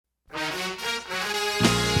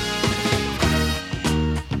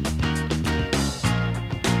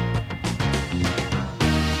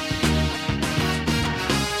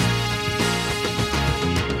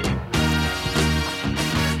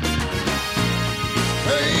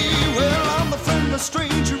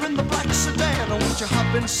stranger in the black sedan. Won't you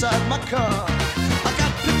hop inside my car? I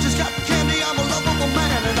got pictures, got candy, I'm a lovable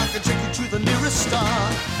man, and I can take you to the nearest star.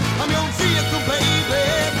 I'm your vehicle, baby.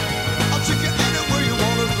 I'll take you anywhere you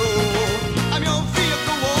wanna go. I'm your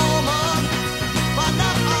vehicle, woman. By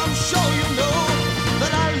now I'm sure you know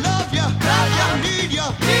that I love you, I need you,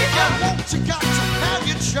 I want you, got to have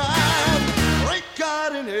your child. Great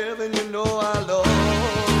God in heaven, you know I love you.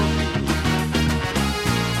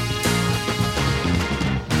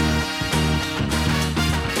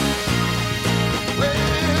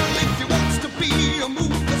 Well, if you wants to be a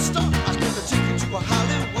movie star, I can take you to a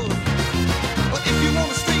Hollywood. But if you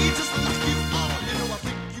wanna stay just like you are, you know I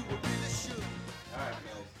think you really should. All right,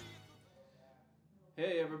 guys.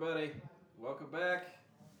 Hey, everybody. Welcome back.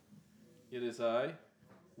 It is I,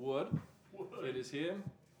 Wood. It is him,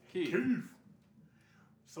 Keith.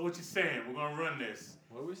 So what you saying? We're gonna run this.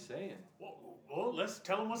 What are we saying? Well, let's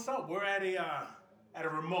tell them what's up. We're at a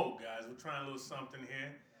remote, guys. We're trying a little something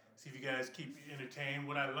here. See if you guys keep entertained.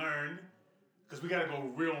 What I learned, because we gotta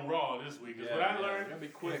go real and raw this week. Because what I learned, gotta be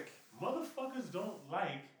quick. Motherfuckers don't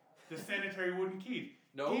like the sanitary Wood and Keith.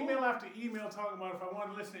 No. Email after email talking about if I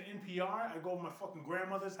wanted to listen to NPR, I'd go to my fucking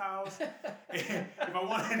grandmother's house. if I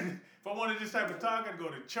wanted this type of talk, I'd go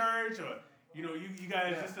to church, or you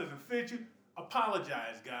guys, this doesn't fit you.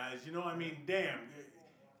 Apologize, guys. I mean, damn.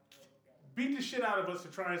 Beat the shit out of us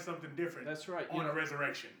for trying something different. That's right. On a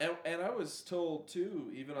resurrection. And I was told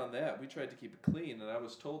too, even on that, we tried to keep it clean, and I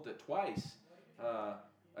was told that twice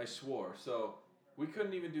I swore. So we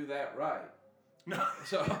couldn't even do that right. No.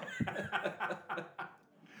 So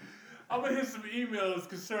I'm gonna hit some emails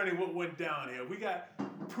concerning what went down here. We got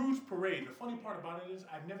Prude's Parade. The funny part about it is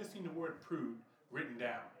I've never seen the word prude written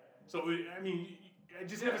down. So I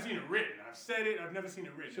just never seen it written. I've said it. I've never seen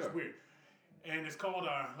it written. Sure. It's weird. And it's called,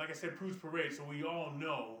 like I said, Prude's Parade. So we all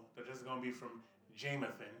know that this is gonna be from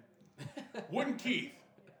Jamathan. Wood and Keith.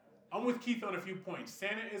 I'm with Keith on a few points.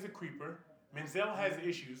 Santa is a creeper. Menzel has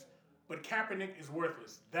issues, but Kaepernick is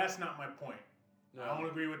worthless. That's not my point. No. I don't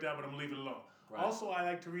agree with that, but I'm gonna leave it alone. Right. Also, I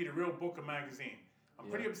like to read a real book or magazine. I'm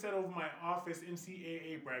pretty upset over my office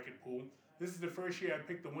NCAA bracket pool. This is the first year I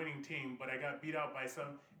picked the winning team, but I got beat out by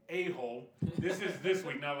some a-hole. This is this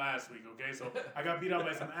week, not last week, okay? So I got beat out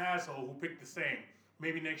by some asshole who picked the same.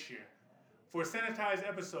 Maybe next year. For a sanitized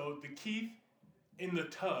episode, the Keith in the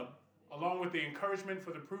tub, along with the encouragement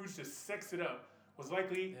for the prudes to sex it up, was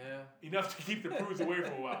likely enough to keep the prudes away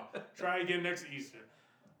for a while. Try again next Easter.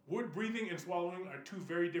 Wood breathing and swallowing are two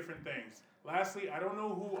very different things. Lastly, I don't know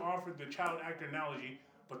who offered the child actor analogy,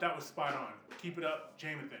 but that was spot on. Keep it up,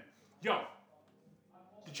 Jamathan. Yo,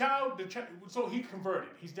 the child, so he converted.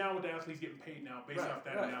 He's down with the athletes getting paid now based off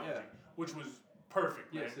that analogy, which was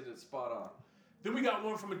perfect. Yes, it is spot on. Then we got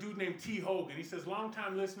one from a dude named T. Hogan. He says,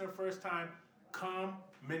 long-time listener, first-time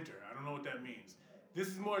commenter. I don't know what that means. This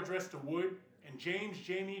is more addressed to Wood and James,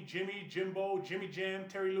 Jamie, Jimmy, Jimbo, Jimmy Jam,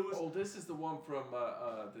 Terry Lewis. Oh, this is the one from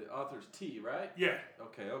the author's T, right? Yeah.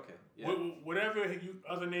 Okay. Yeah. Whatever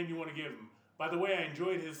other name you want to give him. By the way, I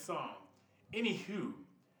enjoyed his song. Anywho,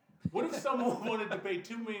 what if someone wanted to pay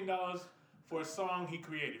 $2 million for the song he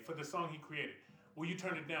created? Will you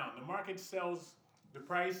turn it down? The market sets the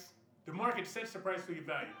price for your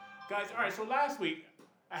value. Guys, all right, so last week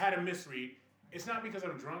I had a misread. It's not because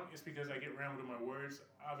I'm drunk, it's because I get rambled in my words.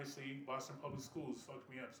 Obviously, Boston Public Schools fucked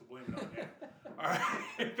me up, so blame it on him. All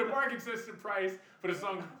right, the market sets the price for the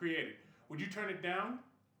song you created. Would you turn it down?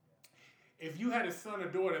 If you had a son or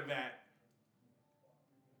daughter that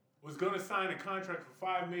was going to sign a contract for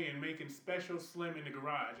 $5 million making special slim in the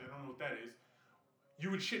garage, I don't know what that is,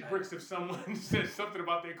 you would shit bricks if someone said something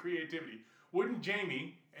about their creativity. Wouldn't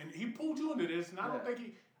Jamie, and he pulled you into this, and I don't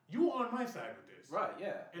think you were on my side with this. Right,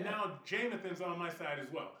 yeah. And now Jamathan's on my side as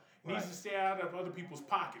well. Needs to stay out of other people's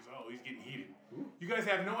pockets. Oh, he's getting heated. Ooh. You guys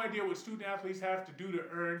have no idea what student athletes have to do to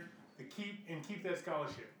earn, keep that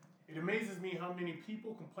scholarship. It amazes me how many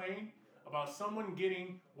people complain about someone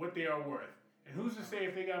getting what they are worth. And who's to say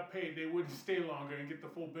if they got paid, they wouldn't stay longer and get the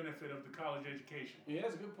full benefit of the college education? He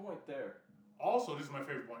has a good point there. Also, this is my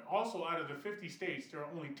favorite point. Also, out of the 50 states, there are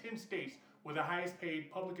only 10 states where the highest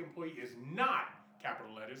paid public employee is not,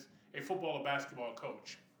 capital letters, a football or basketball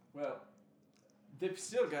coach. Well, they've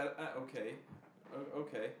still got okay.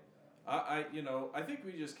 I think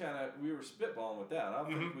we just we were spitballing with that. I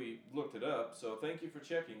don't think we looked it up. So thank you for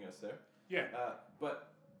checking us there. Yeah.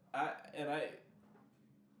 But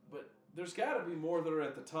there's got to be more that are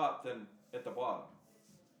at the top than at the bottom.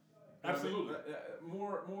 Absolutely.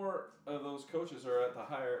 More of those coaches are at the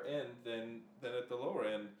higher end than at the lower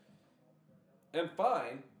end. And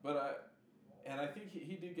fine, but I think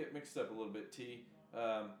he did get mixed up a little bit.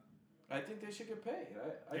 I think they should get paid.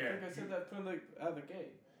 I Yeah. think I said that from out of the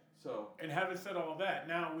gate. So And having said all that,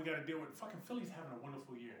 now we got to deal with fucking Philly's having a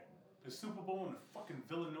wonderful year. The Super Bowl and the fucking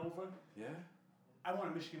Villanova. yeah, I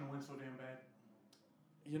want Michigan to win so damn bad.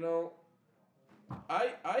 you know,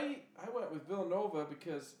 I went with Villanova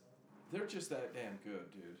because they're just that damn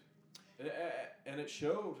good, dude. And it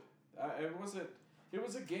showed. It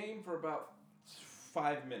was a game for about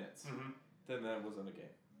 5 minutes. Mm-hmm. Then that wasn't a game.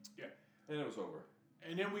 Yeah. And it was over.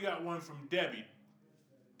 And then we got one from Debbie,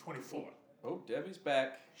 24. Oh, Debbie's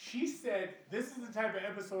back. She said, this is the type of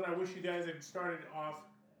episode I wish you guys had started off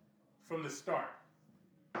from the start.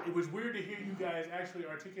 It was weird to hear you guys actually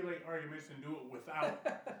articulate arguments and do it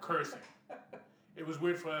without cursing. It was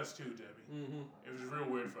weird for us too, Debbie. Mm-hmm. It was real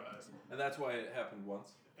weird for us. And that's why it happened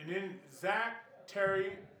once. And then Zach,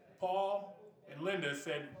 Terry, Paul, and Linda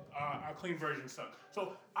said our clean version sucked.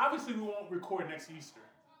 So obviously we won't record next Easter.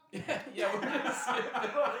 Yeah, we're gonna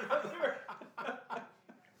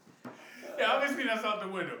Yeah, obviously that's out the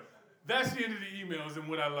window. That's the end of the emails and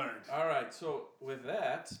what I learned. All right, so with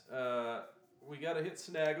that, we got to hit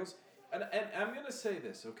Snaggles. And I'm going to say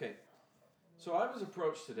this, okay. So I was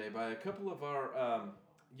approached today by a couple of our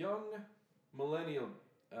young millennial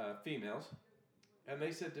females, and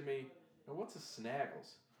they said to me, now what's a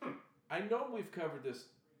Snaggles? I know we've covered this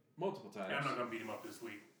multiple times. Yeah, I'm not going to beat him up this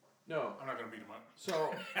week. No. I'm not going to beat him up.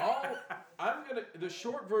 So the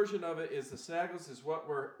short version of it is the Snaggles is what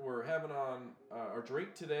we're having on our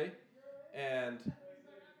drink today, and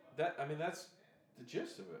that's the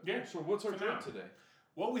gist of it. Yeah. So what's our For drink now. today?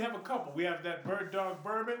 Well, we have a couple. We have that Bird Dog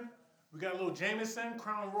Bourbon. We got a little Jameson,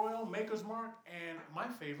 Crown Royal, Maker's Mark, and my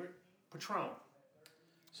favorite, Patron.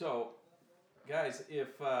 So, guys,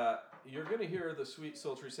 if you're going to hear the sweet,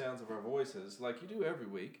 sultry sounds of our voices like you do every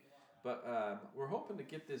week, but we're hoping to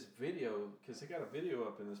get this video, because they got a video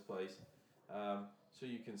up in this place, so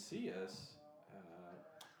you can see us.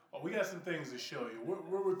 Oh, we got some things to show you.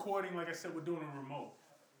 We're recording, like I said, we're doing a remote.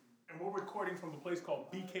 And we're recording from a place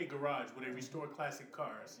called BK Garage, where they restore classic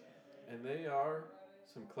cars. And they are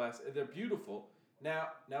some class. They're beautiful. Now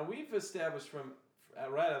we've established from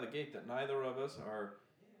right out of the gate that neither of us are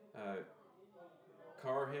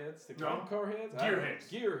car heads. They call them car heads? Gearheads.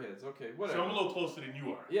 Gearheads. Okay, whatever. So I'm a little closer than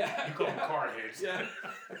you are. Yeah. You call them car heads. Yeah.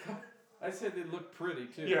 I said they look pretty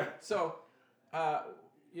too. Yeah. So,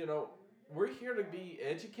 we're here to be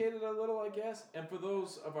educated a little, I guess. And for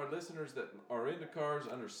those of our listeners that are into cars,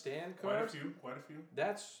 understand cars. Quite a few.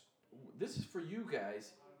 This is for you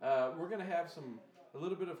guys. We're gonna have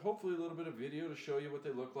hopefully a little bit of video to show you what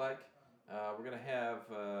they look like. We're gonna have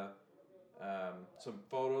some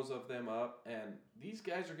photos of them up, and these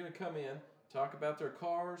guys are gonna come in, talk about their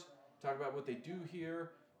cars, talk about what they do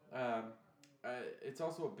here. It's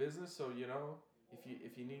also a business, so if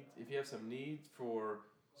you have some need for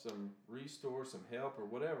some restore, some help, or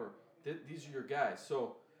whatever, these are your guys.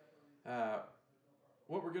 So,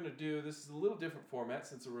 what we're going to do, this is a little different format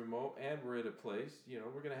since it's a remote and we're at a place.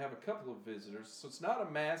 We're going to have a couple of visitors. So it's not a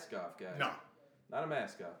mask off, guys. No. Not a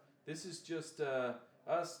mask off. This is just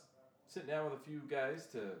us sitting down with a few guys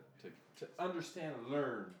to understand and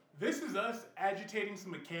learn. This is us agitating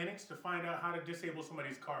some mechanics to find out how to disable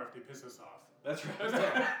somebody's car if they piss us off. That's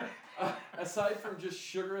right. Aside from just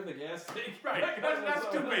sugar in the gas tank. Right. That's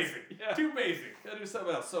too basic. Yeah. Too basic. Gotta do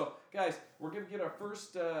something else. So, guys, we're gonna get our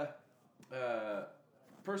first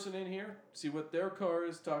person in here, see what their car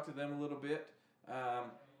is, talk to them a little bit.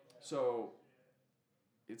 So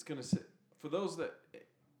it's gonna sit for those that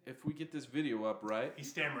if we get this video up right.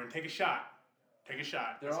 He's stammering. Take a shot. Take a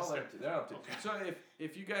shot. They're all empty. They're empty. Okay. So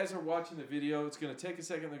if you guys are watching the video, it's gonna take a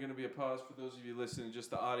second. There's gonna be a pause for those of you listening,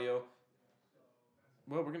 just the audio.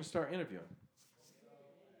 Well, we're gonna start interviewing.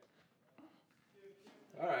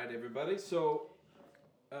 All right, everybody. So,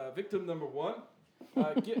 victim number one,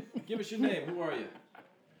 give us your name. Who are you?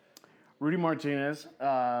 Rudy Martinez.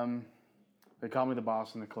 They call me the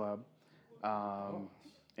boss in the club.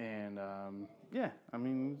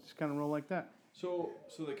 Just kind of roll like that. So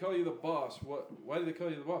they call you the boss. Why do they call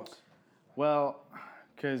you the boss? Well,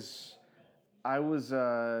 because I was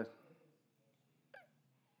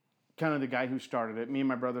kind of the guy who started it. Me and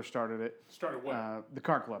my brother started it. Started what? The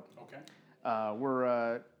car club. Okay.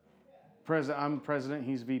 We're president. I'm president.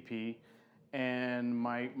 He's VP, and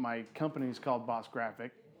my company is called Boss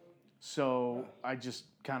Graphic. So I just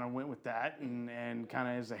kind of went with that, and kind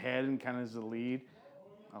of as the head and kind of as the lead.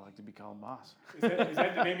 I like to be called boss. Is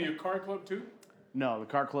that the name of your car club too? No, the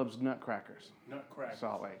car club's Nutcrackers. Nutcrackers.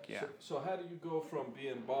 Salt Lake, yeah. So how do you go from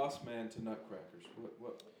being boss man to Nutcrackers?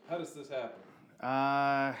 How does this happen?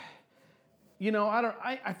 I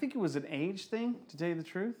think it was an age thing, to tell you the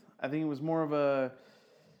truth. I think it was more of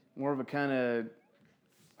more of a kind of.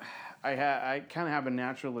 I kind of have a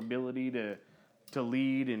natural ability to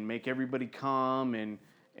lead and make everybody calm and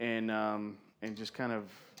just kind of,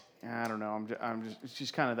 I don't know. I'm just it's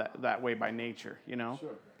just kind of that way by nature, you know.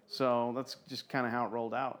 Sure. So that's just kind of how it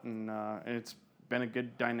rolled out, and it's been a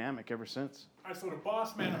good dynamic ever since. All right, so the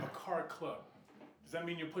boss man of a car club. Does that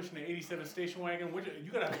mean you're pushing the 87 station wagon?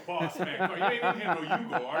 You gotta have a boss man car. You ain't in here no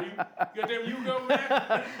Yugo, are you? You got them Yugo,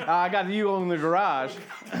 man? I got the Yugo in the garage.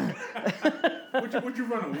 What you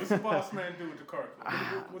running? What's the boss man do with the car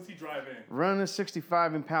club? What's he driving? Running a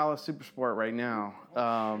 65 Impala Super Sport right now.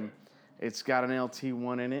 It's got an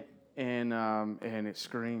LT1 in it, and it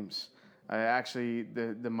screams. Actually,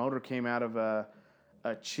 the motor came out of a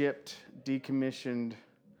chipped, decommissioned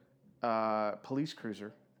police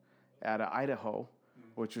cruiser out of Idaho,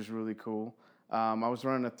 which was really cool. I was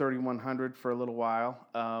running a 3100 for a little while.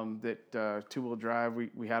 That two-wheel drive.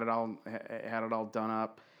 We had it all done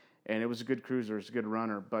up, and it was a good cruiser. It's a good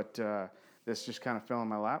runner. But this just kind of fell in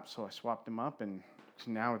my lap, so I swapped them up, and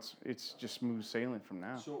now it's just smooth sailing from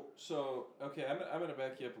now. So okay, I'm gonna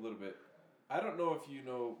back you up a little bit. I don't know if you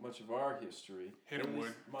know much of our history. Hit him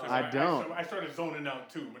with. I don't. I started zoning out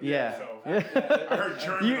too. But Yeah. So I heard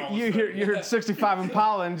German. You heard 65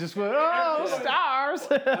 Impala and just went, oh, stars.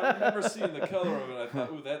 I remember seeing the color of it. I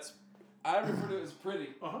thought, ooh, I refer to it as pretty.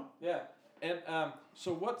 Yeah. And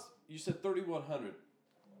so you said 3100.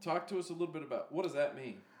 Talk to us a little bit about what does that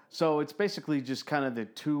mean? So it's basically just kind of the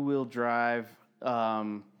two-wheel drive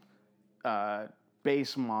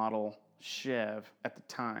base model Chev at the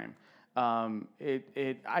time.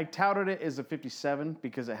 I touted it as a 57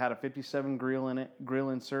 because it had a 57 grill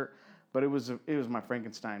insert, but it was my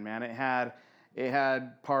Frankenstein, man. It had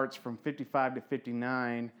parts from 55 to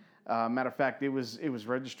 59. Matter of fact, it was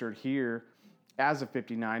registered here as a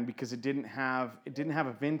 59 because it didn't have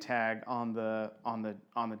a VIN tag on the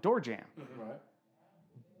door jamb. Right.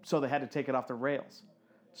 So they had to take it off the rails.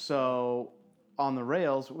 So on the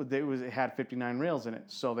rails, it had 59 rails in it.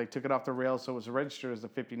 So they took it off the rails, so it was registered as a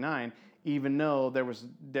 59, even though that was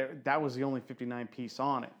the only 59 piece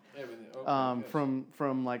on it. Everything. Okay,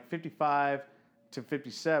 From like 55 to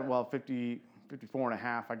 57, well, 54 and a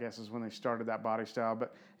half, I guess, is when they started that body style.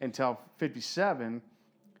 But until 57,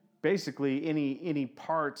 basically any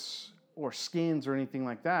parts or skins or anything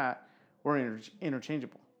like that were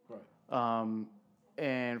interchangeable. Right.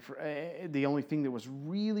 And the only thing that was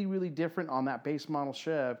really, really different on that base model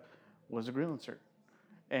Chev was a grill insert.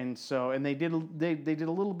 And so, and they did a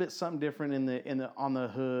little bit something different on the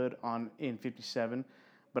hood in 57,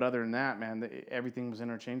 but other than that, man, everything was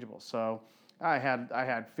interchangeable. So I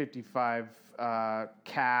had 55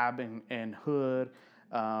 cab and hood.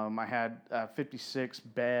 I had 56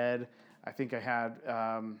 bed. I think I had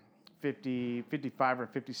 55 or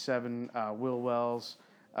 57 wheel wells.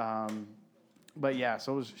 But yeah,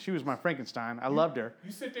 so she was my Frankenstein. I loved her.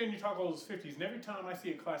 You sit there and you talk all those 50s, and every time I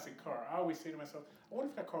see a classic car, I always say to myself, I wonder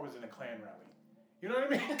if that car was in a Klan rally. You know what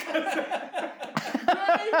I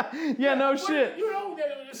mean? Yeah, no shit. You know,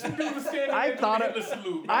 some dude was standing I there thought doing the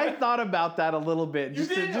salute. I thought about that a little bit. You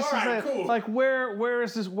did? All right, cool. Like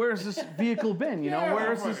where's this vehicle been? You know,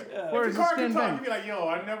 where's this skin been? You'd be like, yo,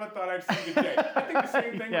 I never thought I'd see the day. I think the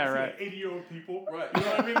same thing Yeah, with right. 80-year-old people. Right. You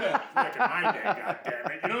know what I mean? Like in my day,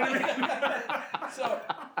 goddammit. You know what I mean? So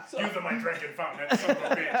Using my drinking fountain, that son of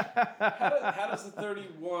a bitch. how does the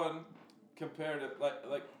 31 compare to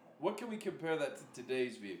like what can we compare that to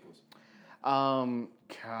today's vehicles?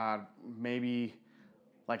 God, maybe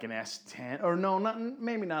like an S10, or no,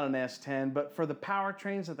 maybe not an S10, but for the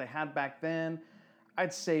powertrains that they had back then,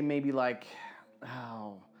 I'd say maybe like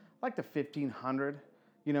the 1500,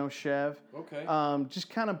 Chev. Okay. Just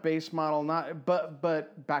kind of base model,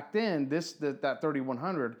 but back then that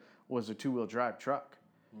 3100 was a two-wheel drive truck.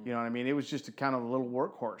 You know what I mean? It was just a kind of a little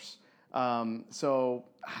workhorse. So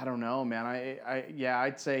I don't know, man.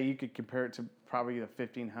 I'd say you could compare it to probably the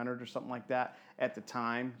 1500 or something like that at the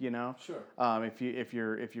time. Sure. If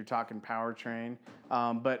you're talking powertrain,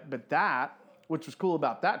 but that, which was cool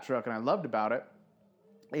about that truck and I loved about it,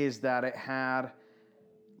 is that it had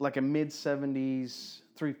like a mid 70s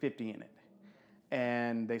 350 in it,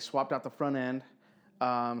 and they swapped out the front end.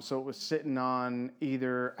 So it was sitting on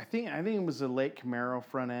either I think it was a late Camaro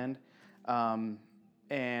front end.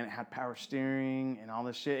 And it had power steering and all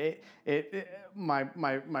this shit. My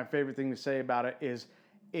favorite thing to say about it is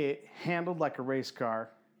it handled like a race car,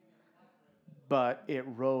 but it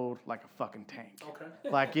rode like a fucking tank.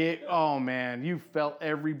 Okay. Oh man, you felt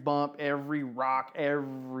every bump, every rock,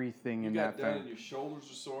 everything in that You got down thing. and your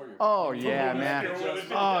shoulders are sore. Oh yeah, man.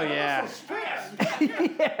 Oh yeah.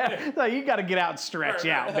 Yeah. So you got to get out and stretch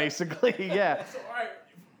out, basically. Yeah. So, all right,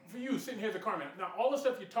 for you sitting here as a car man, now all the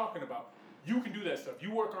stuff you're talking about, you can do that stuff.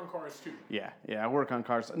 You work on cars too. Yeah, I work on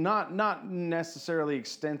cars. Not necessarily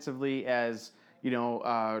extensively as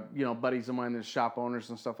buddies of mine that are shop owners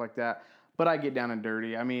and stuff like that. But I get down and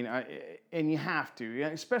dirty. I mean, and you have to,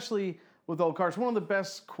 especially with old cars. One of the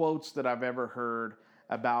best quotes that I've ever heard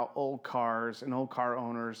about old cars and old car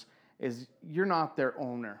owners is, "You're not their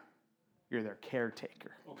owner, you're their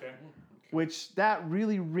caretaker." Okay. Which that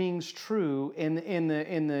really rings true in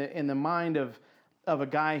the mind of a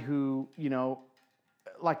guy who,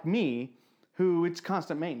 like me, who it's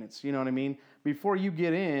constant maintenance. You know what I mean? Before you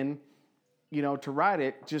get in, to ride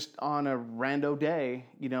it just on a rando day,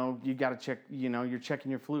 you got to check, you're checking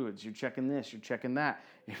your fluids, you're checking this, you're checking that,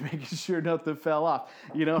 you're making sure nothing fell off.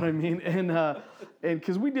 You know what I mean? And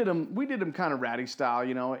because we did them kind of ratty style,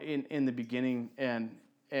 in the beginning, and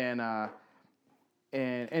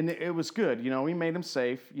it was good. We made them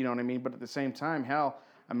safe. You know what I mean? But at the same time, hell,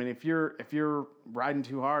 I mean, if you're riding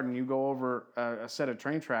too hard and you go over a set of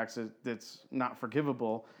train tracks that's not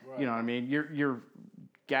forgivable, right. You know what I mean? Your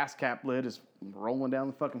gas cap lid is rolling down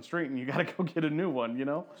the fucking street, and you got to go get a new one.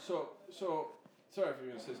 So sorry if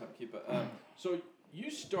you're gonna say something, Keep it. So you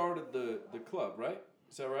started the club, right?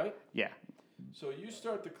 Is that right? Yeah. So you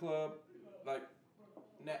start the club, like,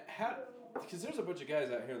 now how? Because there's a bunch of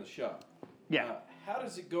guys out here in the shop. Yeah. How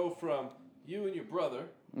does it go from you and your brother,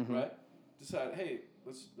 right? Decide, hey,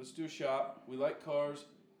 let's do a shop. We like cars.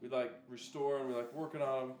 We like restoring. We like working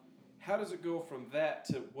on them. How does it go from that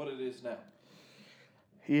to what it is now?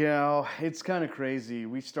 It's kind of crazy.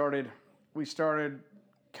 We started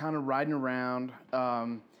kind of riding around.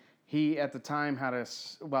 He at the time had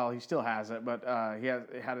he still has it, but he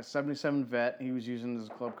had a 77 Vet. He was using it as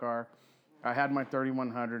a club car. I had my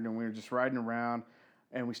 3100, and we were just riding around.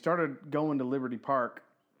 And we started going to Liberty Park,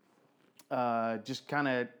 just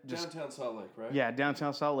downtown Salt Lake, right? Yeah,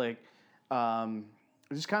 downtown Salt Lake.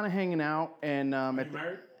 Just kind of hanging out. And Are you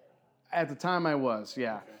married? At the time, I was,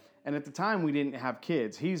 yeah. Okay. And at the time, we didn't have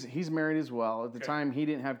kids. He's married as well. At the time, he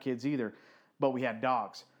didn't have kids either, but we had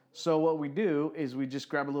dogs. So what we do is we just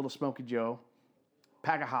grab a little Smokey Joe,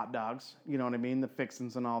 pack of hot dogs. You know what I mean, the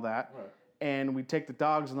fixins and all that. Right. And we take the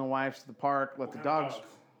dogs and the wives to the park. Let the dogs.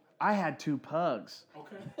 I had 2 pugs.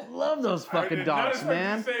 Okay. Love those fucking dogs,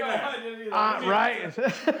 man. You say that. Right? I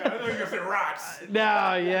thought you were gonna say rocks.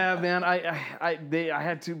 No, yeah, man. I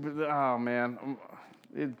had 2. Oh man,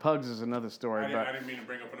 pugs is another story. I didn't mean to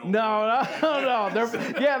bring up an old. No.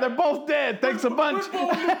 They're both dead. Thanks a bunch.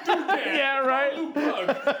 Yeah, right.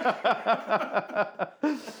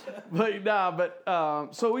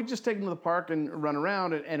 So we just take them to the park and run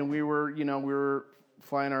around, and we were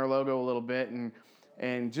flying our logo a little bit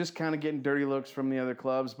and just kind of getting dirty looks from the other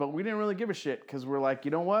clubs, but we didn't really give a shit because we're like, you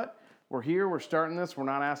know what? We're here. We're starting this. We're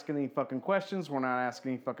not asking any fucking questions. We're not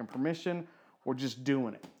asking any fucking permission. We're just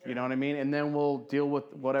doing it. You know what I mean? And then we'll deal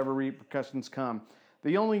with whatever repercussions come.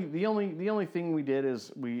 The only thing we did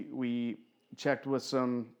is we checked with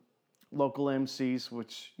some local MCs,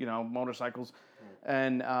 which motorcycles,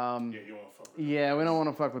 and you don't want to fuck with we don't want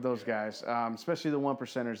to fuck with those guys, especially the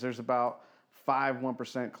 1%ers. There's about 5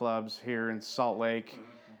 1% clubs here in Salt Lake,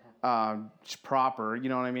 proper. You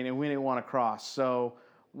know what I mean? And we didn't want to cross, so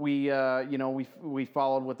we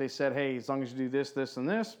followed what they said. Hey, as long as you do this, this, and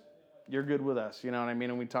this, you're good with us. You know what I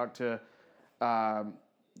mean? And we talked to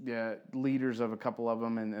leaders of a couple of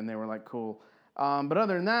them, and they were like, cool. But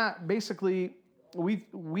other than that, basically, we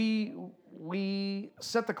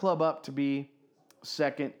set the club up to be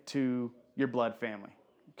second to your blood family.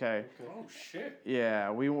 Okay. Oh shit. Yeah,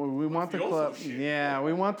 we want the club. Yeah,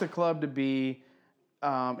 we want the club to be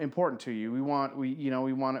important to you. We want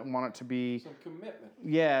it to be some commitment.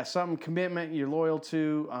 Yeah, some commitment you're loyal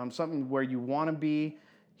to. Something where you want to be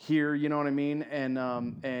here. You know what I mean?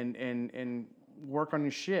 And work on your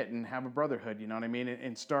shit and have a brotherhood. You know what I mean?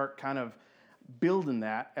 And start kind of building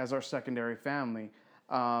that as our secondary family.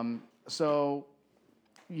 So.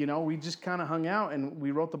 We just kind of hung out and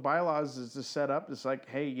we wrote the bylaws as a setup. It's like,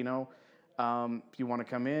 hey, if you want to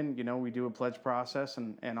come in, we do a pledge process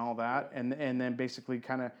and all that. And then basically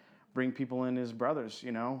kind of bring people in as brothers,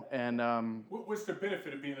 and. What's the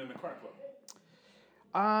benefit of being in the car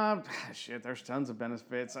club? Shit, there's tons of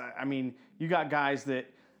benefits. I mean, you got guys that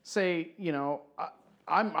say,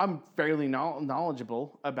 I'm fairly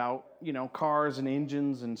knowledgeable about, cars and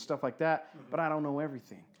engines and stuff like that, but I don't know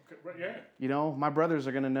everything. Yeah. My brothers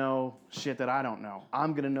are gonna know shit that I don't know.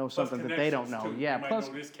 I'm gonna know something that they don't know. Too. Yeah, you plus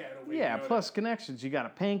might know this cat over plus connections. You got a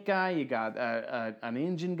paint guy, you got an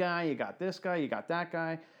engine guy, you got this guy, you got that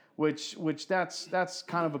guy, which that's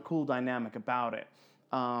kind of a cool dynamic about it.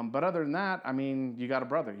 But other than that, I mean, you got a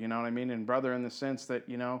brother, you know what I mean? And brother in the sense that,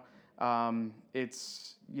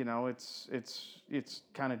 it's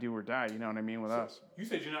kind of do or die, you know what I mean, with us. You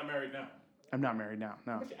said you're not married now. I'm not married now,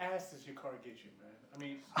 no. How much ass does your car get you, man? I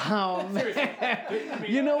mean, Oh, seriously. man.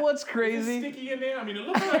 You know what's Is it crazy? sticky in there? I mean, it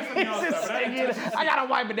looks nice from the It's just outside, but I sticky. didn't touch it. I gotta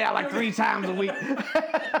wipe it down like 3 times a week. Because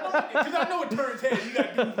I know it turns head. You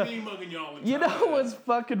got dudes mean mugging you all the time. You know what's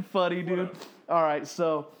fucking funny, dude? What? All right,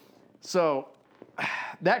 so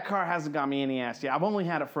that car hasn't got me any ass yet. I've only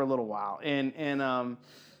had it for a little while, and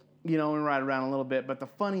we ride around a little bit. But the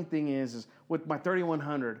funny thing is with my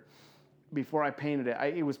 3100, before I painted it,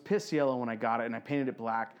 it was piss yellow when I got it, and I painted it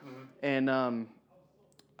black, and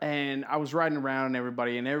I was riding around and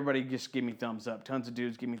everybody just gave me thumbs up. Tons of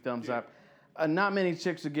dudes give me thumbs up. Not many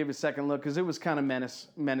chicks would give a second look because it was kind of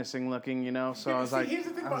menacing looking, So I was like, here's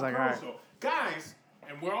the thing about all girls, right. though. Guys,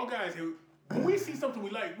 and we're all guys who, when we see something we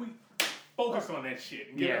like, we focus on that shit.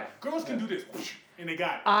 And Yeah. Girls can do this, and they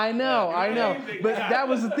got it. I know. They But got that it.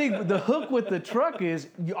 was the thing. The hook with the truck is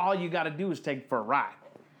all you got to do is take it for a ride.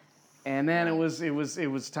 And then it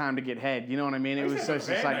was time to get head. You know what I mean? It was just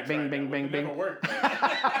like bing, bing, bing, bing.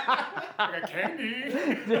 I got candy.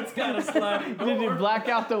 It's got a sliding door. Did you black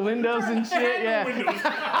out the windows and shit? Yeah. Windows.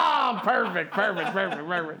 Oh, perfect. All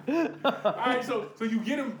right, so you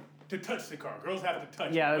get them to touch the car. Girls have to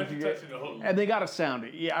touch Yeah, it. Once you touch it, the hook. And they got to sound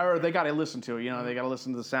it. Yeah, or they got to listen to it. They got to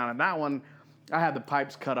listen to the sound. And that one, I had the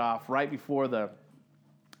pipes cut off right before the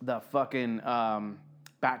fucking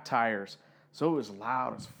back tires. So it was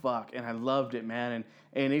loud as fuck, and I loved it, man.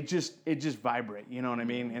 And it just vibrate, you know what I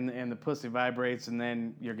mean? And the pussy vibrates, and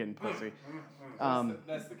then you're getting pussy.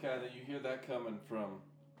 That's the kind that you hear that coming from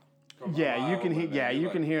Yeah, you can hear. hear. Yeah, you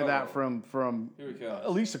can hear that from Here we go.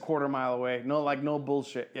 at least a quarter mile away. No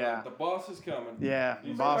bullshit. Yeah, The boss is coming. yeah.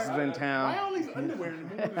 You Boss say, is in Why town. all these underwear in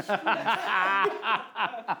the middle of the street?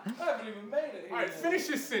 I haven't even made it. All right, finish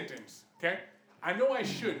this sentence, okay? I know I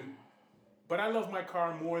shouldn't, but I love my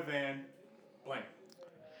car more than blank.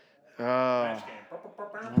 Oh, Match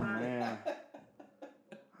game. man.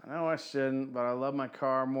 I know I shouldn't, but I love my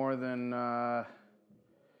car more than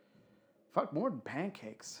more than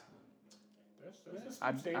pancakes. That's a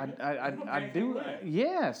I statement. I I'm a I pancake do. man.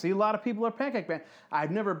 Yeah. See, a lot of people are pancake man.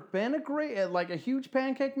 I've never been a huge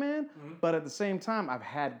pancake man, but at the same time, I've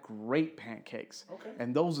had great pancakes. Okay.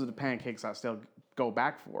 And those are the pancakes I still go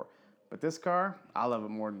back for. But this car, I love it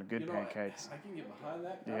more than the good pancakes. I can get behind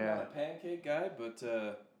that. Yeah. I'm not a pancake guy, but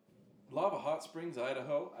Lava Hot Springs,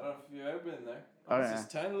 Idaho. I don't know if you've ever been there. Oh, It's yeah. this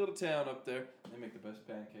tiny little town up there. They make the best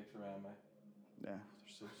pancakes around, man. Yeah.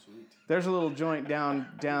 They're so sweet. There's a little joint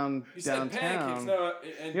downtown. You said pancakes, no,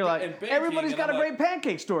 and, You're like, and baking, everybody's and got a I'm great like,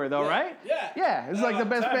 pancake story though, Yeah, right? yeah. Yeah, it's No, like the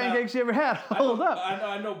best time out. pancakes you ever had. Hold up.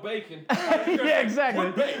 I know bacon. Yeah, exactly.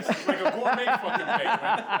 Good base, like a gourmet fucking bake,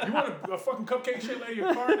 man. You want a fucking cupcake shit in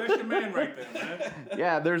your car? That's your man right there, man.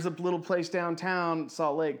 Yeah, there's a little place downtown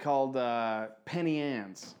Salt Lake called Penny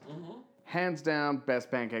Ann's. Hands down, best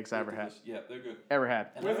pancakes I ever had. Yeah, they're good. Ever had.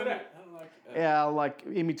 And Where's I it don't- at? I don't like. Yeah, like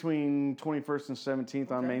in between 21st and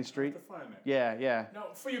 17th on Okay, Main Street. I have to find that. Yeah. Now,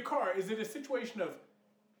 for your car, is it a situation of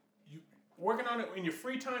you working on it in your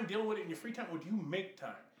free time, dealing with it in your free time, or do you make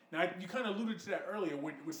time? Now, you kind of alluded to that earlier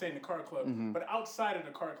with saying the car club, Mm-hmm. but outside of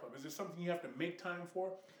the car club, is it something you have to make time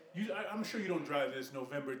for? I'm sure you don't drive this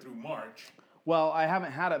November through March. Well, I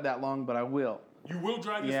haven't had it that long, but I will. You will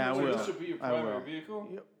drive this Yeah, I November. will. This would be your I will. primary vehicle.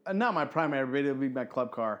 Not my primary, but it'll be my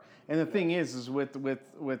club car. And the thing is with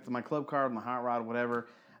my club car, my hot rod, whatever,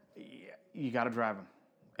 you got to drive them.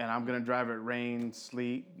 And I'm gonna drive it rain,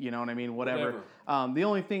 sleet, you know what I mean, whatever. The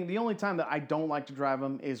only time that I don't like to drive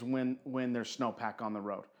them is when there's snowpack on the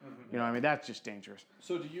road. You know what I mean? That's just dangerous.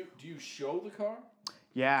 So do you show the car?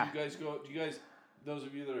 Yeah. Do you guys, those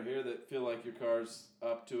of you that are here that feel like your car's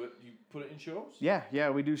up to it, you put it in shows? Yeah,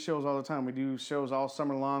 we do shows all the time. We do shows all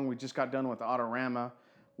summer long. We just got done with Autorama,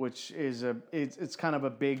 which is it's kind of a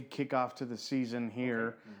big kickoff to the season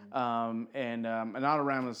here. And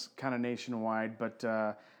Autorama's kind of nationwide, but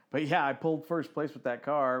yeah, I pulled first place with that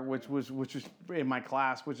car, which was in my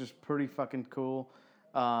class, which is pretty fucking cool.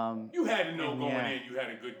 You had to know going Yeah. in you had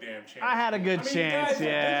a good damn chance. I had a good chance, guys,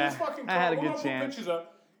 yeah. This fucking I had a car, good we're gonna chance. Put pictures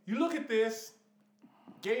up. You look at this,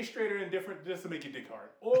 gay, straight, or indifferent, just to make your dick hard.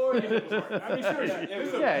 Or your nipples hard. I mean, seriously, this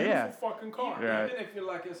is a Yeah. beautiful fucking car. Yeah. Even if you're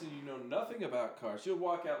like us and you know nothing about cars, you'll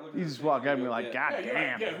walk out looking. You at just the walk thing out and be go, like, yeah. God Yeah, you're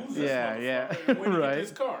damn. like, yeah, who's this Yeah, motherfucker? When you right. get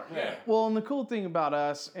this car, yeah. Well, and the cool thing about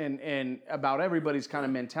us and about everybody's kind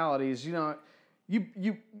of mentality is,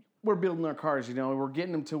 we're building our cars, we're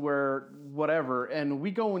getting them to where whatever, and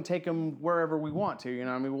we go and take them wherever we want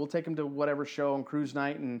to, we'll take them to whatever show on cruise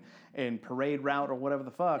night and parade route or whatever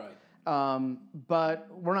the fuck. Right. But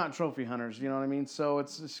we're not trophy hunters, you know what I mean? So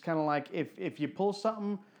it's kind of like if you pull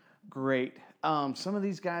something, great. Some of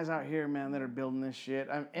these guys out here, man, that are building this shit,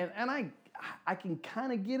 I can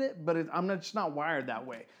kind of get it, but I'm just not wired that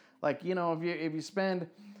way. Like, you know, if you spend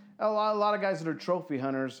a lot of guys that are trophy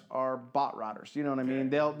hunters are bot rodders. You know what I mean?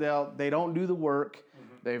 They don't do the work.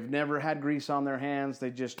 They've never had grease on their hands.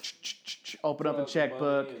 They just open up a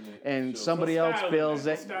checkbook and somebody else builds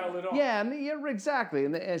it. Yeah, exactly.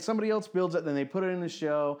 And somebody else builds it, then they put it in the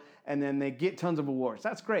show, and then they get tons of awards.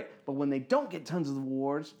 That's great. But when they don't get tons of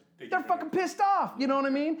awards, they're fucking pissed off. You know what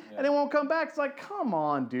I mean? Yeah. And they won't come back. It's like, come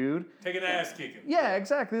on, dude. Take an ass kicking. Yeah,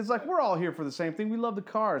 exactly. It's like we're all here for the same thing. We love the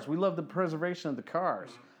cars. We love the preservation of the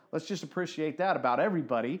cars. Let's just appreciate that about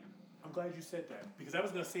everybody. I'm glad you said that because I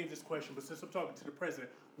was going to save this question, but since I'm talking to the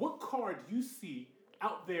president, what car do you see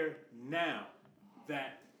out there now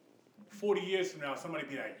that 40 years from now somebody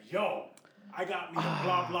be like, yo, I got me a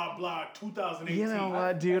blah, blah, blah 2018. You know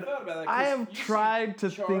what, dude? I have tried to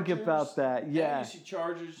think about that. Yeah. You see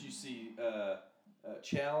Chargers, you see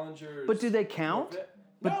Challengers. But do they count?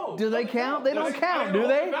 No. Do they count? They don't count, do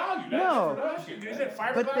they? No.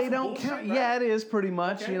 But they don't count. Yeah, it is pretty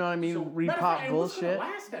much. You know what I mean? Repop bullshit.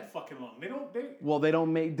 Last that fucking long. Well, they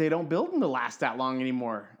don't build them to last that long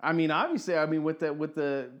anymore. I mean, obviously, with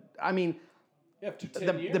the after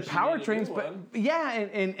 10 years, the powertrains, but yeah,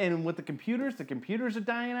 and with the computers are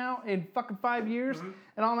dying out in fucking 5 years and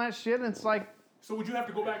all that shit. And it's like, so would you have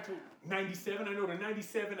to go back to 97? I know the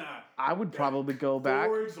 97. I would probably go back.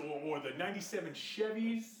 Fords or the 97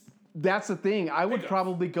 Chevys. That's the thing. I would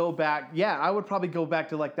probably go back. Yeah, I would probably go back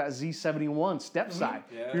to like that Z71 step side.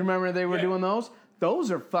 Yeah. You remember they were doing those? Those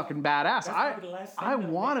are fucking badass. I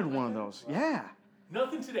wanted one of those. Yeah.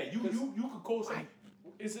 Nothing today. You could call something.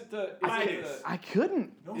 Is it the? I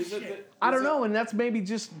couldn't. No shit. I don't know, and that's maybe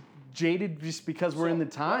just jaded just because we're in the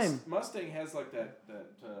time. Mustang has like that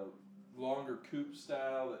longer coupe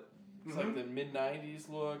style that it's like the mid '90s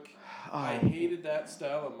look. I hated that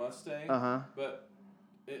style of Mustang. But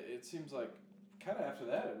it seems like kind of after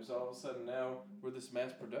that, it was all of a sudden now we're this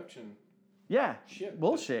mass production. Yeah. Shit.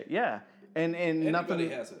 Bullshit. Yeah. And anybody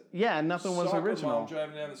nothing has it. Yeah, nothing was original. Mom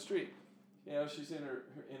driving down the street. You know, she's in her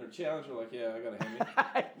Challenger, like, yeah, I got a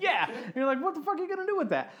Hemi. Yeah. You're like, what the fuck are you going to do with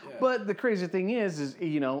that? Yeah. But the crazy thing is,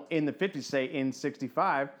 you know, in the 50s, say in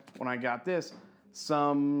 65, when I got this,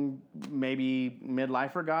 some maybe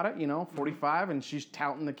midlifer got it, you know, 45, and she's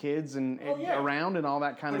touting the kids and around and all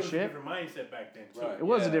that kind of shit. It was a different mindset back then, too. Right. It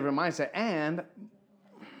was a different mindset. And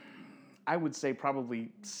I would say probably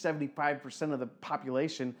 75% of the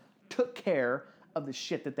population took care of the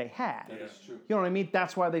shit that they had. That is true. You know what I mean?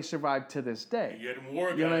 That's why they survived to this day. You had more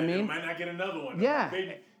guys. You know what I mean? Might not get another one. Yeah.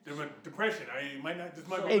 Maybe there was depression. This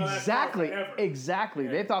might be exactly. forever. Exactly.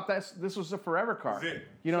 Yeah. They thought this was a forever car. That's it.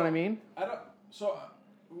 You know what I mean?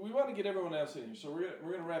 We want to get everyone else in here, so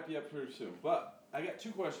we're gonna wrap you up pretty soon. But I got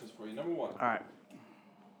two questions for you. Number one. All right.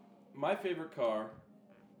 My favorite car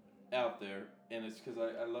out there, and it's because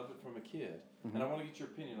I loved it from a kid, and I want to get your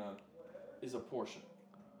opinion on, is a Porsche.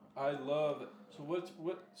 I love it. So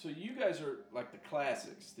so you guys are like the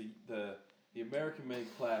classics, the American-made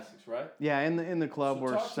classics, right? Yeah, in the club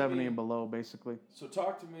we're 70 and below, basically. So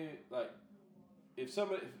talk to me, like, if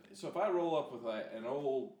I roll up with like an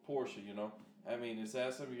old Porsche, you know, I mean, is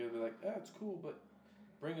that something you're gonna be like, it's cool, but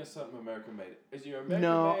bring us something American-made? Is your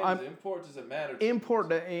American-made? Is import? Does it matter?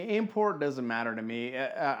 Import doesn't matter to me.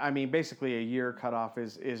 I mean, basically, a year cutoff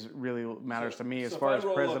is really matters to me as far as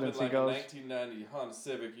presidency goes. If I roll up in like a 1990 Honda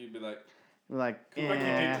Civic, you'd be like, like you did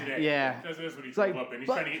today. Yeah. That's what he's like, up in. He's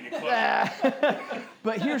trying to get in the club.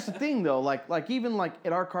 But here's the thing, though. Like even like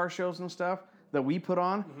at our car shows and stuff that we put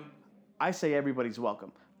on, I say everybody's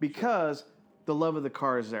welcome because the love of the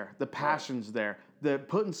car is there, the passion's there, the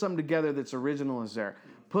putting something together that's original is there,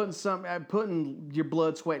 putting your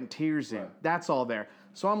blood, sweat, and tears in. That's all there.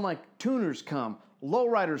 So I'm like, tuners come,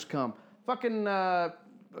 lowriders come, fucking.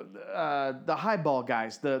 The highball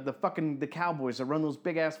guys, the cowboys that run those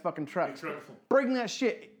big ass fucking trucks. Bring that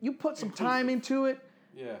shit. You put some time into it.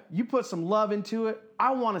 Yeah. You put some love into it.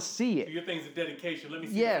 I want to see it. So your thing's a dedication. Let me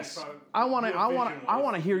see. Yes. I want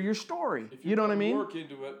to hear your story. You know what I mean? Work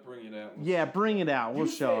into it. Bring it out. Yeah, bring it out. We'll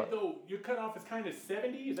show it. Though your cutoff is kind of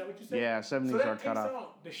 70. Is that what you said? Yeah, 70s are cutoff. So that takes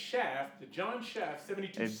out the shaft, the John Shaft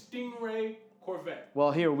 72 Stingray Corvette.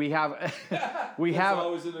 Well, here we have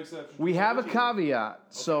always an exception. We have a caveat. Okay.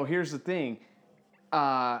 So here's the thing: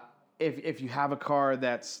 if you have a car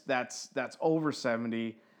that's over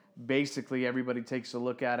 70, basically everybody takes a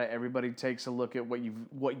look at it. Everybody takes a look at what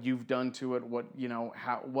you've done to it.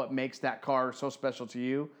 What makes that car so special to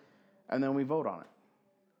you, and then we vote on it.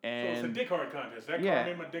 So it's a dick hard contest. That Yeah.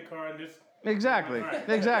 car made my dick hard. This. Exactly. Right.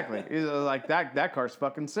 Exactly. It's like that car's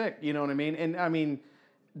fucking sick. You know what I mean? And I mean,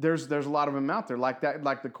 there's a lot of them out there like that,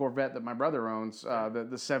 like the Corvette that my brother owns,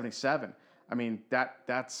 the 77. I mean,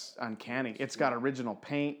 that's uncanny. It's got original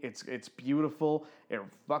paint. It's beautiful. It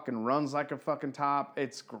fucking runs like a fucking top.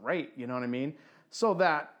 It's great. You know what I mean? So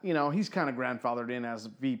that, you know, he's kind of grandfathered in as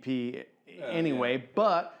VP anyway,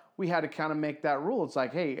 but we had to kind of make that rule. It's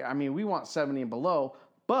like, hey, I mean, we want 70 and below,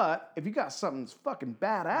 but if you got something that's fucking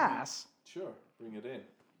badass, Sure, bring it in.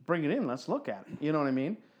 bring it in. Let's look at it. You know what I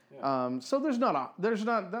mean? So there's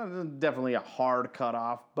definitely a hard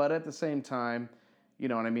cutoff, but at the same time, you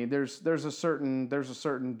know what I mean? There's a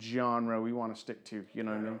certain genre we want to stick to. You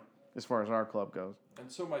know what I mean? As far as our club goes. And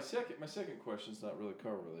so my second question's not really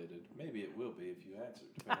car related. Maybe it will be if you answer,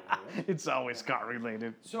 depending on who answers. It's always car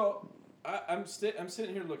related. So I'm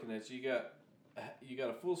sitting here looking at you. You got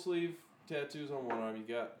a full sleeve tattoos on one arm. You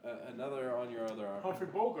got another on your other arm. Humphrey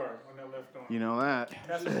Bogart on that left arm. You know that. I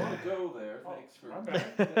just want to go there. Thanks for. My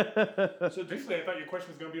bad. So Basically, I thought your question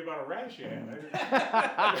was going to be about a rash you had. That's what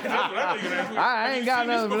I think you're gonna ask me. I ain't got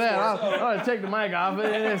nothing for that. before? I'm gonna take the mic off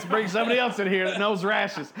and just bring somebody else in here that knows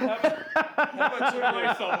rashes. how much of I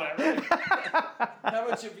your, saw that, right? how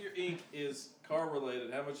much of your ink is car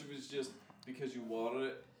related? How much of it is just because you wanted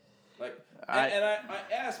it? Like, and I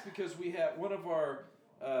asked because we had one of our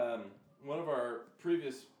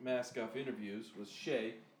previous Mask Off interviews was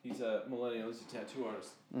Shay. He's a millennial. He's a tattoo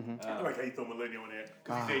artist. I like how you throw millennial in there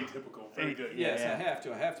because he's atypical. Very good. Yes, I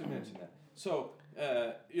have to mention that. So,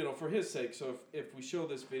 you know, for his sake. So if we show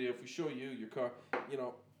this video, if we show you your car, you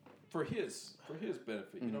know, for his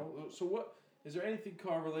benefit, you know. So what is there anything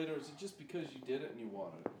car related, or is it just because you did it and you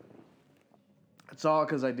wanted it? It's all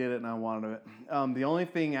because I did it and I wanted it. The only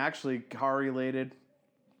thing actually car related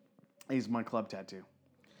is my club tattoo.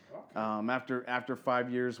 Okay. After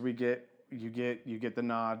 5 years, you get the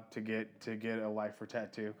nod to get a lifer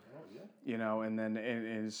tattoo. Oh yeah. You know, and then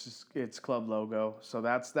it's club logo. So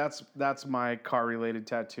that's my car related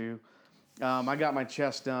tattoo. I got my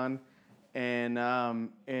chest done, and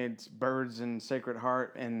it's birds and Sacred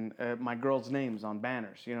Heart and my girls' names on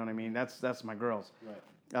banners. You know what I mean? That's my girls. Right.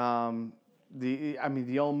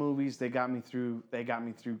 The old movies they got me through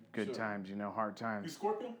good Sure. times. You know, hard You times.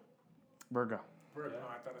 Scorpio? Virgo. Virgo. No,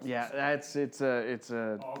 I thought it was Yeah,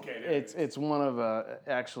 Oh, okay, there it is. it's one of a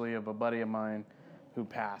buddy of mine who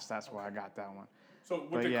passed. That's why I got that one. So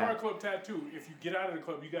with But the yeah. car club tattoo, if you get out of the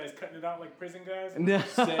club, you guys cutting it out like prison guys?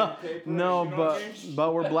 Sandpaper. No, You know but what I mean?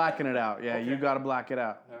 but we're blacking it out. Yeah, you Okay. got to black it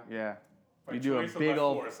out. Yeah. By You do a choice or big by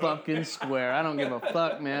old force, huh? fucking square. I don't give a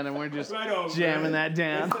fuck, man, and we're just Right on, jamming man. that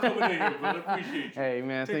down. Thanks for coming in here, brother. Appreciate you. Hey,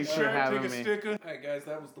 man, Take thanks a for shirt, having take a me. sticker. All right, guys,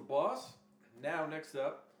 that was the boss. Now, next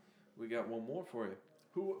up, we got one more for you.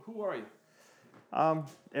 Who are you?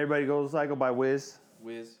 Everybody goes. I go by Wiz.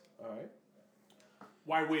 Wiz. All right.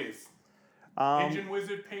 Why whiz? Engine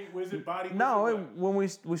wizard, paint wizard, body wizard? No, what? when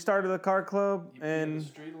we started the car club You been in the and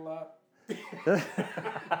street a lot. You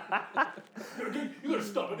gotta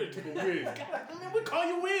stop. I gotta take a whiz. Man, we call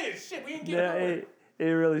you whiz. Shit, we ain't getting yeah, nowhere. it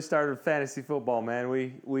really started with fantasy football, man.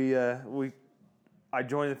 I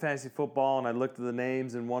joined the fantasy football and I looked at the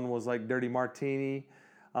names and one was like Dirty Martini,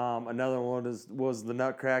 another one was the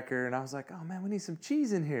Nutcracker, and I was like, oh man, we need some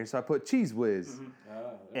cheese in here, so I put Cheese Whiz,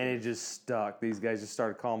 and it just stuck. These guys just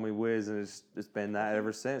started calling me Whiz, and it's been that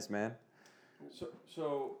ever since, man.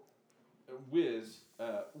 So, Wiz,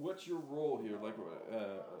 what's your role here? Like,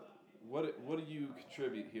 what do you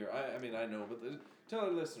contribute here? I mean, I know, but tell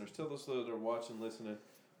our listeners, tell those that are watching, listening,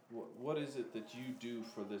 what is it that you do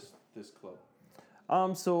for this club?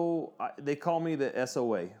 They call me the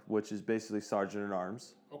SOA, which is basically Sergeant at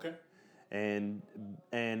Arms. Okay. And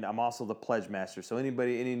I'm also the pledge master. So any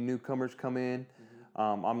newcomers come in,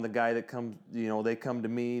 I'm the guy that comes. You know, they come to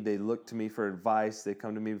me. They look to me for advice. They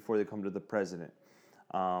come to me before they come to the president.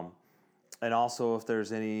 And also, if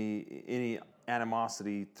there's any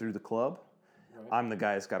animosity through the club, Right. I'm the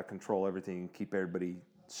guy that's got to control everything and keep everybody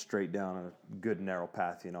straight down a good narrow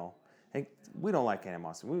path. You know, and we don't like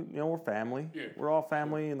animosity. We're family. Yeah. We're all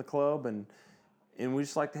family in the club, and we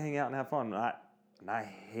just like to hang out and have fun. And I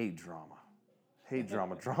hate drama. Hate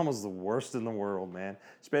drama. Drama's the worst in the world, man.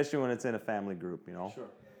 Especially when it's in a family group, you know. Sure,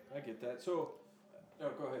 I get that. So, no,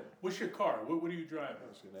 go ahead. What's your car? What do you drive? I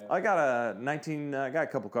was gonna ask. I got a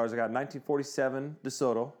couple cars. I got a 1947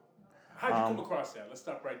 DeSoto. How'd you come across that? Let's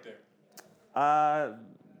stop right there.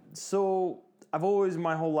 So I've always,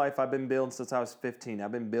 my whole life, I've been building since I was 15.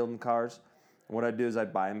 I've been building cars. And what I do is I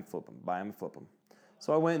buy them and flip them,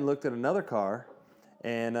 So I went and looked at another car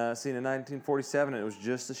and seen a 1947. And it was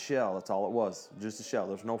just a shell. That's all it was. Just a shell.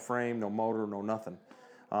 There's no frame, no motor, no nothing.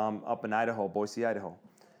 up in Idaho, Boise, Idaho.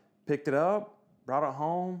 Picked it up, brought it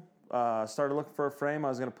home, started looking for a frame. I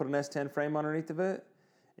was going to put an S10 frame underneath of it,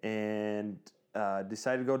 and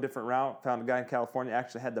decided to go a different route. Found a guy in California,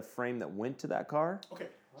 actually had the frame that went to that car. Okay,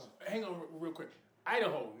 hang on real quick.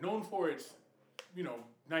 Idaho, known for its,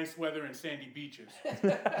 nice weather and sandy beaches.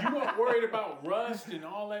 You weren't worried about rust and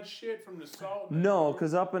all that shit from the salt? No,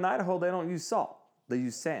 because up in Idaho, they don't use salt. They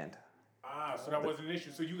use sand. Ah, so that wasn't an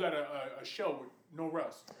issue. So you got a shell with no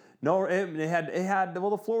rust. No, it had,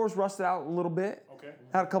 well, the floor was rusted out a little bit. Okay.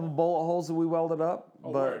 Had a couple bullet holes that we welded up.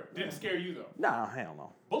 Oh, but word. Didn't scare you, though? Nah, hell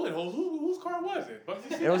no. Bullet holes? Whose car was it?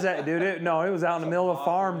 It was that, dude. It was out in the middle of a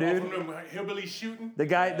farm, dude. From them hillbillies shooting?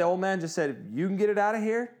 The old man just said, if you can get it out of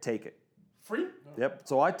here, take it. Free? Yep.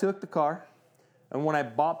 So I took the car, and when I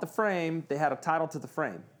bought the frame, they had a title to the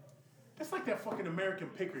frame. That's like that fucking American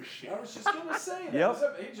Picker shit. I was just gonna say that.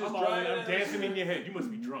 Yep. He just I'm dancing in your head. You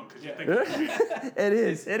must be drunk because you think It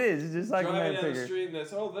is. It's just like a driving man down the figure. street and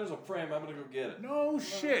there's a frame. I'm gonna go get it. No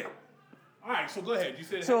shit. All right, so go ahead. You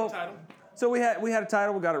said it had a title. So we had a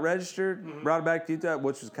title. We got it registered. Brought it back to Utah,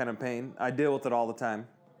 which was kind of a pain. I deal with it all the time.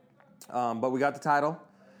 But we got the title,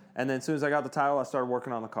 and then as soon as I got the title, I started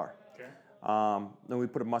working on the car. Okay. Then we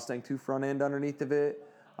put a Mustang 2 front end underneath of it.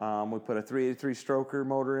 We put a 383 stroker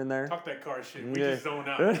motor in there. Talk that car shit. We Yeah. just zone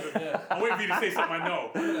out. I'm waiting for you to say something I know.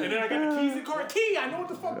 And then I got the keys in the car. Key, I know what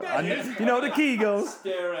the fuck that is. You know the key goes.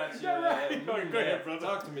 Stare at you. Yeah, right. Go ahead, brother.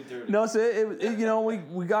 Talk to me dirty. No, so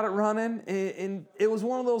we got it running, and it was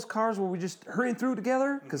one of those cars where we just hurried through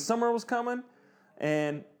together because summer was coming,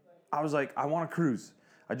 and I was like, I want to cruise.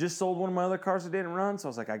 I just sold one of my other cars that didn't run, so I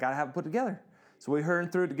was like, I gotta have it put together. So we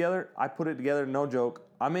hurried through it together. I put it together, no joke.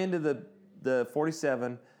 I'm into the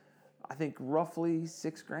 47. I think roughly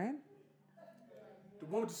 $6,000. The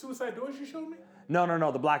one with the suicide doors you showed me?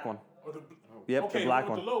 No, the black one. Or the, Yep, okay, the black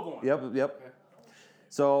with one. the logo on. Yep. Okay.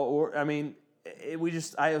 So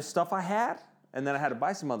I have stuff I had, and then I had to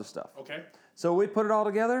buy some other stuff. Okay. So we put it all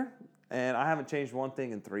together, and I haven't changed one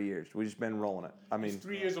thing in 3 years. We've just been rolling it. I mean, Is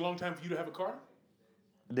 3 years a long time for you to have a car?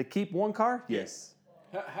 to keep one car, yes,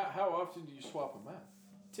 How often do you swap them out?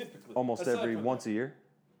 Typically. almost Aside every from once a year.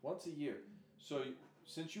 Once a year. So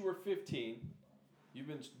since you were 15, you've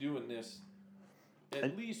been doing this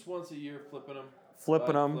at least once a year, flipping them.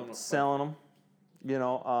 Flipping them, selling them. You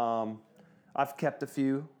know, I've kept a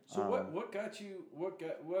few. So what got you? What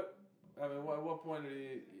point are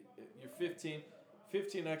you? You're 15.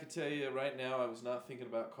 15, I could tell you right now, I was not thinking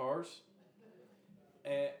about cars.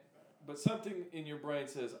 But something in your brain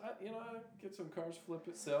says, I get some cars, flip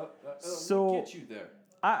it, sell it. So- what gets you there?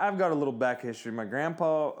 I've got a little back history. My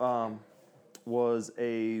grandpa was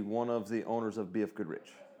one of the owners of BF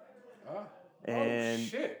Goodrich. And oh,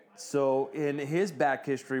 shit. so in his back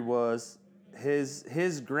history was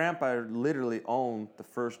his grandpa literally owned the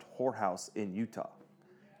first whorehouse in Utah,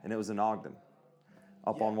 and it was in Ogden,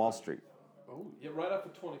 up on Wall Street. Oh, yeah, right up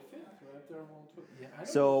at 25th, right there on 25th. Yeah, I know.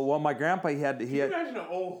 So my grandpa he had Can you imagine an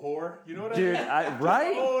old whore? You know what dude, I mean?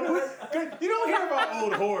 right? Old whore. You don't hear about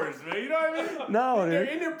old whores, man. You know what I mean? No, They're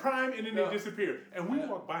dude. in their prime and then they disappear. And we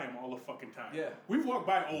walk by them all the fucking time. Yeah. We've walked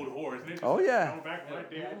by old whores. And they just Oh, yeah. come back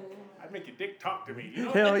right there. I'd make your dick talk to me. You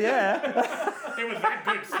know? Hell yeah. It was that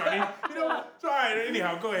good, Sonny. You know? So, all right,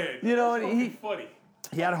 anyhow, go ahead. You know, It's and he- funny.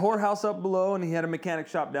 He had a whorehouse up below, and he had a mechanic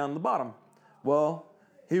shop down the bottom. Well,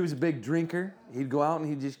 he was a big drinker. He'd go out and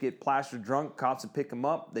he'd just get plastered drunk. Cops would pick him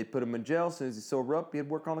up. They'd put him in jail. As soon as he sober up, he'd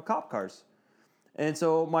work on the cop cars. And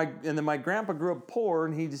so then my grandpa grew up poor,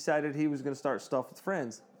 and he decided he was going to start stuff with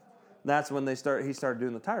friends. That's when he started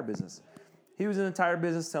doing the tire business. He was in the tire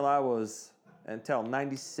business until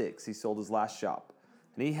 96. He sold his last shop.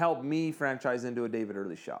 And he helped me franchise into a David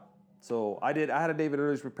Early shop. So I had a David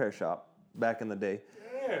Early's repair shop back in the day.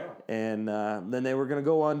 Yeah. And then they were going to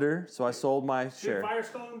go under, so I sold my Did share.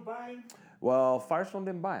 Firestone buy him? Well, Firestone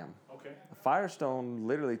didn't buy him. Okay. Firestone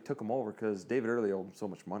literally took him over because David Early owed him so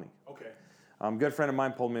much money. Okay. A good friend of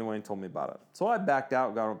mine pulled me away and told me about it. So I backed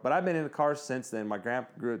out, but I've been into cars since then. My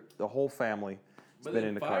grandpa grew, the whole family has But been then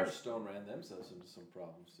into cars. Firestone ran themselves into some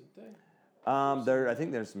problems, didn't they? I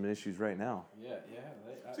think there's some issues right now. Yeah.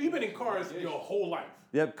 So you've been in cars your whole life.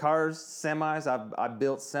 Yep, cars, semis. I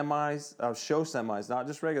built semis, show semis, not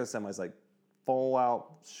just regular semis, like full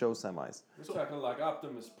out show semis. We're talking like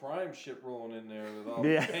Optimus Prime shit rolling in there with all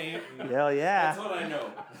Yeah. the paint. And Hell yeah. That's what I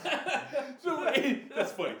know. So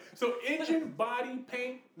that's funny. So engine, body,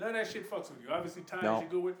 paint, none of that shit fucks with you. Obviously, tires No. you're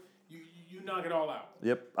good with. You knock it all out.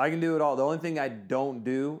 Yep, I can do it all. The only thing I don't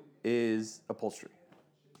do is upholstery.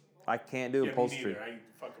 I can't do Yeah, upholstery. me neither. I ain't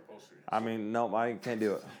fuck upholstery. I mean, no, I can't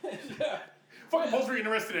do it. Fuck upholstery and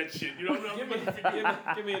the rest of that shit. You know what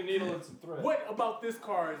I'm Give me a needle and some thread. What about this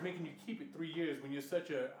car is making you keep it 3 years when you're such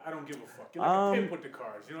a I don't give a fuck? You're like a pimp with the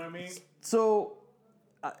cars. You know what I mean? So,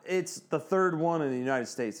 it's the third one in the United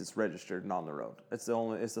States that's registered and on the road. It's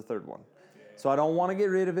the third one. So I don't want to get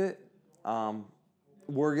rid of it.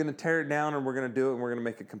 We're gonna tear it down and we're gonna do it and we're gonna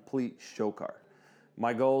make a complete show car.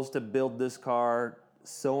 My goal is to build this car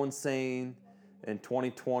so insane in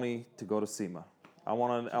 2020 to go to SEMA. I'm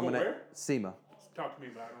gonna where? SEMA. Talk to me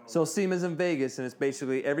about it. I don't know. So SEMA's in Vegas, and it's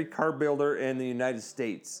basically every car builder in the United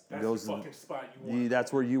States That's goes. the fucking spot you want.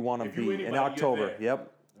 That's where you want to If you be anybody, in you're October. there.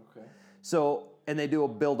 Yep. Okay. So, and they do a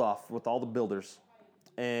build off with all the builders,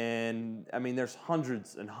 and I mean, there's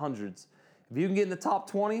hundreds and hundreds. If you can get in the top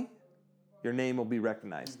 20, your name will be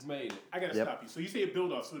recognized. You've made it. I gotta Yep. stop you. So you say a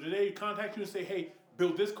build off. So do they contact you and say, hey,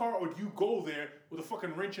 build this car, or do you go there with a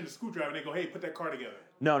fucking wrench and a screwdriver and they go, hey, put that car together?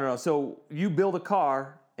 No. So you build a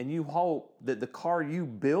car, and you hope that the car you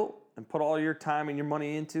built and put all your time and your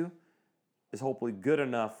money into is hopefully good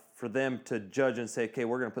enough for them to judge and say, okay,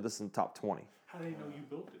 we're going to put this in the top 20. How do they know you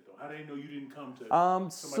built it though? How do they know you didn't come to So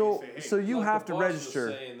somebody and say, hey, so you Like have the to boss was register.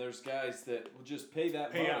 saying there's guys that will just pay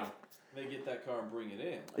that Pay money. out. They get that car and bring it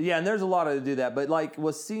in. Yeah, and there's a lot of to do that, but like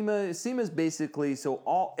with SEMA's basically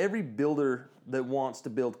so every builder that wants to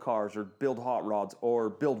build cars or build hot rods or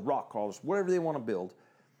build rock crawlers, whatever they want to build,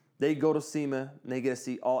 they go to SEMA and they get to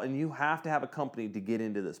see all. And you have to have a company to get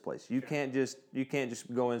into this place. You can't just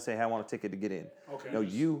go in and say, hey, I want a ticket to get in. Okay. No,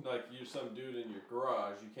 Just you. Like you're some dude in your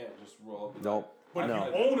garage, you can't just roll up. And Nope. But No.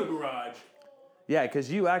 if you own a garage, Yeah,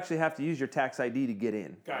 because you actually have to use your tax ID to get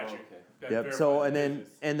in. gotcha. okay. That Yep. So verifies and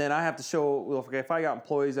business. then I have to show. Well, if I got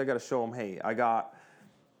employees, I got to show them. Hey, I got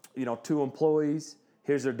 2 employees.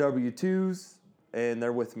 Here's their W-2s, and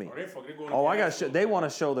they're with me. They're going Oh, to I the got. actual- They want to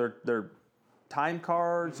show their time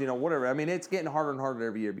cards. Whatever. I mean, it's getting harder and harder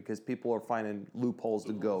every year because people are finding loopholes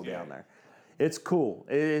to go yeah. down there. It's cool.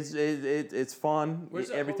 It's fun. Where's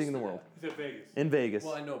that Everything in the hosted world at? It's in Vegas. in Vegas.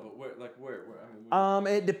 Well, I know, but where? I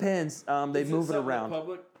mean, It depends. They is move it something around. The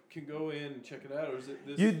public can go in and check it out, or is it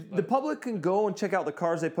this? The public can go and check out the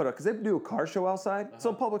cars they put up because they do a car show outside,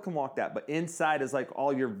 so the public can walk that. But inside is like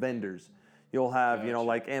all your vendors. You'll have Gotcha.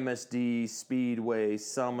 like MSD, Speedway,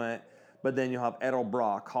 Summit, but then you'll have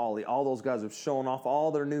Edelbrock, Holly. All those guys have shown off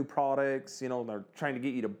all their new products. They're trying to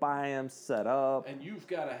get you to buy them, set up. And you've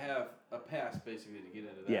got to have a pass basically to get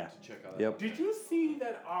into that Yeah. to check out. That Yep. Did you see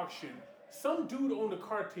that auction? Some dude owned a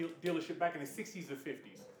car dealership back in the 60s or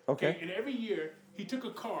 50s. Okay. And every year, he took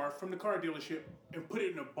a car from the car dealership and put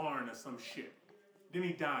it in a barn or some shit. Then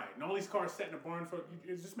he died. And all these cars sat in a barn for...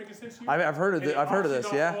 Is this making sense to you? I've heard of And this. they I've heard of auctioned this.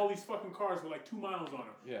 off Yeah. all these fucking cars with like 2 miles on them.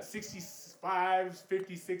 Yeah. 65s,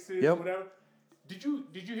 56s, Yep. whatever. Did you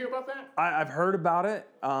hear about that? I've heard about it.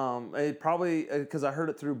 It probably because I heard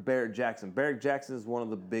it through Barrett Jackson. Barrett Jackson is one of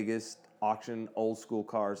the biggest auction old school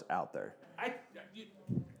cars out there.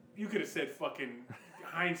 You could have said fucking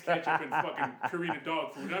Heinz ketchup and fucking Purina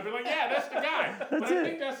dog food. And I'd be like, yeah, that's the guy. But I it.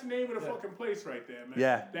 think that's the name of the fucking place right there, man.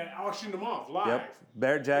 Yeah. That auctioned them off live. Yep.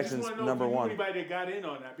 Barrett I just Jackson's want to know number if you knew one. anybody that got in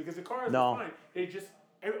on that because the cars No. were fine. They just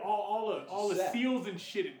all the sat. seals and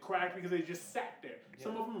shit had cracked because they just sat there.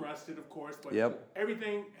 Some of them rusted, of course, but Yep.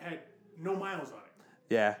 everything had no miles on it.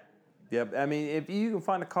 Yeah. Yep. I mean, if you can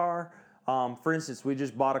find a car, for instance, we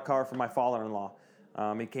just bought a car for my father-in-law.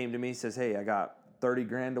 He came to me and says, hey, I got 30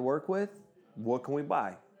 grand to work with. What can we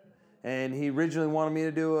buy? And he originally wanted me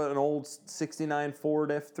to do an old 69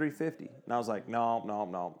 Ford F-350. And I was like,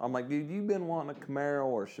 no. I'm like, dude, you've been wanting a Camaro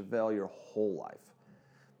or a Chevelle your whole life.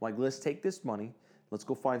 I'm like, let's take this money. Let's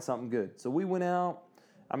go find something good. So we went out.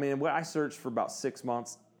 I mean, I searched for about 6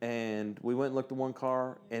 months. And we went and looked at one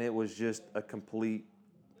car. And it was just a complete,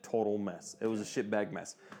 total mess. It was a shitbag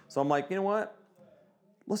mess. So I'm like, you know what?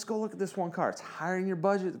 Let's go look at this one car. It's higher in your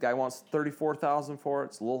budget. The guy wants $34,000 for it.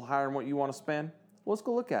 It's a little higher than what you want to spend. Let's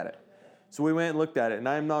go look at it. So we went and looked at it, and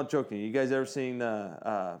I'm not joking. You guys ever seen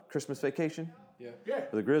Christmas Vacation? Yeah. Yeah.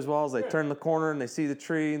 With the Griswolds, they turn the corner and they see the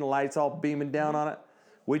tree and the lights all beaming down on it.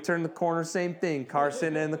 We turned the corner, same thing. Car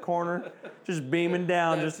sitting in the corner, just beaming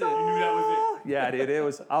down. That's just it. You knew that was it. Yeah,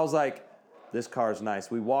 dude. I was like, this car's nice.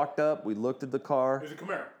 We walked up, we looked at the car. It was a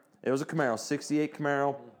Camaro. It was a Camaro, 68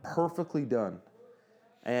 Camaro, perfectly done.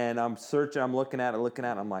 And I'm searching, I'm looking at it,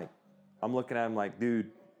 I'm like,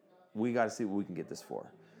 dude, we got to see what we can get this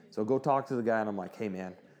for. So go talk to the guy, and I'm like, hey,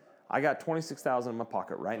 man, I got $26,000 in my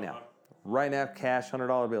pocket right now. Right now, cash,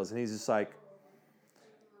 $100 bills. And he's just like,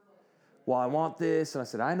 well, I want this. And I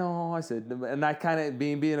said, I know. I said, and I kind of,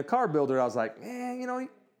 being a car builder, I was like, he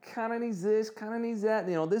kind of needs this, kind of needs that.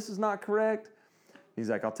 This is not correct. He's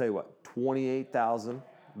like, I'll tell you what, $28,000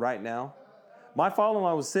 right now. My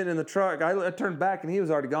father-in-law was sitting in the truck. I turned back, and he was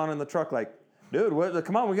already gone in the truck like, dude,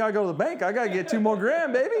 come on, we got to go to the bank. I got to get $2 more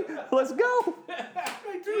grand, baby. Let's go.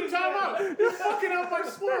 Hey, dude, time out. You're fucking up my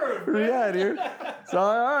swerve, man. Yeah, dude. So,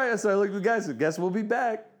 all right. So I looked at the guys. Guess we'll be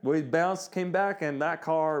back. We bounced, came back, and that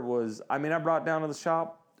car was, I brought it down to the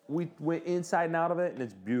shop. We went inside and out of it, and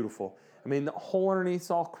it's beautiful. The whole underneath's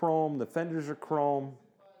all chrome. The fenders are chrome.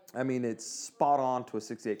 It's spot on to a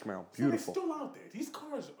 68 Camaro. Beautiful. They're still out there. These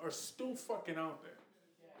cars are still fucking out there.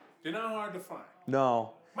 They're not hard to find.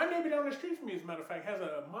 No. My neighbor down the street from me, as a matter of fact, has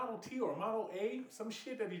a Model T or a Model A, some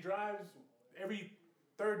shit that he drives every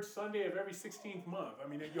third Sunday of every 16th month.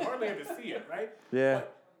 You hardly ever see it, right? Yeah.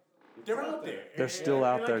 But they're out there. They're still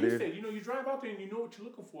out there, dude. Like you said, you drive out there and you know what you're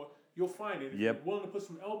looking for, you'll find it. If Yep. you're willing to put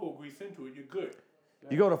some elbow grease into it, you're good.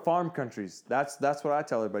 You go to farm countries. That's what I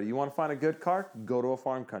tell everybody. You want to find a good car? Go to a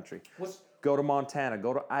farm country. Go to Montana.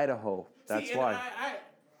 Go to Idaho. That's why. I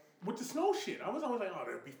with the snow shit, I was always like, oh,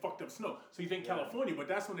 there'll be fucked up snow. So you think California, but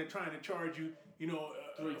that's when they're trying to charge you,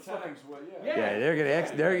 3 times what? Yeah,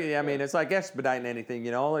 it's like expediting anything,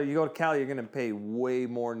 You go to Cali, you're gonna pay way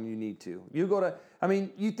more than you need to. You go to,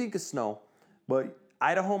 you think of snow, but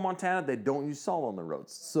Idaho, Montana, they don't use salt on the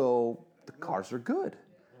roads, so the cars are good.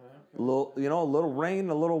 A little rain,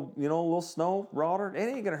 a little snow, water, it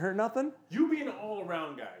ain't gonna hurt nothing. You being an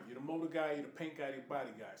all-around guy, you're the motor guy, you're the paint guy, you're the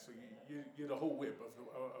body guy, so you're the whole whip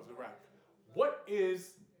of the ride. What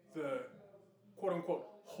is the quote-unquote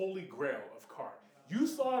holy grail of car? You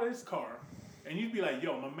saw this car, and you'd be like,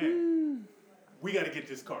 yo, my man, we got to get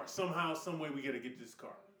this car. Somehow, some way, we got to get this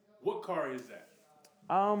car. What car is that?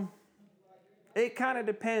 It kind of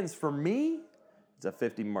depends. For me, it's a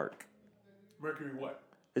 50 Merc. Mercury what?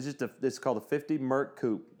 It's called a 50 Merc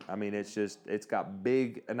Coupe. It's got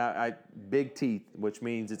big big teeth, which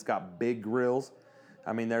means it's got big grills.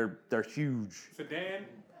 They're huge. Sedan?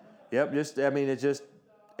 Yep,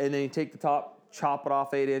 and then you take the top, chop it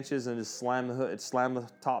off 8 inches, and just slam the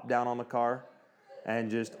top down on the car, and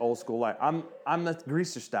just old school life. I'm the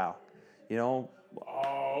greaser style,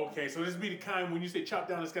 Oh, okay. So this be the kind when you say chop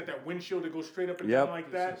down, it's got that windshield that goes straight up and down like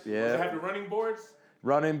that. Yeah. Does it have the running boards?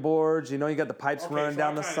 Running boards, you got the pipes running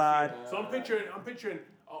down the side. So I'm picturing an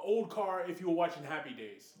old car if you were watching Happy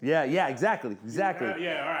Days. Yeah, exactly.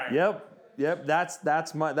 Yeah, all right. Yep.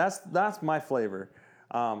 That's my flavor.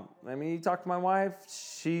 You talk to my wife,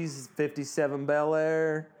 she's 57 Bel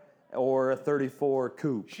Air or a 34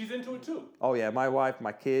 Coupe. She's into it too. Oh yeah, my wife,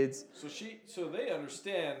 my kids. So they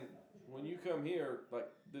understand when you come here, like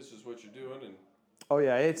this is what you're doing, and oh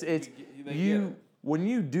yeah, they get it. When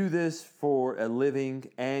you do this for a living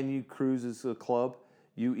and you cruise as a club,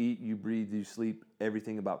 you eat, you breathe, you sleep,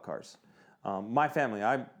 everything about cars. My family,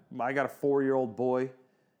 I got a 4-year-old boy.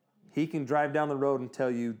 He can drive down the road and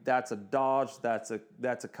tell you that's a Dodge, that's a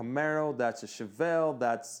Camaro, that's a Chevelle,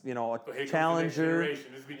 that's a Challenger,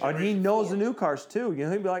 and he knows the new cars too.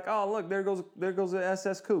 He'd be like, oh look, there goes the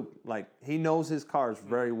SS Coupe. Like he knows his cars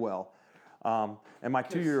very well. And my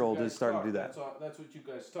 2-year-old is starting to do that. That's what you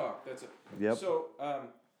guys talk. That's it. Yep. So,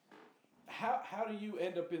 how do you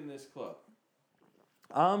end up in this club?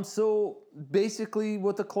 So basically,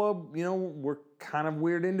 with the club, we're kind of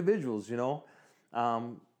weird individuals.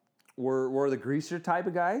 We're the greaser type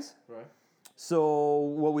of guys. Right. So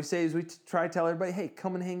what we say is we try to tell everybody, hey,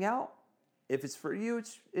 come and hang out. If it's for you,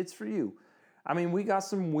 it's for you. We got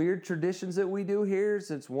some weird traditions that we do here.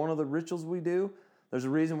 It's one of the rituals we do. There's a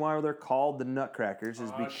reason why they're called the Nutcrackers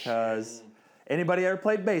is because anybody ever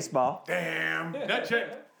played baseball? Damn, nut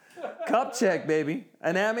check. Cup check, baby.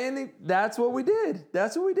 And that's what we did.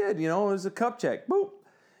 It was a cup check. Boop.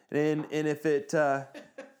 And if it,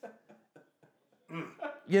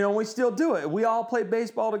 we still do it. We all played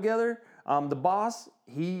baseball together. The boss,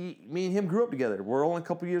 me and him grew up together. We're only a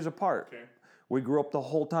couple years apart. Okay. We grew up the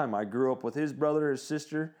whole time. I grew up with his brother, his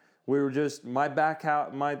sister. We were just the back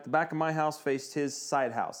of my house faced his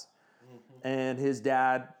side house, and his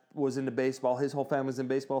dad was into baseball. His whole family was in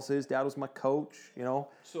baseball, so his dad was my coach.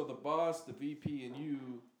 So the boss, the VP, and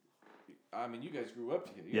you, you guys grew up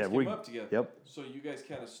together. You guys came up together. Yep. So you guys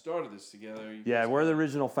kind of started this together. We're the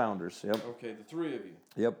original founders. Yep. Okay, the 3 of you.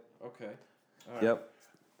 Yep. Okay. All right. Yep.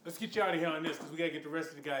 Let's get you out of here on this because we got to get the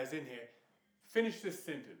rest of the guys in here. Finish this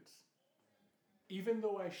sentence. Even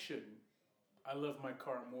though I shouldn't, I love my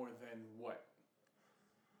car more than what?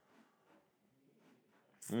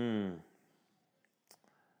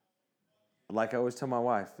 Like I always tell my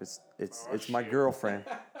wife, it's my girlfriend.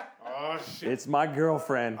 Oh shit! It's my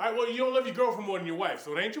girlfriend. All right, well, you don't love your girlfriend more than your wife,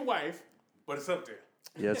 so it ain't your wife, but it's up there.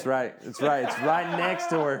 Yeah, that's right. It's right. It's right next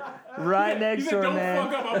to her. Right next to her, don't man.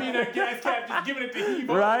 fuck up. I'll be in that gas cap just giving it to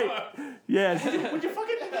Hevo. Right? Yes. Would you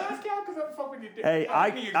fucking gas cap? Because I'm fuck with your dick. Hey, Oh,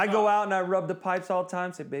 give me your I go car. out and I rub the pipes all the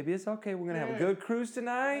time. Say, baby, it's okay. We're gonna have a good cruise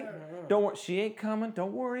tonight. Don't worry, she ain't coming.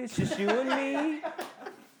 Don't worry, it's just you and me.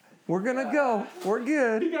 We're gonna go. We're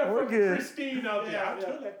good. You got We're fucking good. Christine out there. I'll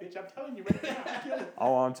kill that bitch. I'm telling you right now. I'll kill her.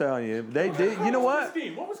 Oh, I'm telling you, they What did. car You know was what?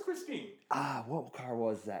 Christine? What was Christine? What car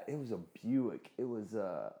was that? It was a Buick. It was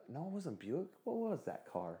no, it wasn't Buick. What was that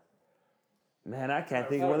car? Man, I can't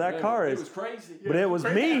think of what that car It is. was crazy. But it was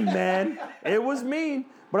mean, man. It was mean.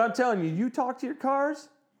 But I'm telling you, you talk to your cars,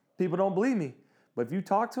 people don't believe me. But if you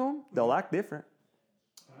talk to them, they'll act different.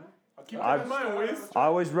 I'll keep that in mind, Wiz. I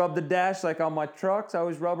always rub the dash like on my trucks. I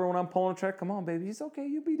always rub her when I'm pulling a truck. Come on, baby. It's okay.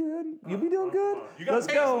 You'll be good. You'll be doing good. You got Let's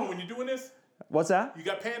pants on go. when you're doing this? What's that? You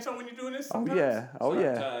got pants on when you're doing this? Oh, Sometimes? yeah. Oh,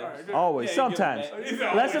 yeah. Sometimes. Always. Yeah, you Sometimes. get He's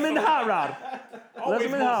Let always them in the hot rod. Always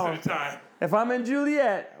them in most hot. of the time. If I'm in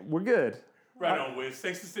Juliet, we're good. Right on, Wiz.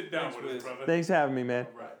 Thanks for sitting down Thanks, with us, Wiz. brother. Thanks for having me, man.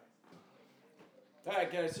 Right. All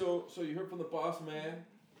right, guys. So you heard from the boss man,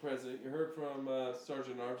 president. You heard from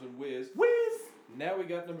Sergeant Arms and Wiz. Wiz! Now we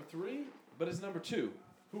got number 3, but it's number 2.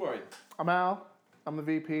 Who are you? I'm Al. I'm the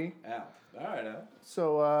VP. Al. All right, Al.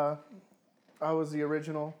 So I was the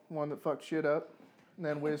original one that fucked shit up, and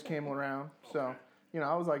then Wiz came around. So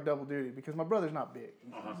I was like double duty because my brother's not big.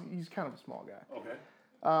 He's kind of a small guy.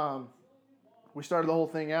 Okay. We started the whole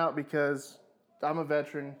thing out because I'm a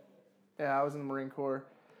veteran. Yeah, I was in the Marine Corps,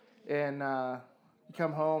 and you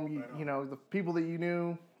come home, you know the people that you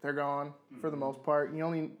knew, they're gone for the most part. You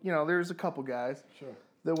only there's a couple guys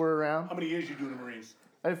that were around. How many years you do in the Marines?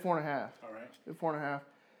 I did 4.5. All right. Did 4.5,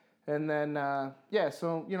 and then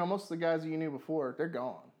so most of the guys that you knew before, they're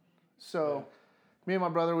gone. So me and my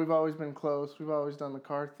brother, we've always been close. We've always done the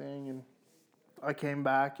car thing, and I came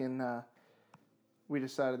back and we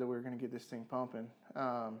decided that we were going to get this thing pumping.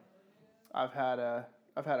 I've had a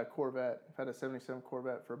Corvette. I've had a '77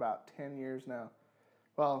 Corvette for about 10 years now.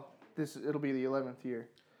 Well, it'll be the 11th year.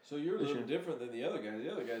 So you're a little different than the other guys.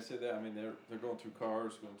 The other guys said that. I mean, they're going through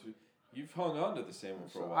cars, going through. You've hung on to the same one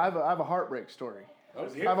for a while. I have a heartbreak story.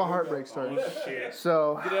 Okay. I have a heartbreak story. Oh, shit.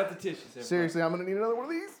 So Get out the tissues. everybody. seriously, I'm gonna need another one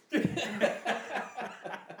of these.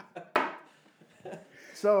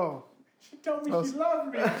 So. She told me she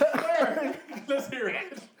loved me. I swear. Let's hear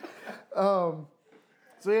it. So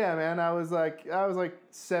yeah, man, I was like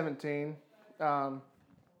 17,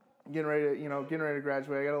 getting ready to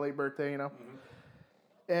graduate. I got a late birthday,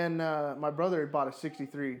 and my brother had bought a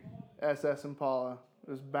 '63 SS Impala.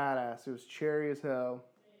 It was badass. It was cherry as hell.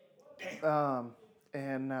 Damn.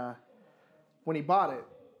 And when he bought it,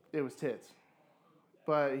 it was tits.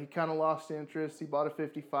 But he kind of lost interest. He bought a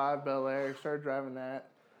 '55 Bel Air, started driving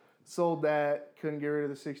that, sold that, couldn't get rid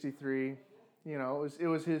of the '63. It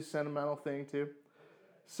was his sentimental thing too.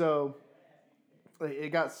 So it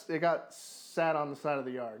got sat on the side of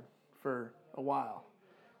the yard for a while.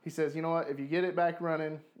 He says, you know what? If you get it back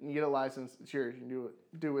running and you get a license, it's yours. You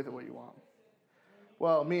can do with it what you want.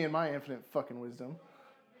 Well, me and my infinite fucking wisdom,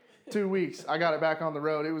 2 weeks, I got it back on the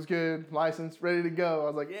road. It was good, license, ready to go. I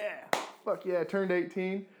was like, yeah, fuck yeah. I turned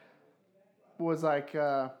 18. Was like,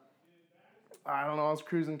 I don't know. I was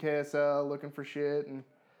cruising KSL looking for shit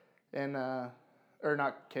and or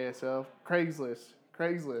not KSL, Craigslist.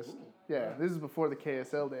 Yeah, this is before the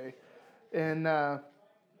KSL day. And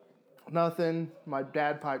nothing. My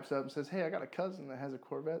dad pipes up and says, hey, I got a cousin that has a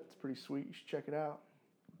Corvette. It's pretty sweet. You should check it out.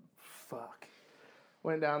 Fuck.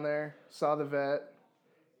 Went down there, saw the Vet,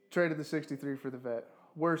 traded the '63 for the Vet.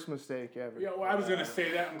 Worst mistake ever. Yeah, well, I was going to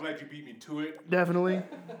say that. I'm glad you beat me to it. Definitely.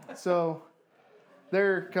 So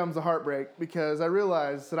there comes the heartbreak because I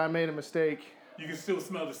realized that I made a mistake. You can still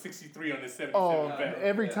smell the 63 on this 77 Oh, Vet.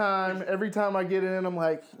 every time I get in, I'm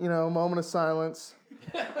like, moment of silence,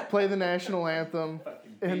 play the national anthem,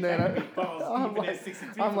 and then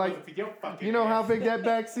I'm like, you know how big that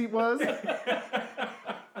back seat was?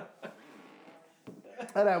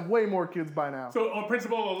 I'd have way more kids by now. So on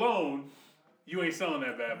principle alone, you ain't selling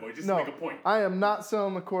that bad boy, just to make a point. I am not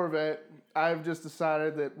selling the Corvette. I've just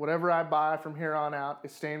decided that whatever I buy from here on out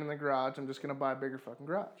is staying in the garage. I'm just going to buy a bigger fucking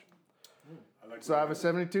garage. So I have a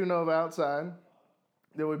 72 Nova outside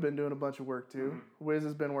that we've been doing a bunch of work to. Wiz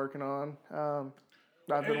has been working on.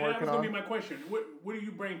 I've been working That was going to be on. my question. What do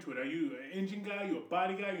you bring to it? Are you an engine guy? You a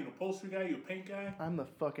body guy? You an upholstery guy? You a paint guy? I'm the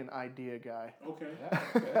fucking idea guy. Okay.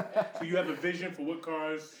 So you have a vision for what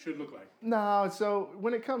cars should look like? No, so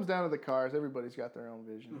when it comes down to the cars, everybody's got their own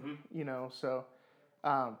vision. So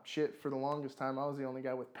for the longest time, I was the only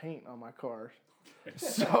guy with paint on my cars.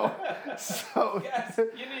 So Yes,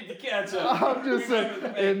 you need to catch up. I'm just saying,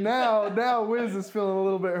 and now Wiz is feeling a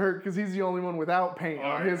little bit hurt because he's the only one without paint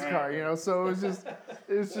on his car, So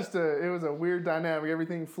it was a weird dynamic.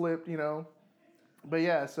 Everything flipped, But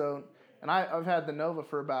yeah, so And I've had the Nova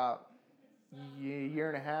for about a year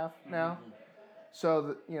and a half now.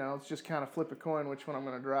 So, it's just kind of flip a coin which one I'm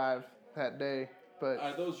going to drive that day. But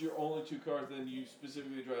Are those your only two cars? Then you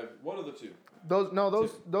specifically drive one of the two.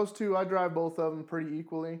 Those two, I drive both of them pretty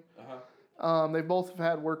equally. They both have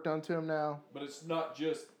had work done to them now. But it's not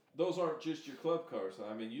just those aren't just your club cars.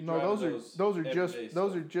 I mean, you No, drive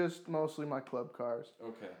those are just mostly my club cars.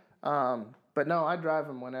 Okay. But no, I drive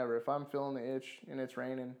them whenever. If I'm feeling the itch and it's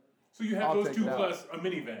raining. So you have I'll those take two it out. plus a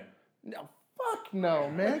minivan. No, fuck no,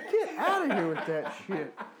 man. Get out of here with that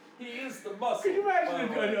shit. He is the muscle. Can you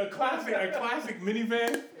imagine a classic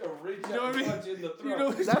minivan? Reach You know out what I and mean? punch in the You throat.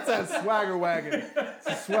 know, That's that swagger wagon. It's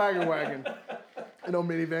a swagger wagon.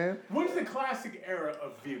 Minivan. what's the classic era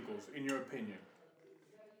of vehicles, in your opinion?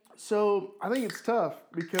 So I think it's tough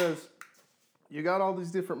because you got all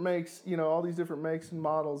these different makes, all these different makes and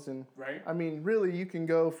models. And Right. I mean, really, you can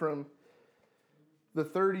go from the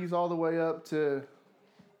 30s all the way up to,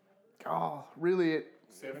 really,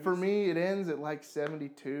 70s? for me, it ends at like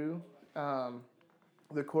 72.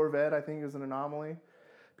 The Corvette, I think, is an anomaly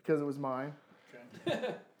because it was mine.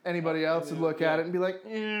 Okay. Anybody else would look at it and be like,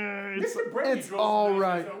 it's Mr. Brady it's drove all some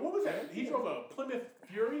nice- right. What was that? He drove a Plymouth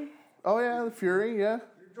Fury? Oh, yeah, the Fury, yeah.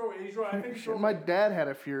 I think he drove My dad had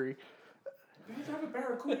a Fury. Did he drive a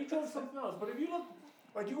Barracuda? He drove something else. But if you look,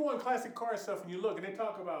 like you go on classic car stuff and you look and they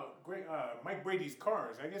talk about great Mike Brady's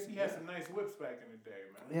cars. I guess he had some nice whips back in the day,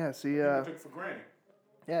 man. Yeah, see, People took for granted.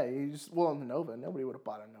 yeah, the Nova. Nobody would have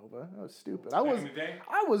bought a Nova. That was stupid. Back in the day?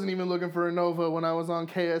 I wasn't even looking for a Nova when I was on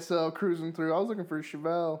KSL cruising through. I was looking for a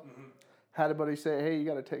Chevelle. Had a buddy say, hey, you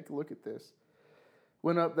got to take a look at this.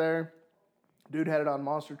 Went up there. Dude had it on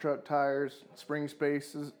monster truck tires, spring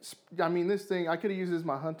spaces. I mean, this thing, I could have used it as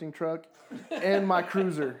my hunting truck and my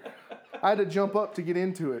cruiser. I had to jump up to get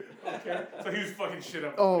into it. Okay. So he was fucking shit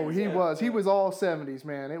up. Oh, he was. He was all 70s,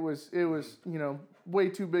 man. It was, way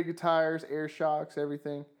too big of tires, air shocks,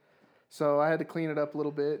 everything. So I had to clean it up a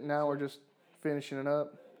little bit. And now we're just finishing it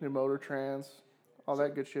up. New motor trans, all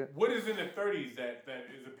that good shit. What is in the 30s that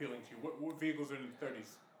is appealing to you? What vehicles are in the 30s?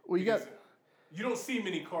 Well, you got... Because you don't see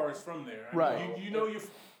many cars from there. I Right. mean, you know your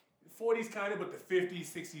 40s kind of, but the 50s,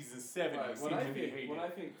 60s, and 70s Right. seem to be hated. When I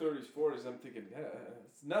think 30s, 40s, I'm thinking,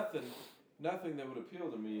 it's nothing that would appeal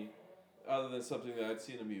to me other than something that I'd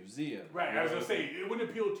see in a museum. Right, I was going to say, it wouldn't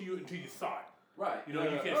appeal to you until you saw it. Right. You know,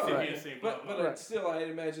 you can't sit here and say, blah, But, blah, but blah. I'd still, I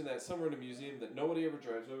imagine that somewhere in a museum that nobody ever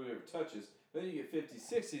drives, nobody ever touches. Then you get 50s,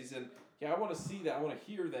 60s, and I want to see that. I want to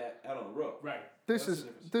hear that out on the road. Right. This That's is the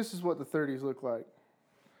difference. this is what the 30s look like.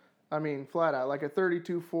 I mean, flat out, like a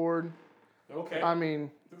 32 Ford. Okay. I mean,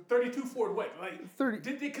 32 Ford what? Like 30.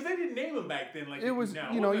 Because they didn't name them back then like It was, now.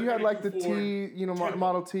 you What was had like the 32 Ford T, Tempo?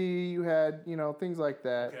 Model T. You had, things like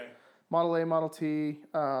that. Okay. Model A, Model T.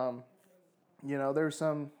 There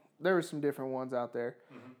were some different ones out there.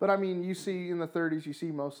 But I mean, you see in the 30s, you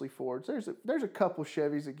see mostly Fords. There's a couple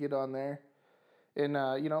Chevys that get on there, and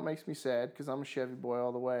it makes me sad because I'm a Chevy boy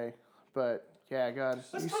all the way. But yeah, God,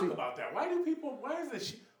 Let's talk about that. Why is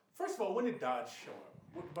this? First of all, when did Dodge show up?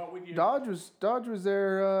 About what year? Dodge was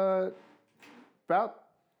there about,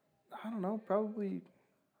 I don't know, probably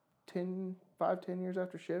 10 years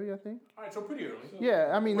after Chevy, I think. All right, so pretty early.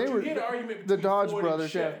 Yeah, I mean, But they you were hear the argument the between Dodge Ford and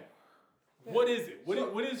brothers. Yeah, Chevy. What is it?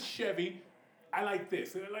 What is Chevy? I like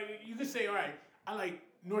this. Like you could say, all right, I like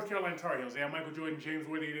North Carolina Tar Heels. They have Michael Jordan, James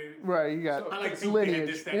Worthy. right. You got I like it's Duke. They had lineage.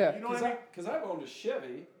 this, that. Yeah, You know what I mean? Because I've owned a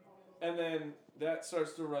Chevy, and then that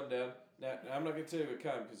starts to run down. Now, I'm not going to tell you what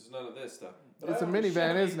kind because it's none of this stuff. But it's I a owned minivan,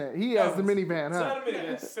 Chevy. isn't it? He has the it's- minivan, It's huh? not a Yeah,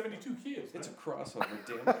 minivan. it's 72 kilos. It's a man. crossover,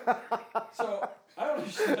 damn it. So I own a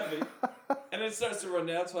Chevy, and it starts to run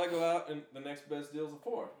down. So I go out, and the next best deal is a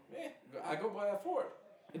Ford. I go buy a Ford.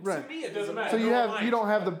 And Right. To me, it Doesn't doesn't matter. So matter. you don't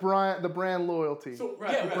have the brand loyalty. So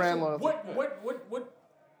Right, yeah, right. right. brand So loyalty.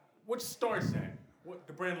 what starts that? What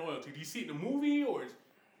the brand loyalty? Do you see it in a movie or is,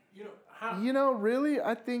 how? Really,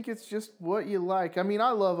 I think it's just what you like. I mean,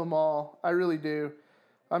 I love them all. I really do.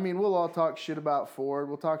 I mean, we'll all talk shit about Ford.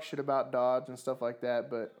 We'll talk shit about Dodge and stuff like that.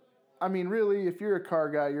 But, I mean, really, if you're a car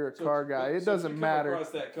guy, you're a car guy. It doesn't if you matter. Come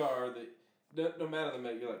across that car that no matter the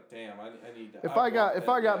make, you're like, damn, I need that. If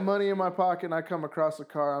I got money in my pocket and I come across a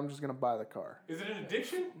car, I'm just gonna buy the car. Is it an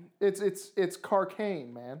addiction? It's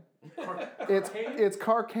Carcane, man. It's Cocaine? it's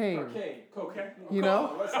Carcane. Okay. You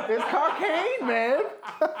know, it's Carcane, man.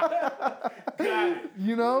 Got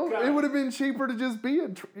it. It would have been cheaper to just be a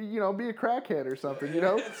crackhead or something.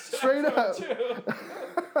 Straight up.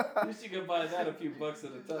 You should go buy that a few bucks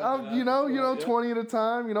at a time. Yeah. 20 at a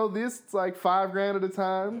time. This it's like $5,000 at a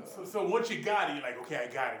time. So once you got it, you're like, okay,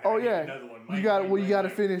 I got it. Oh I need yeah, another one. you got to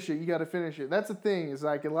finish it. You got to finish it. That's the thing. Is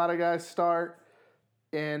like a lot of guys start,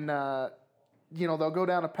 and they'll go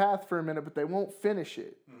down a path for a minute, but they won't finish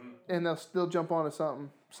it, and they'll still jump onto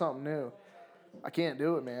something new. I can't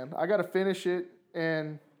do it, man. I got to finish it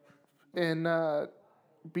and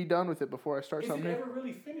be done with it before I start something new. Is it ever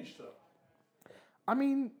really finished though? I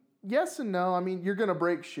mean, yes and no. I mean, you're gonna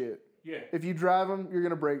break shit. Yeah. If you drive them, you're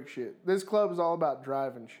gonna break shit. This club is all about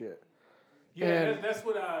driving shit. Yeah, And- that's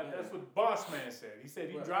what Boss Man said. He said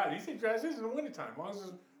he drives this in the wintertime, as long as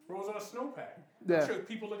it rolls on a snowpack. Yeah. I'm sure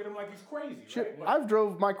people look at him like he's crazy. Shit, Right? What? I've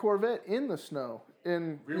drove my Corvette in the snow,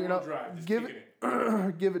 and Rear-wheel drive, just give kicking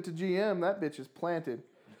it, give it to GM. That bitch is planted.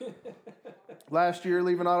 Last year,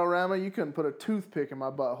 leaving Autorama, you couldn't put a toothpick in my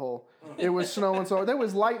butthole. It was snowing so hard. There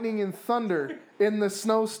was lightning and thunder in the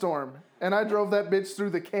snowstorm, and I drove that bitch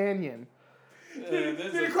through the canyon. Did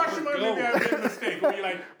it cross your mind maybe I made a mistake? Or you're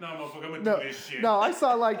like, no, motherfucker, I'm gonna do this shit. No, I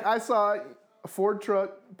saw a Ford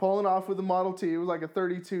truck pulling off with a Model T. It was like a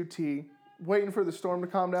 32T, waiting for the storm to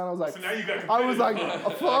calm down. I was like, So now you got I was like,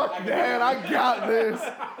 fuck, man, I got this.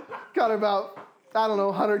 Got about,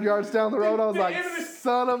 100 yards down the road. I was like,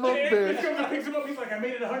 son of a He bitch. comes and picks him up. He's like, I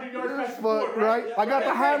made it 100 yards past the But, board, right? I got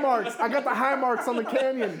the high marks. I got the high marks on the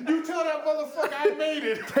canyon. You tell that motherfucker I made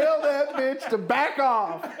it. Tell that bitch to back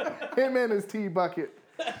off. Him and his tea bucket.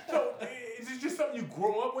 So is it just something you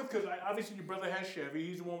grow up with? Because obviously your brother has Chevy.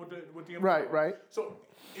 He's the one with the Right, right. So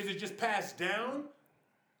is it just passed down?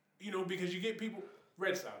 Because you get people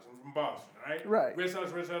Red Sox. I'm from Boston, right? Right. Red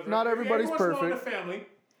Sox. Not everybody's every once in a while in perfect. the family,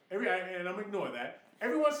 and I'm ignoring that.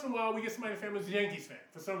 Every once in a while, we get somebody in the family who's a Yankees fan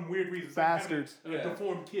for some weird reason. It's like having Bastards. a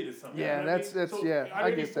deformed kid or something. Yeah, you know what that's- so yeah, Are I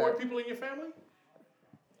there any get Ford that. people in your family?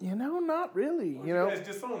 Not really. Or you guys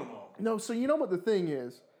disown them all? No, so you know what the thing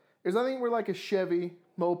is I think we're like a Chevy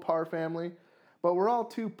Mopar family, but we're all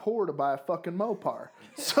too poor to buy a fucking Mopar.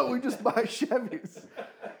 So we just buy Chevys.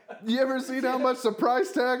 You ever seen how much the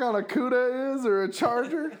price tag on a Cuda is or a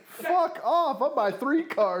Charger? Fuck off. I'll buy 3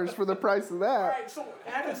 cars for the price of All that. right, so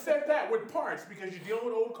having said that, with parts, because you're dealing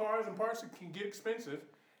with old cars and parts that can get expensive,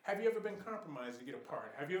 have you ever been compromised to get a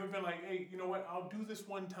part? Have you ever been like, hey, you know what, I'll do this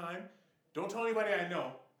one time. Don't tell anybody I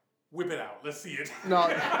know. Whip it out. Let's see it. No.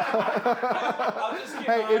 I'll just keep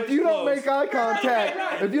Hey, my if you eyes don't make closed. eye contact,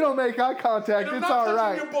 Right. if you don't make eye contact, And I'm it's not all touching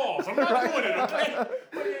right. your balls. I'm not doing it, okay?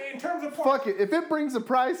 But in terms of parts, Fuck it. If it brings the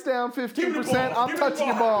price down 15%, balls. I'm Give me the touching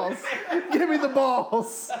your balls. Give me the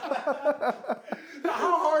balls. how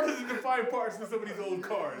hard is it to find parts for some of these old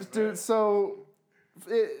cars? Dude, man? so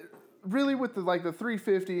really with the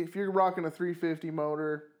 350, if you're rocking a 350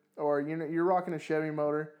 motor or you're rocking a Chevy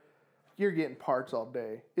motor, you're getting parts all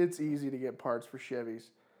day. It's easy to get parts for Chevys.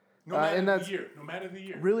 No matter and the that's year. No matter the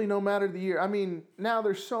year. really no matter the year. I mean, now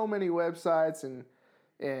there's so many websites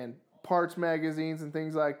and parts magazines and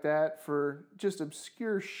things like that for just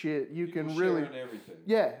obscure shit. You People can really sharing everything.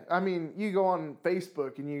 Yeah, I mean, you go on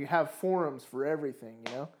Facebook and you have forums for everything,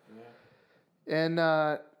 Yeah.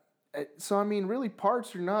 And so, I mean, really,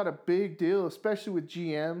 parts are not a big deal, especially with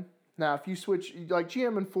GM. Now, if you switch, like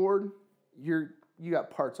GM and Ford, you got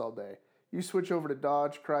parts all day. You switch over to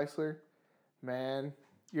Dodge, Chrysler, man,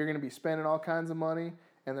 you're going to be spending all kinds of money,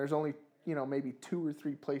 and there's only, maybe 2 or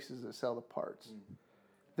 3 places that sell the parts.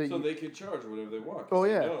 That So you- they can charge whatever they want. 'cause Oh,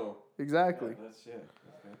 they yeah. know. exactly. Yeah.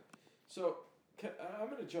 Okay. So I'm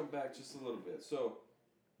going to jump back just a little bit. So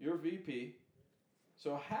you're VP.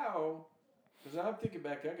 So how? Because I'm thinking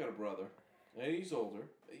back. I got a brother, and he's older.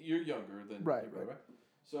 You're younger than Right, your brother.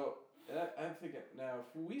 So and I'm thinking now,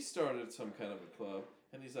 if we started some kind of a club,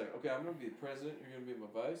 and he's like, "Okay, I'm going to be the president. You're going to be my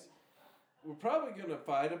vice." We're probably going to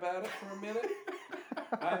fight about it for a minute.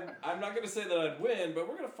 I'm not going to say that I'd win, but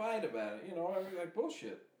we're going to fight about it. I'm like,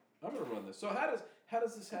 bullshit. I'm going to run this. So how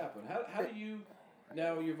does this happen? How do you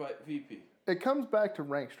now you're VP? It comes back to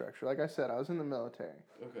rank structure. Like I said, I was in the military.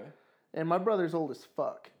 Okay. And my brother's old as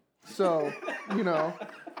fuck. So,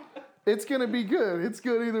 it's going to be good. It's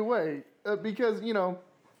good either way. Because,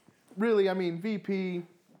 really, I mean, VP,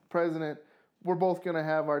 president, we're both going to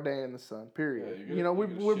have our day in the sun, period. Yeah, you're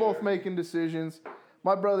we're both share. making decisions.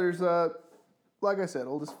 My brother's, like I said,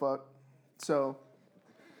 old as fuck. So,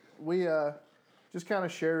 we just kind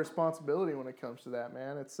of share responsibility when it comes to that,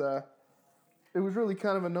 man. It was really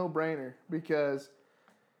kind of a no-brainer because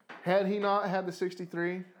had he not had the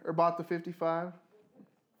 63 or bought the 55,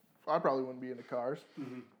 I probably wouldn't be into cars.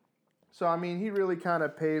 Mm-hmm. So, I mean, he really kind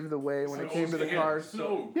of paved the way when it came to the cars.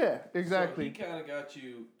 So, Yeah, So exactly. he kind of got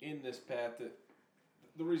you in this path that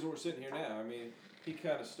the reason we're sitting here now. I mean, he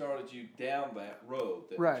kind of started you down that road.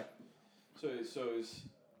 Right. So it's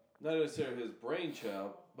not necessarily his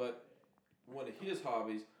brainchild, but one of his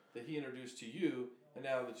hobbies that he introduced to you, and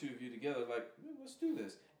now the two of you together, like, let's do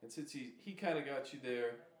this. And since he kind of got you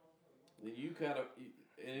there, then you kind of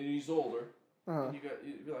and he's older. Uh-huh. And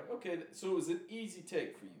you'd be like, okay, so it was an easy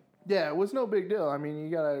take for you. Yeah, it was no big deal. I mean,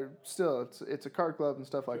 you gotta still, it's a car club and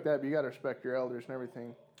stuff like that, but you gotta respect your elders and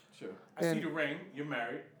everything. Sure. I see the ring. You're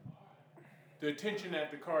married. The attention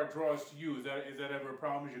that the car draws to you, is that ever a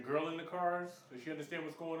problem? Is your girl in the cars? Does she understand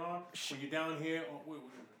what's going on? When you're down here on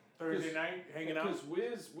Thursday night hanging out?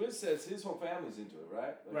 Because Wiz says his whole family's into it,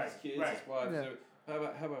 right? Like Right, his kids, right. his wife. Yeah. So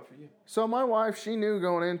how about for you? So my wife, she knew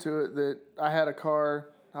going into it that I had a car.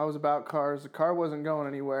 I was about cars. The car wasn't going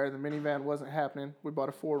anywhere. The minivan wasn't happening. We bought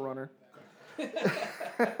a 4Runner.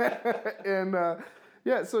 And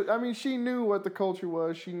yeah, so I mean, she knew what the culture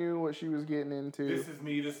was. She knew what she was getting into. This is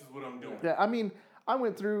me. This is what I'm doing. Yeah, I mean, I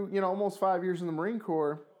went through, almost 5 years in the Marine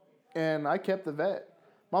Corps, and I kept the vet.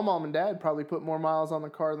 My mom and dad probably put more miles on the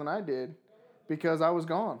car than I did because I was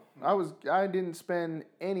gone. I didn't spend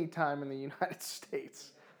any time in the United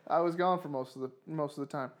States. I was gone for most of the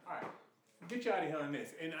time. All right. Get you out of here on this.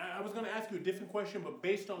 And I was going to ask you a different question, but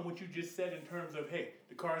based on what you just said in terms of, hey,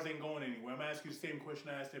 the cars ain't going anywhere, I'm going to ask you the same question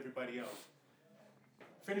I asked everybody else.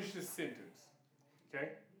 Finish this sentence, okay?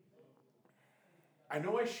 I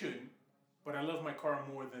know I shouldn't, but I love my car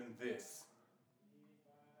more than this.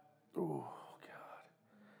 Oh, God.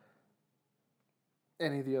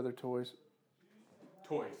 Any of the other toys.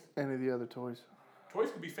 Toys. Any of the other toys.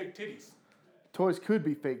 Toys could be fake titties. Toys could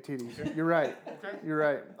be fake titties. You're right. Okay. You're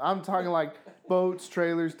right. I'm talking like boats,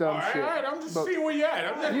 trailers, dumb All shit. right, I'm just But- seeing where you're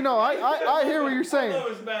at. I'm not, I hear what you're saying.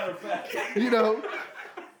 As a matter of fact. you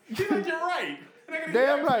think you're right. And I gotta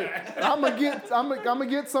Damn get right. back to that. I'm gonna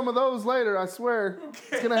get some of those later. I swear,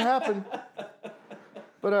 it's gonna happen.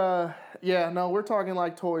 But yeah, no, we're talking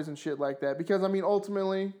like toys and shit like that because I mean,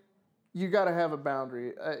 ultimately, you gotta have a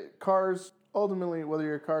boundary. Cars, ultimately, whether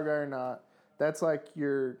you're a car guy or not, that's like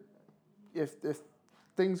your, if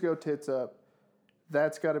things go tits up,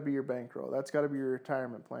 that's got to be your bankroll. That's got to be your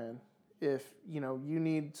retirement plan. If you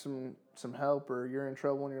need some help or you're in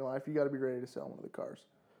trouble in your life, you got to be ready to sell one of the cars.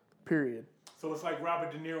 Period. So it's like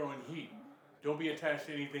Robert De Niro in Heat. Don't be attached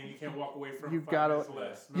to anything you can't walk away from. You've 5 got minutes to.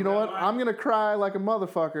 less. You know Remember what? that line? I'm gonna cry like a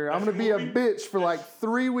motherfucker. I'm That's gonna be a movie? bitch for like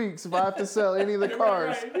 3 weeks if I have to sell any of the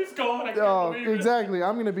cars. Right, he's gone. I can't Oh, believe it. exactly.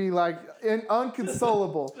 I'm gonna be like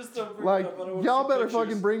inconsolable. Just don't bring Like it up. I don't wanna y'all see better pictures.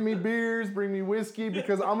 fucking bring me beers, bring me whiskey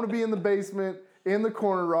because I'm gonna be in the basement in the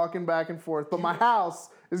corner rocking back and forth. But my house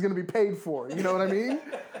is gonna be paid for. You know what I mean?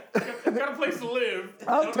 Got a place to live.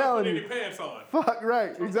 I'm Don't telling put you. any pants on. Fuck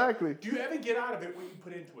right. Exactly. Do you ever get out of it when you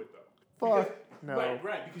put into it though? Fuck Because- no.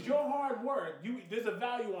 Right. Because your hard work, there's a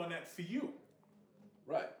value on that for you,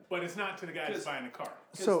 Right. but it's not to the guy that's 'Cause- buying the car.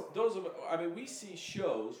 So we see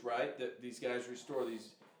shows, right, that these guys restore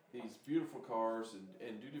these beautiful cars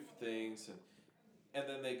and do different things, and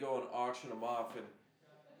then they go and auction them off, and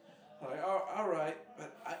like, all right,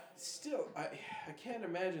 but I can't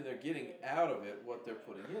imagine they're getting out of it what they're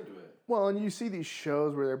putting into it. well, and you see these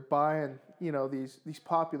shows where they're buying, these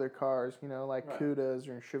popular cars, like Right. Cudas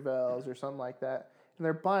or Chevelles or something like that, and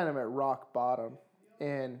they're buying them at rock bottom,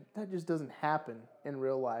 and that just doesn't happen in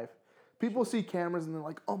real life. People see cameras and they're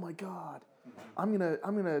like, "Oh my God, I'm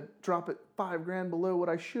gonna drop it $5,000 below what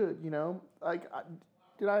I should," Like, I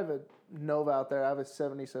have a Nova out there. I have a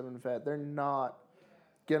 '77 Vet. They're not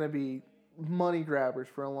gonna be money grabbers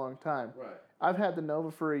for a long time. Right. I've had the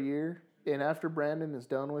Nova for a year, and after Brandon is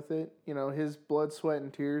done with it, his blood, sweat,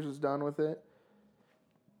 and tears is done with it,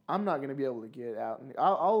 I'm not going to be able to get out. And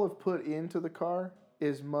I'll have put into the car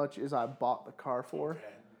as much as I bought the car for,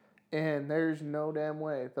 Okay. and there's no damn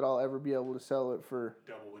way that I'll ever be able to sell it for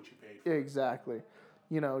Double what you paid for. exactly.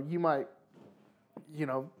 You might,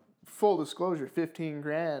 full disclosure,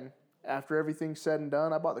 $15,000 after everything's said and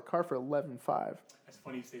done. I bought the car for $11,500. That's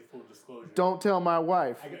funny you say full disclosure. Don't tell my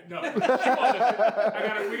wife. We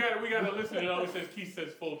gotta listen. It always says Keith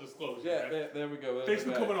says full disclosure. Yeah, man. there we go. Thanks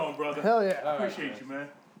for coming on, brother. Hell yeah. All right, Appreciate you, man.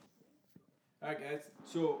 All right, guys.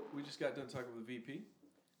 So we just got done talking with the VP.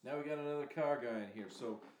 Now we got another car guy in here.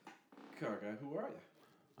 So, car guy, who are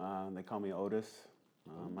you? They call me Otis.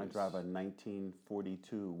 I drive a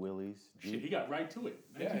 1942 Willys Shit, Jeep. he got right to it.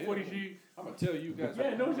 Yeah, 1940 I'm gonna tell you guys.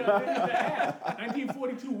 Yeah, no job.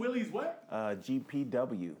 1942 Willys what?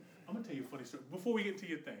 GPW. I'm gonna tell you a funny story before we get to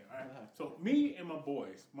your thing. All right. So me and my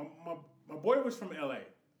boys, my boy was from LA.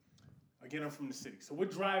 Again, I'm from the city. So we're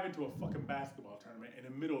driving to a fucking basketball tournament in the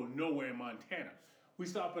middle of nowhere in Montana. We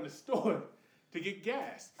stop in the store to get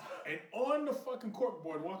gas, and on the fucking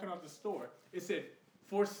corkboard walking out the store, it said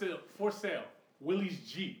for sale, Willys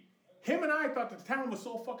Jeep. Him and I thought the town was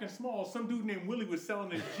so fucking small, some dude named Willie was selling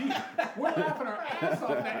his Jeep. We're laughing our ass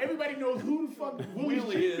off now. Everybody knows who the fuck Willie's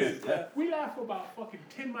Willie Jeep is, is. yeah. We laugh for about fucking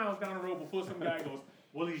 10 miles down the road before some guy goes,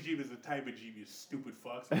 Willie's Jeep is the type of Jeep you stupid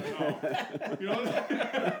fucks. Like, oh. You know what I'm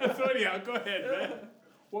saying? So anyhow, go ahead, man.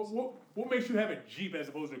 What makes you have a Jeep as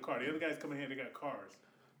opposed to a car? The other guys come in here, they got cars.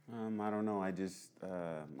 I don't know. I just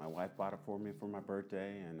my wife bought it for me for my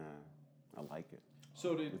birthday, and I like it.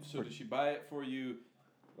 So did she buy it for you?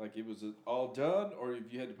 Like it was all done, or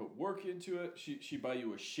if you had to put work into it, she buy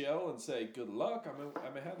you a shell and say good luck. I mean,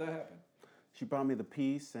 how'd that happen? She brought me the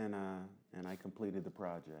piece, and I completed the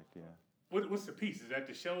project. Yeah. What's the piece? Is that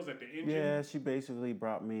the shells at the engine? Yeah, she basically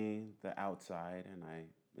brought me the outside, and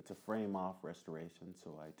it's a frame off restoration.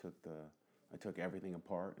 So I took everything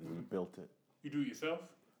apart and rebuilt it. You do it yourself?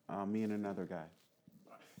 Me and another guy.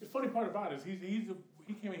 The funny part about it is he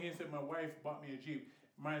came in here and said my wife bought me a Jeep.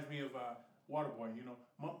 Reminds me of Waterboy. You know,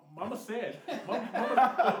 Mama said,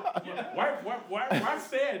 wife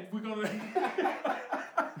said we're gonna.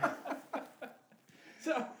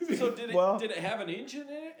 So did it have an engine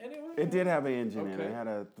in it anyway? It did have an engine in it. Okay. It had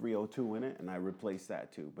a 302 in it, and I replaced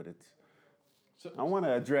that too. But So- I want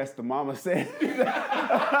to address the mama said.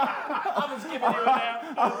 I was giving you an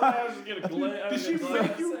app. I was gonna Did she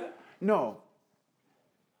make you? No.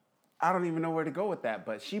 I don't even know where to go with that,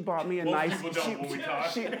 but she bought me a Most nice. people don't when we talk.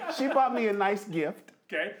 She bought me a nice gift,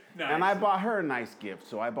 Okay, nice. and I bought her a nice gift.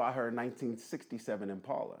 So I bought her a 1967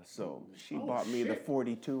 Impala. So she bought me the shit.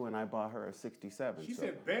 42, and I bought her a 67. She so.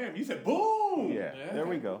 said, "Bam!" You said, "Boom!" Yeah, Yeah. there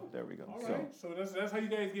we go. All right. So that's how you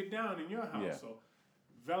guys get down in your house. Yeah. So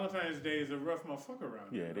Valentine's Day is a rough motherfucker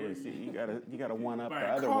around Yeah, here. it is. You gotta one up the Buying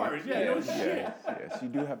other cars, one. yeah, no shit. Yes, you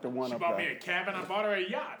do have to one She up bought me the. a cabin. I bought her a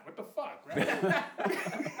yacht. What the fuck, right?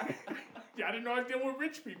 Yeah, I didn't know I was dealing with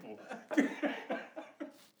rich people.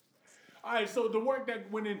 All right, so the work that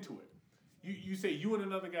went into it, you say you and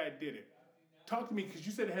another guy did it. Talk to me, because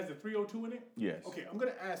you said it has a 302 in it? Yes. Okay, I'm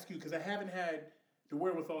going to ask you, because I haven't had the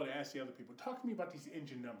wherewithal to ask the other people. Talk to me about these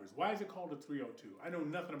engine numbers. Why is it called a 302? I know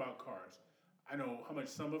nothing about cars. I know how much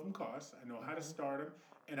some of them cost. I know how to start them.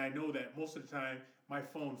 And I know that most of the time, my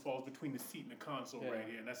phone falls between the seat and the console right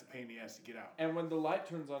here, and that's a pain in the ass to get out. And when the light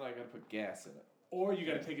turns on, I gotta put gas in it. Or you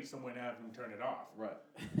got to take it somewhere and have them turn it off. Right.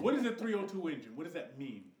 What is a 302 engine? What does that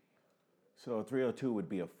mean? So a 302 would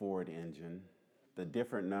be a Ford engine. The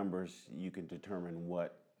different numbers, you can determine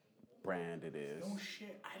what brand it is. Oh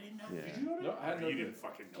shit! I didn't know. Yeah. Did you know that? No, I had no you idea. didn't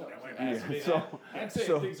fucking know that. Why Ask not? me. So- I'm saying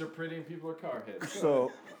so- things are pretty and people are car heads.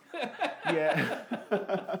 So, yeah.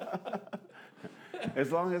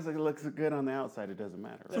 As long as it looks good on the outside, it doesn't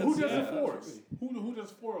matter. So Right? who does Yeah, the Ford? that's Who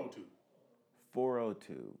does 402?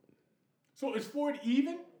 402. So is Ford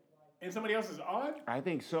even, and somebody else is odd? I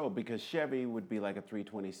think so, because Chevy would be like a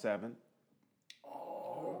 327.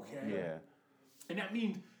 Oh, okay. Yeah. And that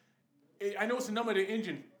means, I know it's the number of the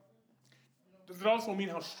engine. Does it also mean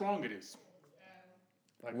how strong it is?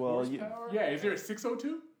 Like Well, horsepower? Yeah. Is there a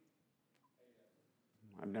 602?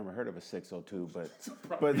 I've never heard of a 602, but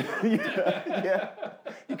Probably. yeah,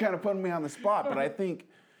 you kind of put me on the spot. But I think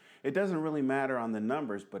it doesn't really matter on the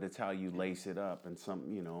numbers, but it's how you lace it up. And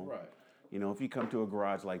Right. you know, if you come to a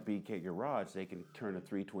garage like BK Garage, they can turn a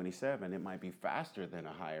 327. It might be faster than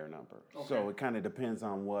a higher number. So Okay. it kind of depends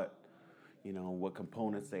on what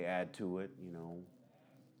components they add to it. All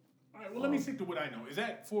right. Well, let me stick to what I know. Is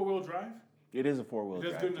that 4-wheel drive? It is a 4-wheel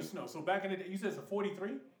That's drive. good in the snow. So back in the day, you said it's a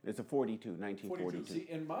 43? It's a 42, 1942.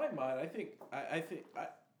 See, in my mind, I think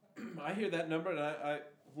I hear that number and I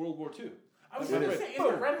World War II. I was It going to is. say, is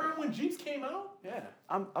it right around when Jeeps came out? Yeah.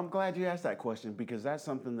 I'm glad you asked that question, because that's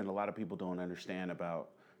something that a lot of people don't understand about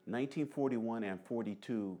 1941 and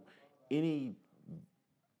 42. Any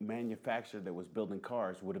manufacturer that was building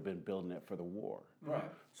cars would have been building it for the war. Right.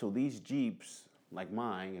 So these Jeeps, like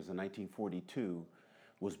mine, is a 1942,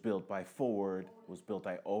 was built by Ford, was built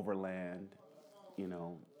by Overland. You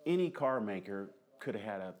know, any car maker could have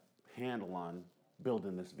had a handle on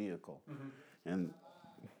building this vehicle. And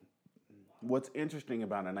what's interesting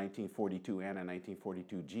about a 1942 and a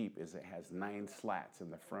 1942 Jeep is it has 9 slats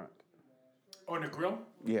in the front. On the grill?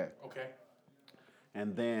 Yeah. Okay.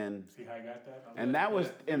 And then See how I got that?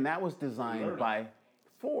 and that was designed by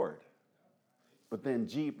Ford. But then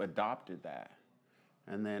Jeep adopted that.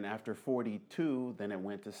 And then after 42, then it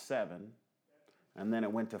went to 7. And then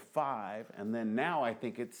it went to 5. And then now I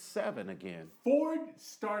think it's 7 again. Ford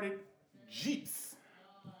started Jeeps.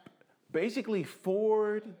 Basically,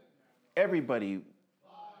 Ford, everybody.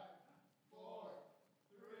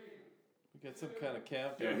 We got some kind of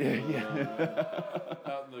countdown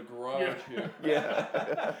out in the garage here.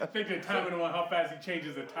 Yeah. Think the timing on how fast he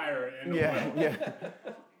changes a tire. And Yeah.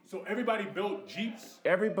 So everybody built Jeeps.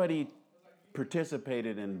 Everybody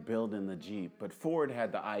participated in building the Jeep, but Ford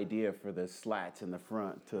had the idea for the slats in the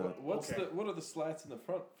front to. What are the slats in the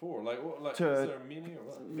front for? Like is To- there a meaning or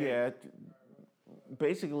what? Yeah,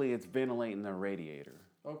 basically it's ventilating the radiator.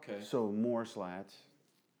 Okay. So more slats.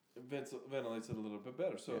 Ventilates it a little bit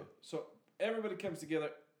better. So Yeah. so everybody comes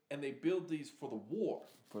together and they build these for the war.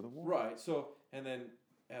 For the war. Right. So and then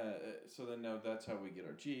now that's how we get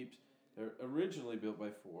our Jeeps. They're originally built by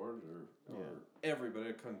Ford or everybody,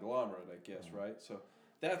 a conglomerate, I guess, right? So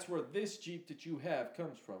that's where this Jeep that you have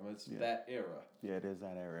comes from. It's that era. Yeah, it is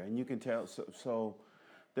that era, and you can tell. So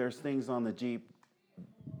there's things on the Jeep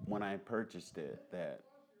when I purchased it that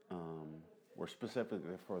were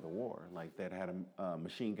specifically for the war, like that had a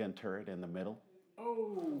machine gun turret in the middle.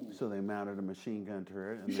 Oh. So they mounted a machine gun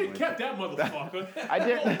turret. And You they should have kept that motherfucker. I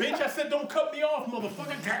didn't. Oh, bitch, I said don't cut me off,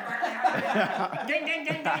 motherfucker. Gang, gang,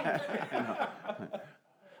 gang, gang.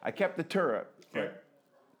 I kept the turret. Okay.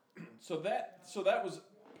 So that was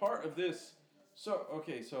part of this. So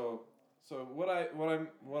okay, so what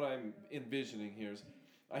I'm envisioning here is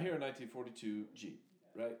I hear a 1942 Jeep,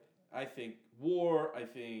 right? I think war. I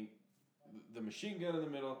think the machine gun in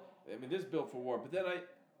the middle. I mean, this is built for war.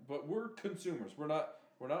 But we're consumers. We're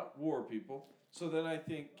not war people. So then I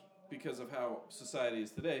think because of how society is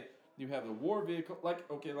today, you have the war vehicle, like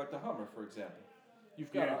the Hummer, for example.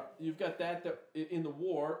 You've got that in the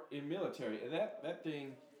war in military, and that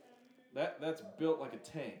thing that's built like a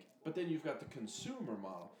tank. But then you've got the consumer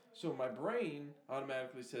model. So my brain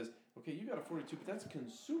automatically says, okay, you got a 42, but that's a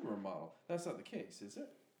consumer model. That's not the case, is it?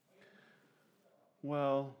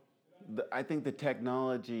 Well, I think the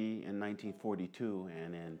technology in 1942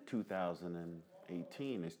 and in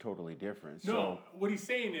 2018 is totally different. No, what he's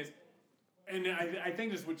saying is, and I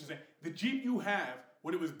think this is what you're saying, the Jeep you have,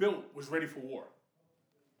 when it was built, was ready for war.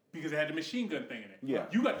 Because it had the machine gun thing in it. Yeah.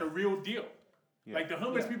 You got the real deal. Yeah. Like the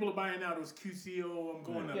Hummers people are buying now, those QCO, I'm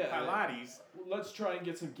going to Pilates. Well, let's try and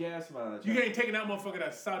get some gas mileage. You ain't taking that motherfucker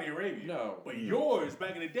to Saudi Arabia. No. But yours,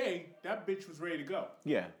 back in the day, that bitch was ready to go.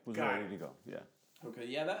 Yeah, was Got ready it. to go. Yeah. Okay,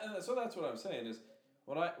 yeah. So that's what I'm saying is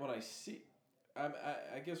when I see,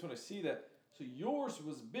 I guess when I see that. So yours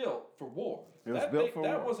was built for war. It was built for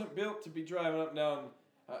That war. wasn't built to be driving up and down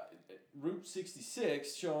Route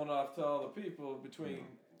 66, showing off to all the people between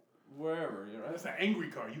wherever. You know, That's an angry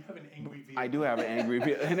car. You have an angry vehicle. I do have an angry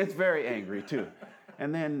vehicle, and it's very angry too.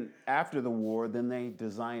 And then after the war, then they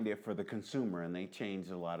designed it for the consumer, and they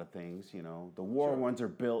changed a lot of things. You know, the war ones are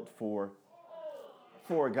built for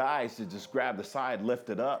guys to just grab the side, lift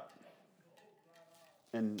it up,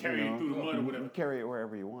 and Carry it through the mud or whatever. Carry it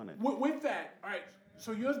wherever you want it. With that, all right.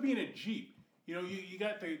 So yours being a Jeep, you know, you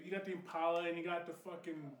got the Impala and you got the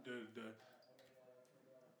fucking the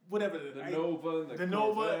whatever the Nova, the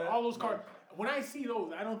Nova, Corvette. all those cars. When I see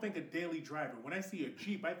those, I don't think a daily driver. When I see a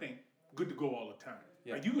Jeep, I think good to go all the time.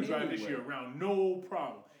 Yeah, Like you can drive this anywhere. year around, no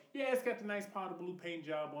problem. Yeah, it's got the nice powder blue paint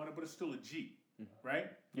job on it, but it's still a Jeep,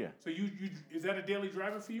 right? Yeah. So you is that a daily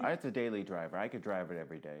driver for you? It's a daily driver. I could drive it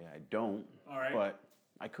every day. I don't. All right. But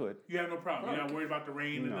I could. You have no problem. You're not worried about the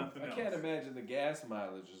rain and nothing I else. can't imagine the gas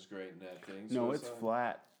mileage is great in that thing. No, so it's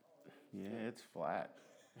flat. Yeah, it's flat.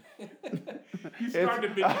 You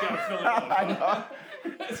started, bitch. You gotta fill it up.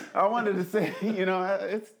 I wanted to say, you know,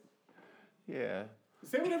 it's, yeah.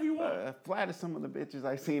 Say whatever you want. Flat as some of the bitches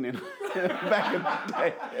I seen in back in the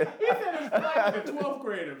day. He said it's flat as a 12th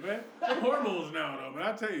grader, man. Them hormones now, though, man.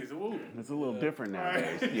 I tell you, it's a woo. It's a little different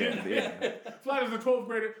nowadays. Right. Yeah. Flat as a 12th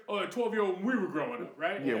grader or a 12-year-old when we were growing up,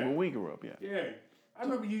 right? Yeah, when we grew up, yeah. Yeah. I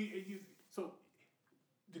remember so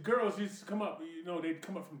the girls used to come up, you know, they'd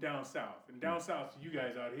come up from down south. And down south, you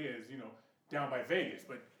guys out here is, you know, down by Vegas.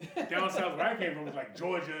 But down south where I came from was like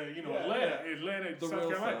Georgia, you know, Atlanta, The South real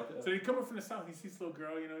Carolina. South, yeah. So they come up from the south, you see this little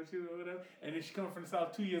girl, you know, she whatever, and then she come up from the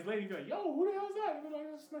south 2 years later, you be like, yo, who the hell is that? And they're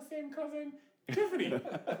like, that's my same cousin, Tiffany. I'm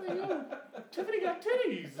like, yo, Tiffany got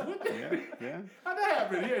titties. What the Yeah. How'd that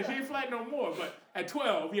happen? Yeah, she ain't flat no more. But at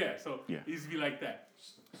 12, yeah, so Yeah. it used to be like that.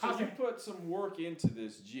 So you put some work into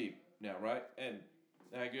this Jeep now, right? And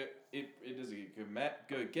I get it doesn't get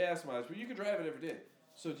good gas mileage, but you can drive it every day.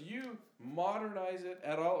 So do you modernize it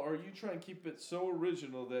at all, or you try and keep it so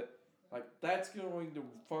original that like that's going to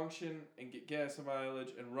function and get gas mileage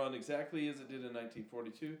and run exactly as it did in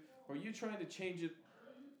 1942? Or are you trying to change it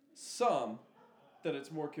some that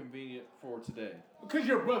it's more convenient for today? Because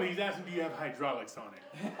your brother, he's asking, do you have hydraulics on it?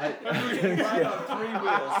 Right on 3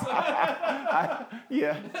 wheels.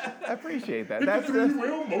 Yeah, I appreciate that. It's That's a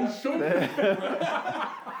three-wheel motion.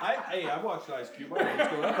 I watched Ice Cube. I know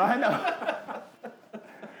what's going on. I know.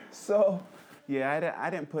 So, yeah, I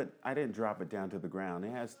didn't drop it down to the ground.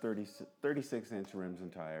 It has 36-inch rims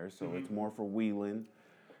and tires, so it's more for wheeling.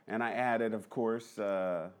 And I added, of course,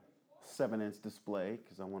 7-inch display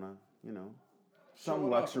because I want to, you know, Show some it off a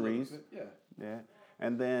little luxuries. bit, Yeah. Yeah.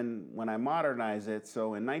 And then when I modernized it,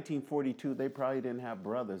 so in 1942, they probably didn't have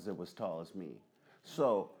brothers that was tall as me.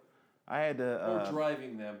 So I had to. Or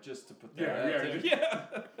driving them just to put that Yeah, out yeah, there. just-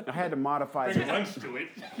 Yeah. I had to modify Bring the. lunch to it.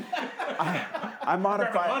 I Grab a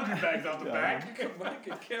modified. laundry bags out the back. I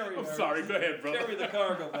could carry I'm our- sorry. Go ahead, brother. Carry the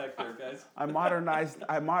cargo back there, guys. I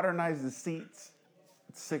modernized the seats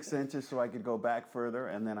 6 inches so I could go back further,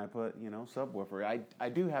 and then I put, you know, subwoofer. I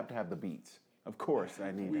do have to have the beats. Of course,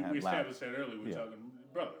 I need We to have loud. established that earlier. We're Yeah. talking,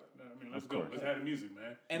 brother. I mean, let's Of go. course. Let's have the music,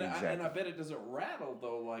 man. And Exactly. I bet it doesn't rattle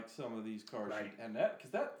though like some of these cars Right. and that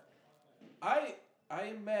because that I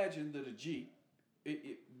imagine that a Jeep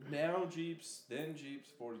now Jeeps then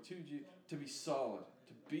Jeeps 42 Jeep to be solid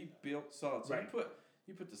to be built solid. So Right.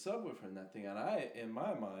 you put the subwoofer in that thing and in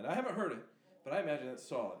my mind I haven't heard it but I imagine it's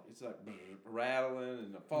solid. It's like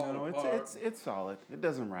rattling and falling No, apart. it's solid. It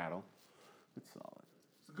doesn't rattle. It's solid.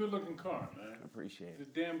 It's a good looking car, man. Appreciate It's it.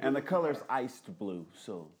 a damn good And the looking color's car. iced blue,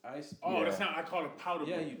 so Oh, Yeah. that's not. I call it powder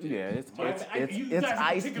blue. Yeah, you did. yeah, it's Well, you guys are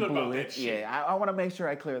iced particular blue. about that It's- shit. yeah, I want to make sure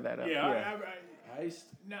I clear that up. Yeah. Iced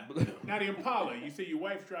Now, blue. now the Impala. You say your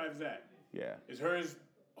wife drives that. Yeah. Is hers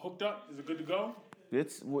hooked up? Is it good to go?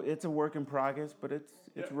 It's a work in progress, but it's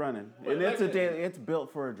Yeah. running, Well, and it's like a daily. It's built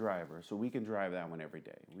for a driver, so we can drive that one every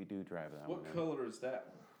day. We do drive that one. What every- color is that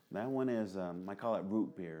one? That one is I call it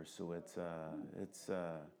root beer, so it's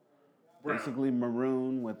Brown. basically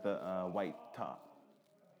maroon with a white top,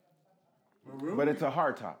 Maroon. but it's a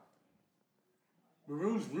hard top.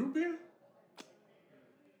 Maroon's root beer.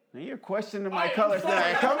 Now you're questioning my I am colors.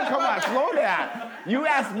 sorry. Now. Come on, slow down. You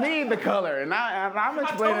asked me the color, and I'm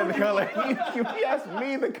explaining the color. You asked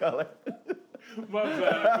me the color. My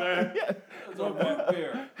bad, man. It's a root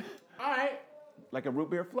beer. All right. Like a root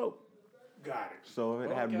beer float. Got it. So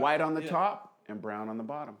it Oh, had got white it. on the Yeah. top and brown on the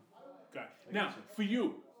bottom. Got it. Now, for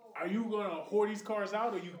you, are you gonna whore these cars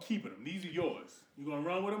out, or you keeping them? These are yours. You gonna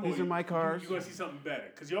run with them? These or are my cars. You gonna see something better?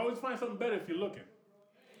 Because you always find something better if you're looking.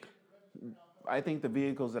 I think the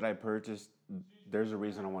vehicles that I purchased, there's a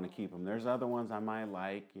reason I want to keep them. There's other ones I might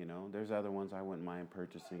like, you know. There's other ones I wouldn't mind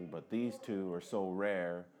purchasing, but these two are so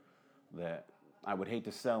rare that I would hate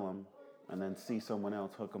to sell them and then see someone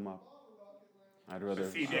else hook them up. I'd rather.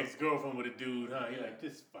 See the ex-girlfriend with a dude, huh? You're like,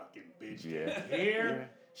 this fucking bitch Yeah. here.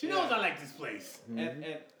 She knows I like this place. And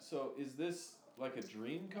so is this like a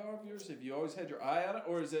dream car of yours? Have you always had your eye on it,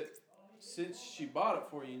 or is it since she bought it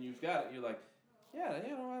for you and you've got it, you're like, yeah,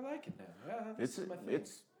 you know, I like it now. Yeah, this is my thing.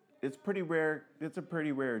 It's pretty rare. It's a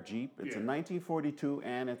pretty rare Jeep. It's a Yeah. 1942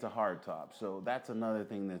 and it's a hardtop. So that's another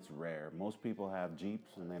thing that's rare. Most people have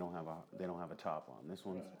Jeeps and they don't have a top on. This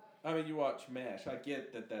one's I mean, you watch MASH. I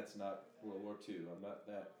get that that's not World War II. I'm not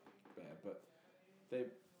that bad, but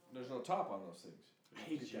there's no top on those things. I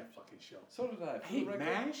hated that fucking show. So did I. I For hate the record,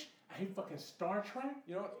 MASH. I hate fucking Star Trek.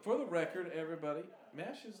 You know what? For the record, everybody,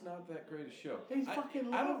 MASH is not that great a show. They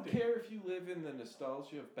fucking I don't loved it. care if you live in the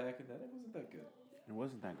nostalgia of back in then. It wasn't that good. it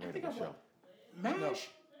wasn't that great think of a I show. MASH,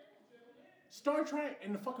 Star Trek,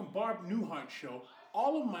 and the fucking Barb Newhart show.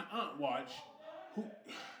 All of my aunt watched,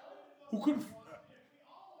 who couldn't.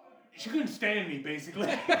 She couldn't stand me, basically.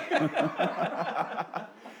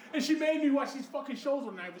 And she made me watch these fucking shows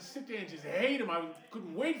when I would sit there and just hate them. I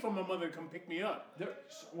couldn't wait for my mother to come pick me up.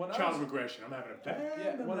 When I Child was, regression. I'm having a bad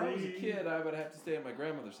yeah, when I was a memory. kid, I would have to stay at my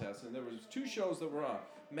grandmother's house, and there was two shows that were on: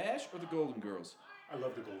 MASH or The Golden Girls. I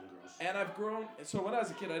love the Golden Girls. And I've grown. So when I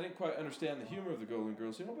was a kid, I didn't quite understand the humor of The Golden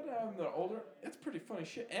Girls, you know. But now I'm older, it's pretty funny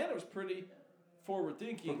shit, and it was pretty forward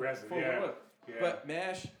thinking. Progressive, for what yeah. it was. Yeah. But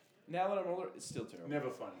MASH, now that I'm older, it's still terrible. Never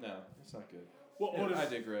fun. No, it's not good. Well, Yeah, Otis, I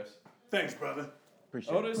digress. thanks, brother.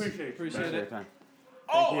 Appreciate Otis, it. Appreciate appreciate Appreciate your it. time.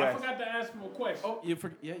 Oh, you, I guys. forgot to ask him a question. Oh, yeah,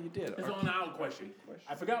 you did. It's on the out question.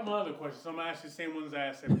 I forgot my other question, so I'm gonna ask you the same ones I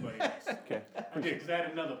asked everybody else. Okay. I did, because I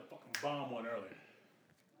had another fucking bomb one earlier.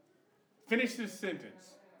 Finish this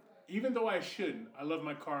sentence. Even though I shouldn't, I love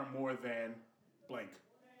my car more than blank.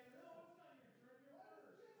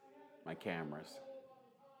 My cameras.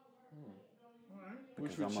 All right.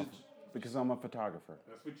 Which Because we I'm, because I'm a photographer.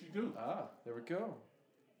 That's what you do. Ah, there we go.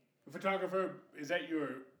 A photographer, is that your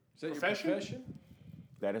Is that profession? your profession?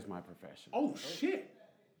 That is my profession. Oh, shit.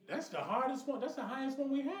 That's the hardest one. That's the highest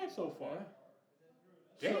one we had so far.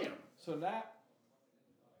 Damn. So now,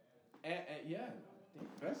 yeah.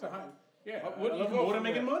 That's the high. Yeah. What I do you love go more than from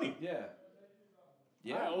making there? money. Yeah.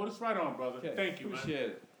 Yeah. All right, Otis, right on, brother. Okay, Thank you, man. appreciate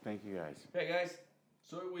it. Thank you guys. Hey guys,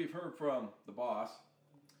 so we've heard from the boss.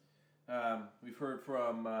 We've heard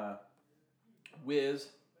from Wiz,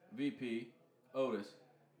 VP, Otis.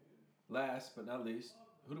 Last but not least,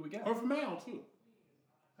 who do we got? Heard from Al, too.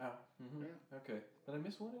 Oh. Mm-hmm. Okay. Did I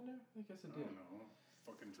miss one in there? I guess I I did. don't know.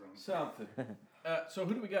 I'm fucking drunk. Something. So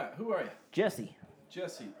who do we got? Who are you? Jesse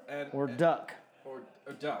Jesse and or Duck. or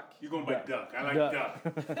Duck. You're going by Duck. I like Duck.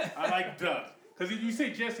 Duck. I like Duck. Because if you say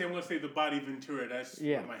Jesse, I'm going to say the Body Ventura. That's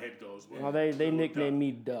where my head goes. Well, they nicknamed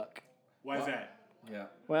me Duck. Why is that? Yeah.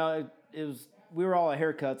 Well, it was we were all at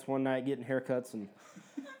haircuts one night getting haircuts, and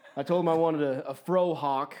I told them I wanted a fro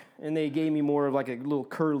hawk, and they gave me more of like a little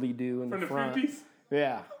curly do in From the the front. 50s?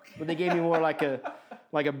 Yeah, but they gave me more like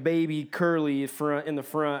a baby curly front in the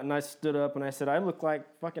front, and I stood up and I said I look like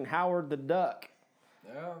fucking Howard the Duck.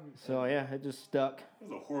 So yeah, it just stuck. It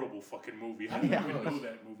was a horrible fucking movie. I didn't even know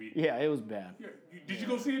that movie. Yeah, it was bad. Yeah. Did you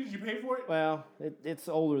go see it? Did you pay for it? Well, it's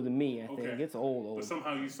older than me. I think Okay. it's old. But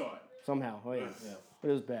somehow you saw it. Somehow. Oh yeah. But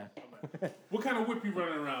it was bad. What kind of whip you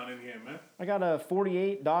running around in here, man? I got a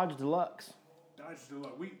 '48 Dodge Deluxe. Dodge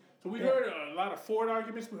Deluxe. We heard a lot of Ford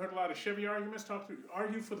arguments. We heard a lot of Chevy arguments.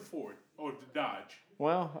 Argue for the Ford or the Dodge.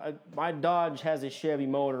 Well, my Dodge has a Chevy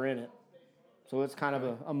motor in it, so it's kind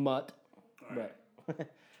of a mutt. All right. But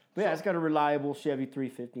yeah, it's got a reliable Chevy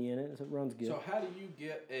 350 in it. So it runs good. So how do you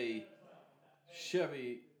get a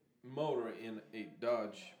Chevy motor in a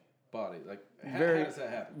Dodge body? Like, how does that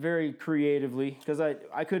happen? Very creatively, because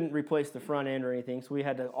I couldn't replace the front end or anything, so we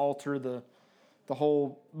had to alter the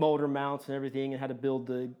whole motor mounts and everything, and had to build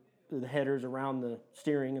the headers around the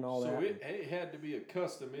steering and all So that. it had to be a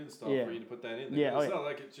custom install Yeah. for you to put that in there. Yeah, It's not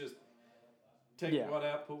like it's just take Yeah. one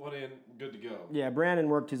out, put one in, good to go. Yeah, Brandon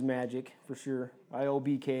worked his magic for sure. I owe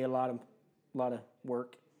BK a lot of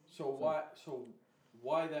work. So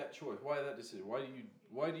why that choice? Why that decision?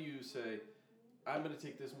 Why do you say I'm going to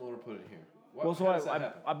take this motor and put it here? Well, so how does that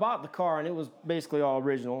happen? I bought the car, and it was basically all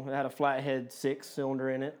original. It had a flathead 6-cylinder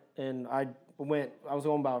in it, and I was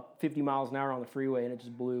going about 50 miles an hour on the freeway, and it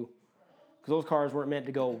just blew. Because those cars weren't meant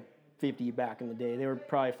to go 50 back in the day. They were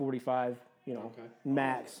probably 45,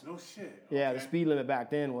 max. No shit. Yeah, Okay. the speed limit back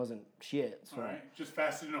then wasn't shit. So. All right. Just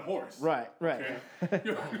faster than a horse. Right. Okay.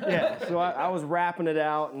 Yeah, so I was wrapping it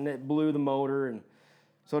out, and it blew the motor, and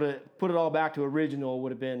so to put it all back to original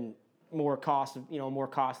would have been more costly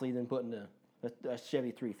than putting a Chevy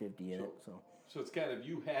 350 in it. So it's kind of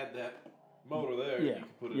you had that motor there, Yeah. you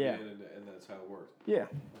could put it Yeah. in, and that's how it worked. Yeah,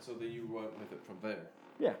 And so then you went with it from there.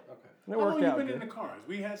 yeah. Okay. And it How worked long you out been good. in the cars?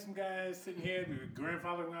 We had some guys sitting here. Their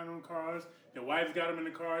grandfather got them in cars. Their wives got them in the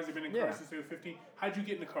cars. They've been in cars since they were 15. How'd you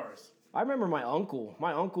get in the cars? I remember my uncle.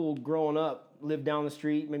 My uncle, growing up, lived down the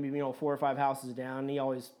street, maybe 4 or 5 houses down. And he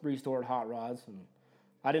always restored hot rods, and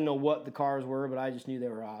I didn't know what the cars were, but I just knew they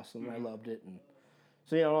were awesome. I loved it, and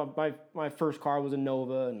so my first car was a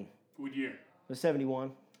Nova, and What year? the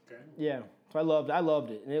 '71. Okay. Yeah, so I loved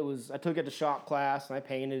it, and I took it to shop class, and I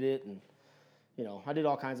painted it, and I did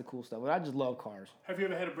all kinds of cool stuff. But I just love cars. Have you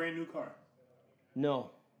ever had a brand new car? No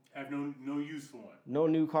Have no use for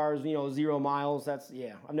one. new cars. 0 miles. I've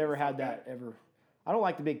never had that ever. I don't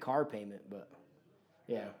like the big car payment, but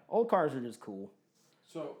yeah, old cars are just cool.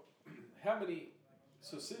 So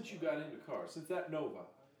since you got into cars, since that Nova,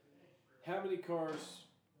 how many cars,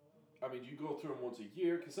 do you go through them once a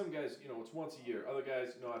year? Because some guys, it's once a year. Other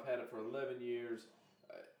guys, I've had it for 11 years.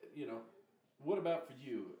 What about for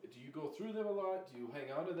you? Do you go through them a lot? Do you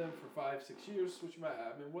hang on to them for 5-6 years?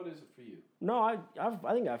 What is it for you? No,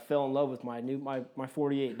 I think I fell in love with my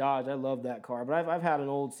 48 Dodge. I love that car, but I've had an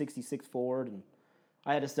old '66 Ford, and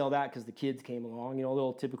I had to sell that because the kids came along. The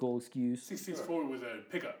little typical excuse. 66 Ford was a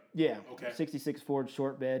pickup. Yeah. Okay. '66 Ford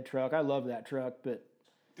short bed truck. I love that truck, but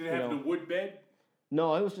Did it have the wood bed?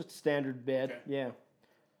 no, it was just a standard bed. Okay. Yeah.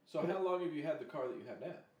 So how long have you had the car that you have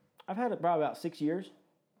now? I've had it probably about 6 years.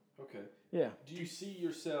 Okay. Yeah. Do you see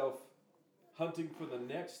yourself hunting for the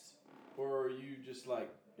next, or are you just like,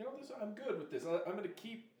 I'm good with this. I'm going to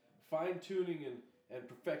keep fine-tuning and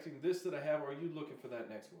perfecting this that I have, or are you looking for that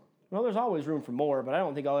next one? Well, there's always room for more, but I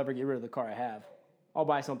don't think I'll ever get rid of the car I have. I'll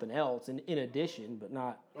buy something else in addition, but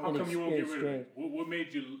not How in come you won't in get rid of exchange. it? What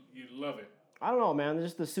made you love it? I don't know, man.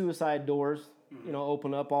 Just the suicide doors,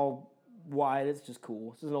 open up all wide. It's just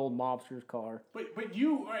cool. It's just an old mobster's car. But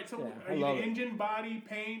you, all right, so Yeah, are I you love the it. engine, body,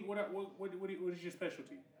 paint? What is your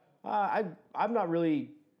specialty? I'm not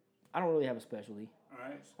really. I don't really have a specialty. All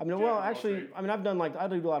right. I mean, Jack well, of all actually, trades. I've done I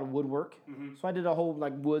do a lot of woodwork. So I did a whole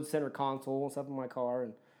wood center console and stuff in my car,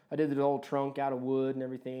 and I did the old trunk out of wood and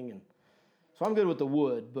everything, and so I'm good with the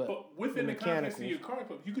wood. But within the context of mechanicals- your car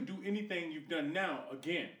club, you could do anything you've done now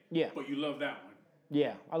again. Yeah. But you love that one.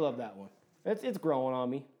 Yeah, I love that one. It's growing on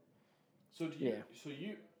me. So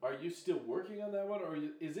are you still working on that one, or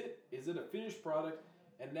is it a finished product,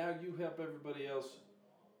 and now you help everybody else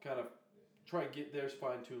kind of try and get theirs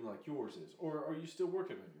fine-tuned like yours is, or are you still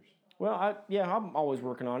working on yours? Well, I'm always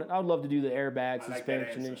working on it. I would love to do the airbag I like that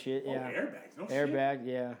suspension and answer. shit. Oh, Yeah, airbags. No airbag.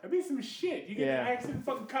 Yeah. shit. That'd be some shit. You get in Yeah. an accident,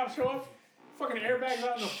 fucking cops show up, fucking airbags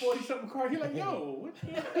out in a 40-something car. You're like, yo, what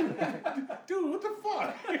the dude, what the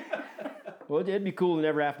fuck? Well, it'd be cool to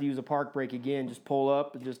never have to use a park brake again. Just pull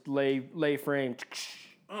up and just lay frame.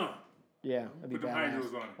 Yeah, that'd be Put the badass.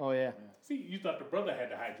 hydros on it. Oh yeah. See, you thought the brother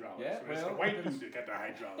had the hydraulics. Yeah, It's the well, white dude that got the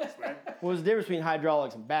hydraulics, right? Well, there's a difference between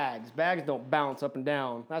hydraulics and bags. Bags don't bounce up and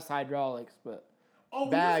down. That's hydraulics, but Oh,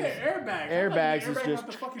 Bags. you said airbags. Airbags I is thought you airbag just-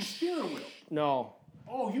 out the fucking steering wheel. no.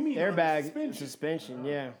 Oh, you mean Airbag suspension? suspension.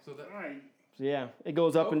 Yeah. So that, All right. So yeah, it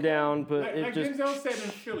goes up and Okay. down, but Like, it like just Denzel said in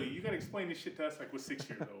Philly, you gotta explain this shit to us like we're 6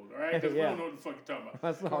 years old, all right? Because we Yeah. don't know what the fuck you're talking about.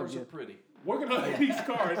 that's all cars are good. pretty. Working on these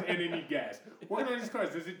cars and they need gas. Working on these cars,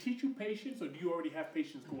 does it teach you patience or do you already have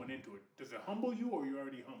patience going into it? Does it humble you or are you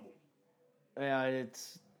already humble? Yeah,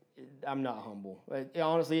 I'm not humble.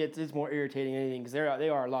 Honestly, it's more irritating than anything because they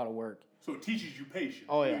are a lot of work. So it teaches you patience.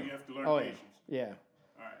 Oh yeah. You have to learn Oh yeah. patience. Yeah.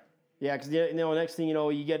 All right. Yeah, because next thing you know,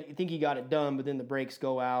 you think you got it done, but then the brakes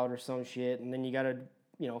go out or some shit, and then you got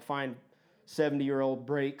to find 70-year-old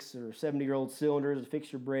brakes or 70-year-old cylinders to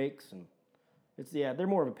fix your brakes, and they're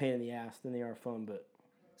more of a pain in the ass than they are fun. But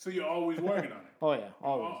So you're always working on it. oh yeah,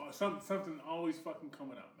 always, Something always fucking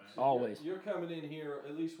coming up, man. always. You're coming in here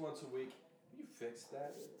at least once a week. You fix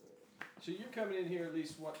that. So you're coming in here at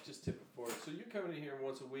least once. Just tip it forward. So you're coming in here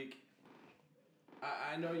once a week.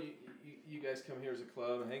 I know you guys come here as a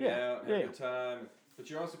club and hang Yeah, out, have a yeah. good time. But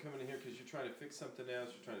you're also coming in here because you're trying to fix something else.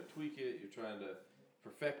 You're trying to tweak it. You're trying to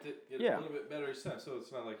perfect it. Get Yeah. a little bit better each time. So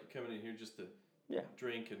it's not like you're coming in here just to Yeah.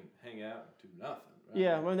 drink and hang out and do nothing. Right?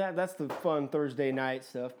 Yeah, well, that's the fun Thursday night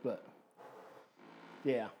stuff, but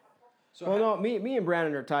yeah. So Well, how- no, me and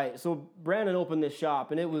Brandon are tight. So Brandon opened this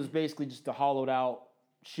shop, and it was basically just a hollowed out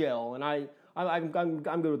shell. And I'm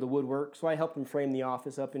good with the woodwork, so I helped him frame the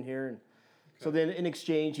office up in here. And so then in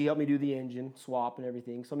exchange, he helped me do the engine swap and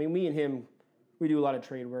everything. So I mean, me and him, we do a lot of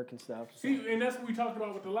trade work and stuff. So. See, and that's what we talked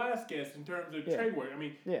about with the last guest in terms of Yeah. trade work. I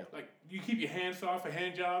mean, Yeah. like you keep your hands soft for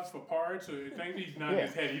hand jobs, for parts, or things. He's nodding Yeah.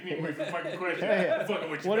 his head. He didn't wait for fucking question. Yeah. I'm fucking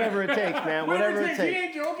with you, Whatever man. it takes, man. Whatever it He takes.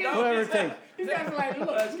 ain't joking. Whatever it takes. These guys are like,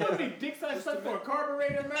 look, you know how many dicks I sucked for a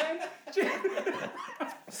carburetor, man? I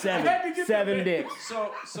had to get Seven that- dicks.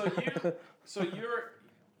 So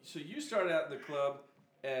you started out in the club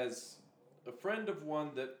as a friend of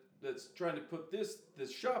one that's trying to put this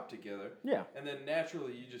shop together. Yeah. And then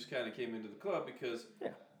naturally you just kind of came into the club because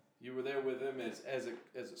you were there with him as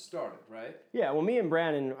it started, right? Yeah, well, me and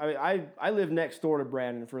Brandon, I lived next door to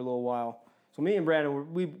Brandon for a little while. So me and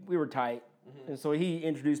Brandon, we were tight. And so he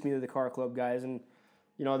introduced me to the car club guys. And,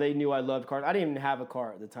 they knew I loved cars. I didn't even have a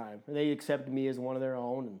car at the time. And they accepted me as one of their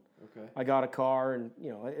own. And Okay. I got a car. And,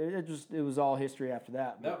 it was all history after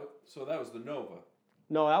that. But So that was the Nova.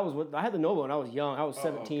 no, I had the Nova when I was young. I was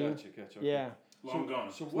 17. Oh, gotcha. Okay. Yeah. Long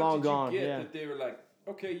gone. So what long did gone, you get yeah. that they were like,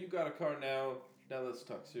 okay, you got a car now let's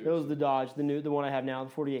talk It seriously. was the Dodge, the one I have now, the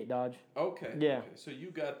 48 Dodge. Okay. Yeah. Okay. So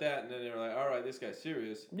you got that, and then they were like, all right, this guy's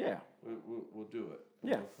serious. Yeah. We'll do it.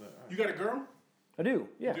 Yeah. We'll go for that. All right. You got a girl? I do.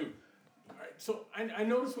 Yeah. Dude. All right. So I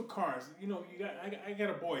noticed with cars, I got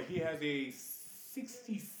a boy. He has a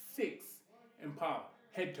 66 Impala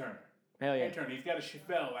head turner. Hell yeah. Head turner. He's got a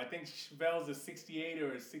Chevelle. I think Chevelle's a 68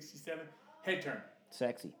 or a 67 head turner.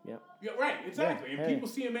 Sexy. Yeah. Yeah, right, exactly. Yeah, And hey. people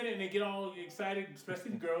see him in it and they get all excited,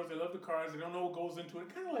 especially the girls. They love the cars. They don't know what goes into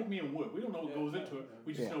it. Kind of like me and Wood. We don't know what goes into it.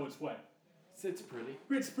 We just Yeah. know it's what. It's pretty.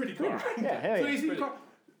 It's a pretty car. Yeah, hell So yeah. you see the Pretty. car.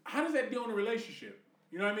 How does that deal in a relationship?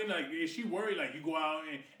 You know what I mean? Like, is she worried? Like, you go out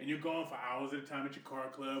and you're gone for hours at a time at your car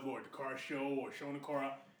club or at the car show or showing the car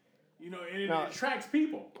out. And it No. attracts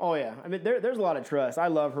people. Oh yeah. I mean, there's a lot of trust. I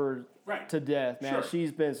love her Right. to death, man. Sure.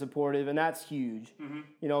 She's been supportive, and that's huge.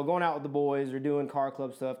 Going out with the boys or doing car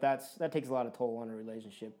club stuff, that takes a lot of toll on a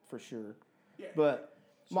relationship for sure. Yeah. But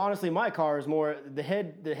honestly, my car is more the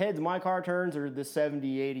heads my car turns are the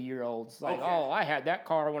 70, 80-year-olds. Like, Okay. oh, I had that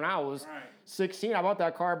car when I was Right. 16. I bought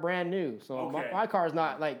that car brand new. So Okay. my car is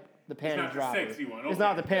not like the panty not the dropper. sexy one, It's okay.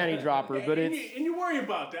 not the panty dropper, but and it's you worry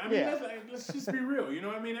about that. I mean, Yeah. let's just be real. You know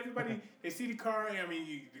what I mean? Everybody, they see the car. I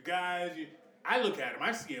mean, the guys. I look at them.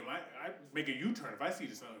 I see them. I make a U-turn if I see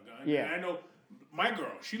the sun gun. Yeah. And I know my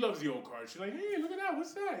girl. She loves the old cars. She's like, hey, look at that.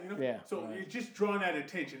 What's that? Yeah. So it's just drawing that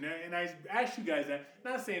attention. And I ask you guys that.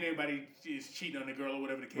 Not saying everybody is cheating on the girl or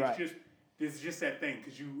whatever the case. Right. Just it's just that thing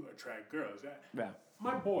because you attract girls. Yeah.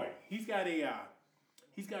 My boy, he's got a,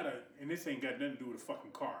 and this ain't got nothing to do with a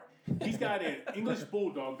fucking car. He's got an English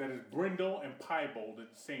bulldog that is brindle and piebald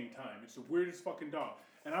at the same time. It's the weirdest fucking dog.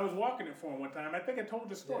 And I was walking it for him one time. I think I told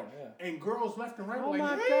the story. Yeah. And girls left and right Oh were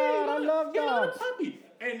like, my hey, God, I look, love get another dogs. puppy.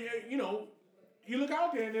 And you look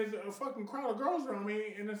out there and there's a fucking crowd of girls around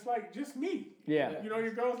me, and it's like just me. Yeah. You know,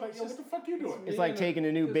 your girl's like, yo, what the fuck you doing? It's like taking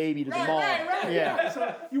a new baby to the mall. Right. Yeah.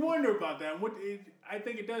 So you wonder about that. And I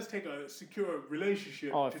think it does take a secure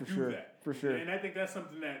relationship to for do sure. that. For sure. And I think that's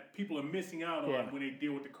something that people are missing out on Yeah. when they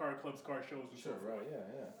deal with the car clubs, car shows, and Sure, so forth. right,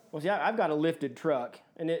 yeah. Well, see, I've got a lifted truck,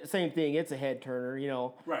 and same thing. It's a head turner, you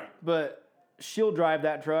know. Right. But she'll drive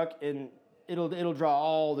that truck, and it'll draw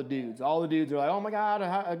all the dudes. All the dudes are like, "Oh my God,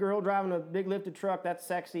 a girl driving a big lifted truck, that's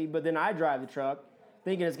sexy." But then I drive the truck,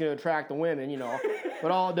 thinking it's going to attract the women, you know.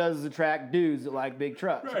 But all it does is attract dudes that like big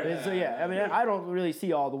trucks. Right. And so yeah, I mean, I don't really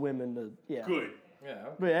see all the women. Yeah. Good. Yeah.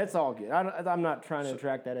 But that's all good. I'm not trying to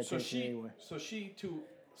attract that attention anyway. So she, to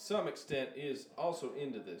some extent, is also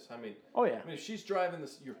into this. I mean, Oh yeah. she's driving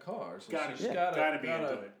your car, so Gotta- she's yeah. gotta gotta be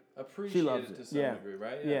into it. appreciate She loves it to it. some Yeah. degree,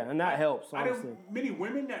 right? Yeah, and that helps Are honestly. there many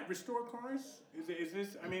women that restore cars? Is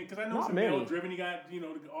this? I mean, because I know Not some many. male driven. You got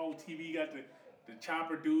all TV. You got the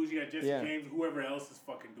chopper dudes. You got Jesse Yeah. James. Whoever else is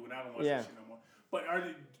fucking doing. I don't watch Yeah. that shit no more. But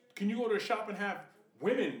can you go to a shop and have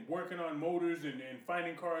women working on motors and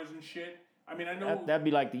finding cars and shit? I mean, I know. That'd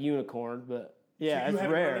be like the unicorn, but yeah, you it's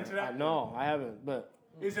haven't rare. run into that? No, I haven't. But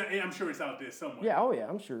I'm sure it's out there somewhere. yeah, oh yeah,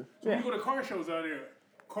 I'm sure. So when Yeah, you go to car shows, are there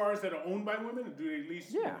cars that are owned by women? Or do they at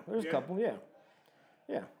least? yeah, there's a couple. Yeah,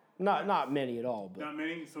 yeah, not many at all, but Not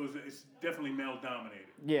many. So it's definitely male dominated.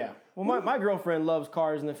 yeah. Well, my girlfriend loves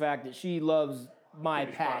cars and the fact that she loves my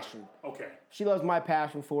passion. Okay. She loves my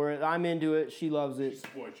passion for it. I'm into it. She loves it.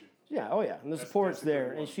 Support you. Yeah, oh yeah, and the support's that's a good there,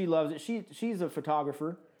 one. and she loves it. She's a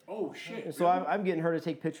photographer, Oh shit. and so really? I'm getting her to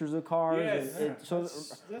take pictures of cars. Yes. And so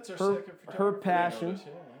That's our her second her photographer passion, notice,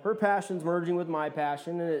 yeah. her passion's merging with my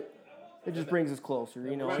passion, and it just brings us closer.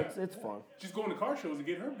 You know, Right. it's fun. Just going to car shows and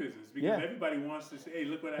get her business because Yeah. everybody wants to say, "Hey,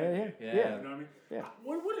 look what I Yeah, did." yeah, Yeah. yeah. You know what I mean? Yeah.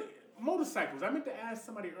 What motorcycles? I meant to ask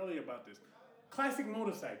somebody earlier about this. Classic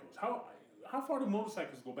motorcycles. How far do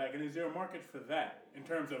motorcycles go back, and is there a market for that in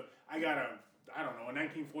terms of I got a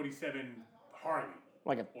 1947 Harley.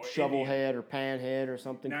 Like a Or shovel Indian. head or pan head or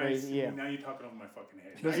something Now, crazy. Yeah. now you're talking over my fucking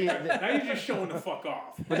head. But see, Now you're just showing the fuck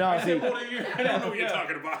off. But no, I said, see- I don't know what you're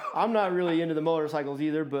talking about. I'm not really into the motorcycles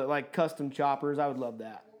either, but like custom choppers, I would love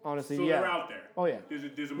that. Honestly, So yeah. they're out there. Oh yeah.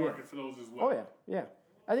 There's a market for those as well. Oh yeah, yeah.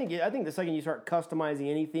 I think the second you start customizing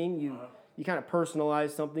anything, you kind of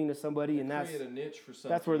personalize something to somebody, and that's Create a niche for something.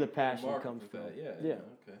 that's where the you put a passion market comes for from. that. Yeah. Yeah.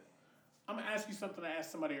 Okay. I'm gonna ask you something I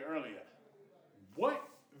asked somebody earlier. What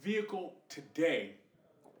vehicle today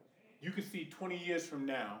you could see 20 years from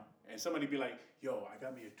now, and somebody be like, "Yo, I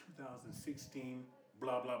got me a 2016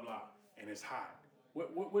 blah blah blah, and it's hot."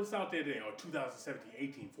 What's out there today? Or 2017,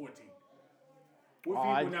 18, 14? What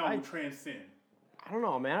vehicle now would transcend? I don't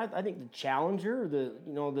know, man. I think the Challenger,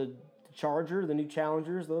 the Charger, the new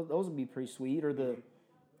Challengers, those would be pretty sweet, or the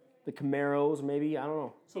Camaros, maybe. I don't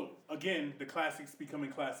know. So again, the classics becoming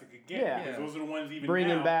classic again. Yeah. Because those are the ones even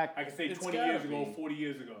Bringing now, back- I can say It's 20 gotta years ago, be. 40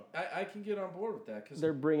 years ago. I can get on board with that because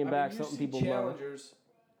They're bringing back you something see people love. Challengers.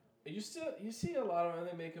 You see a lot of them.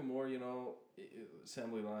 They make them more,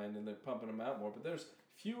 assembly line, and they're pumping them out more. But there's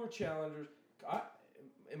fewer Challengers.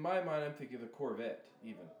 In my mind, I'm thinking the Corvette.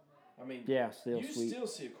 Even, I mean, Yeah, still you sweet. still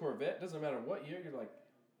see a Corvette. Doesn't matter what year. You're like,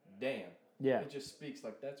 damn. Yeah. It just speaks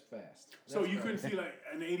like that's fast. So That's you fast. couldn't see like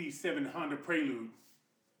an 87 Honda Prelude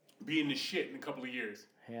being the shit in a couple of years.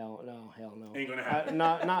 Hell no. Ain't gonna happen.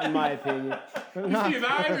 Not in my opinion. You see his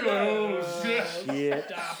eyes? You're like, oh shit.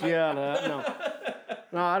 Shit. Shut up.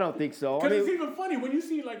 No, I don't think so. I Because it's mean, even funny when you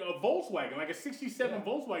see like a Volkswagen, like a 67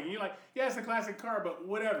 Volkswagen, you're like, yeah, it's a classic car, but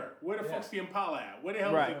whatever. Where the fuck's the Impala at? Where the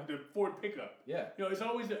hell Right. is the Ford pickup? Yeah. It's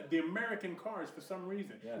always the American cars for some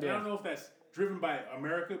reason. Yeah. And I don't know if that's driven by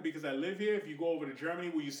America because I live here. If you go over to Germany,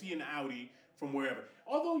 where you see an Audi from wherever.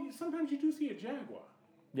 Although sometimes you do see a Jaguar.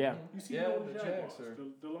 yeah. You see Yeah, the old the Jaguars, Jags are-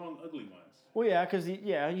 the long, ugly ones. Well, yeah, because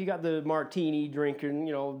you got the martini drinking,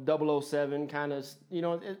 007 kind of,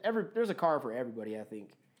 there's a car for everybody, I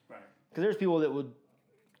think. Right. Because there's people that would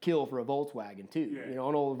kill for a Volkswagen too, Yeah. an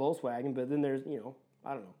old Volkswagen. But then there's,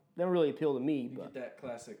 I don't know, they don't really appeal to me. You But get that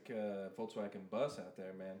classic Volkswagen bus out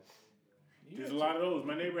there, man. There's a lot of those.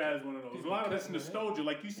 My neighbor has one of those. A lot of this nostalgia,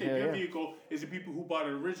 like you said, Hell your yeah. vehicle is the people who bought it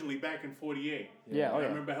originally back in '48. Yeah, And oh I yeah.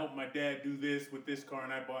 remember helping my dad do this with this car,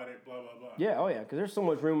 and I bought it. Blah blah blah. Yeah, oh yeah, because there's so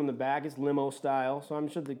much room in the back. It's limo style, so I'm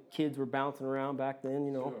sure the kids were bouncing around back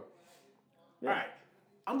then. Sure. All right,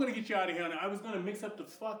 I'm gonna get you out of here. Now, I was gonna mix up the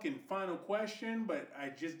fucking final question, but I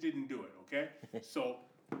just didn't do it. Okay, so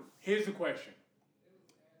here's the question.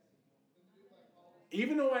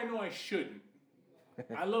 Even though I know I shouldn't,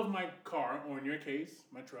 I love my car, or in your case,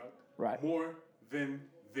 my truck, Right. more than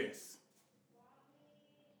this.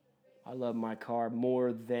 I love my car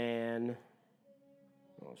more than.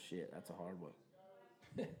 Oh shit, that's a hard one.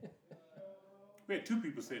 We had 2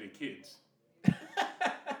 people say they're kids.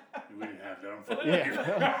 We didn't have that. I'm fucking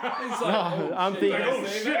He's like, No, I'm thinking. like, oh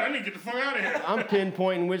shit, I need to get the fuck out of here. I'm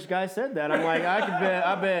pinpointing which guy said that. I'm like, I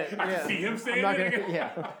bet. I can see him saying I'm not that gonna, again.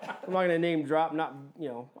 yeah, I'm not gonna name drop. Not,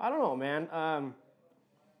 I don't know, man.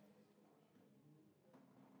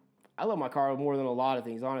 I love my car more than a lot of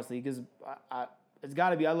things, honestly, because it's got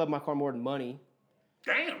to be. I love my car more than money.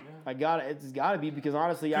 Damn. It's got to be because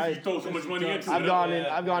honestly, You throw so much money into I've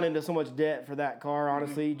it. gone into so much debt for that car,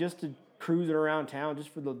 honestly, just to cruise it around town, just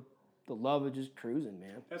for the love of just cruising,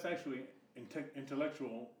 man. That's actually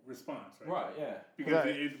intellectual response, right? Right, yeah. Because Right.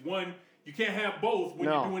 it's one, you can't have both when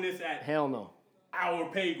No. you're doing this at Hell no. our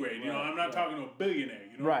pay grade. You know, I'm not talking to a billionaire.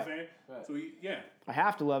 You know what I'm saying? Right. So yeah. I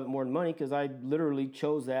have to love it more than money because I literally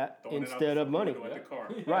chose that Throwing it out instead the of money. window at the car.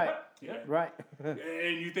 Right. Yeah. Right.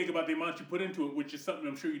 And you think about the amount you put into it, which is something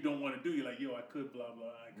I'm sure you don't want to do. You're like, yo, I could, blah blah,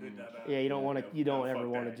 I could, da da. Yeah, you don't want to. You don't fuck ever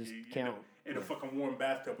want to that. just You count. in a fucking warm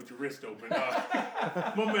bathtub with your wrist open.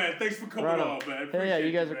 My man, thanks for coming Right on, on. man. Hey, yeah,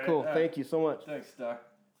 you guys are man. cool. Thank you so much. Thanks, Doc.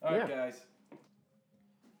 All right, Yeah. guys.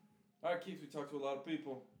 All right, Keith, we talked to a lot of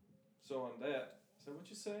people. So on that, is that what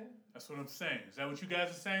you're saying? That's what I'm saying. Is that what you guys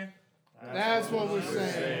are saying? That's what we're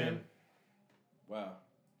saying. Wow,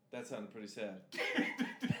 that sounded pretty sad.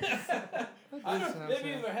 That does sound Maybe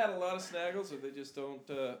sad. either had a lot of snaggles or they just don't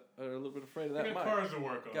are a little bit afraid of They that got mic. cars to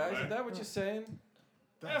work on, Guys, right? is that what you're saying?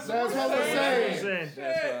 That's That's what we're saying.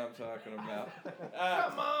 That's what I'm talking about.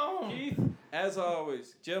 Come on, Keith. As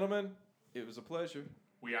always, gentlemen, it was a pleasure.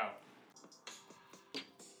 We out.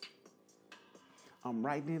 I'm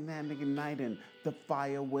writing and igniting the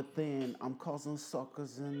fire within. I'm causing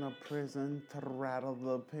suckers in the prison to rattle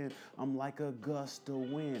the pen. I'm like a gust of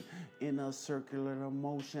wind in a circular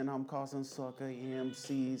motion. I'm causing sucker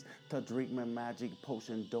MCs to drink my magic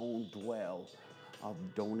potion. Don't dwell,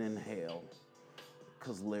 don't inhale.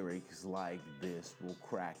 Cause lyrics like this will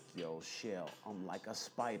crack your shell. I'm like a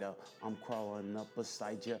spider, I'm crawling up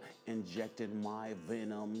beside you, injecting my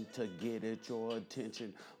venom to get at your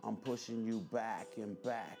attention. I'm pushing you back and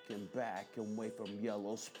back and back away from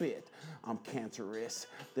yellow spit. I'm cancerous,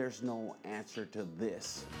 there's no answer to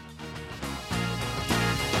this.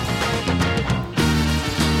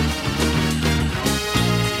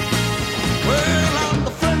 Well, I'm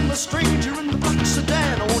the friendless stranger in the black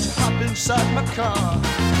sedan. Won't you hop inside my car?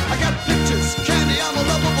 I got pictures, candy, I'm a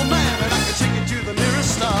lovable man, and I can take you to the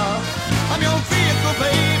nearest star. I'm your vehicle,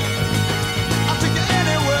 babe. I'll take you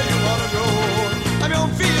anywhere you wanna go. I'm your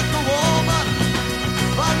vehicle, woman.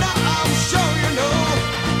 By now I'm sure you know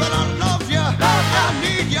that I love you, I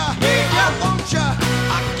need you, I want you,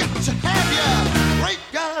 I got to have you. Great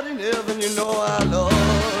God in heaven, you know I love you.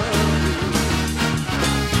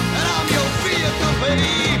 And I'm your vehicle,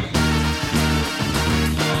 babe.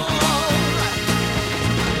 Alright.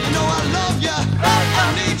 You know I love you, I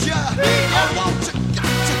need you, I want you,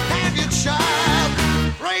 got to have you, child.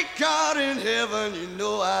 Great God in heaven, you know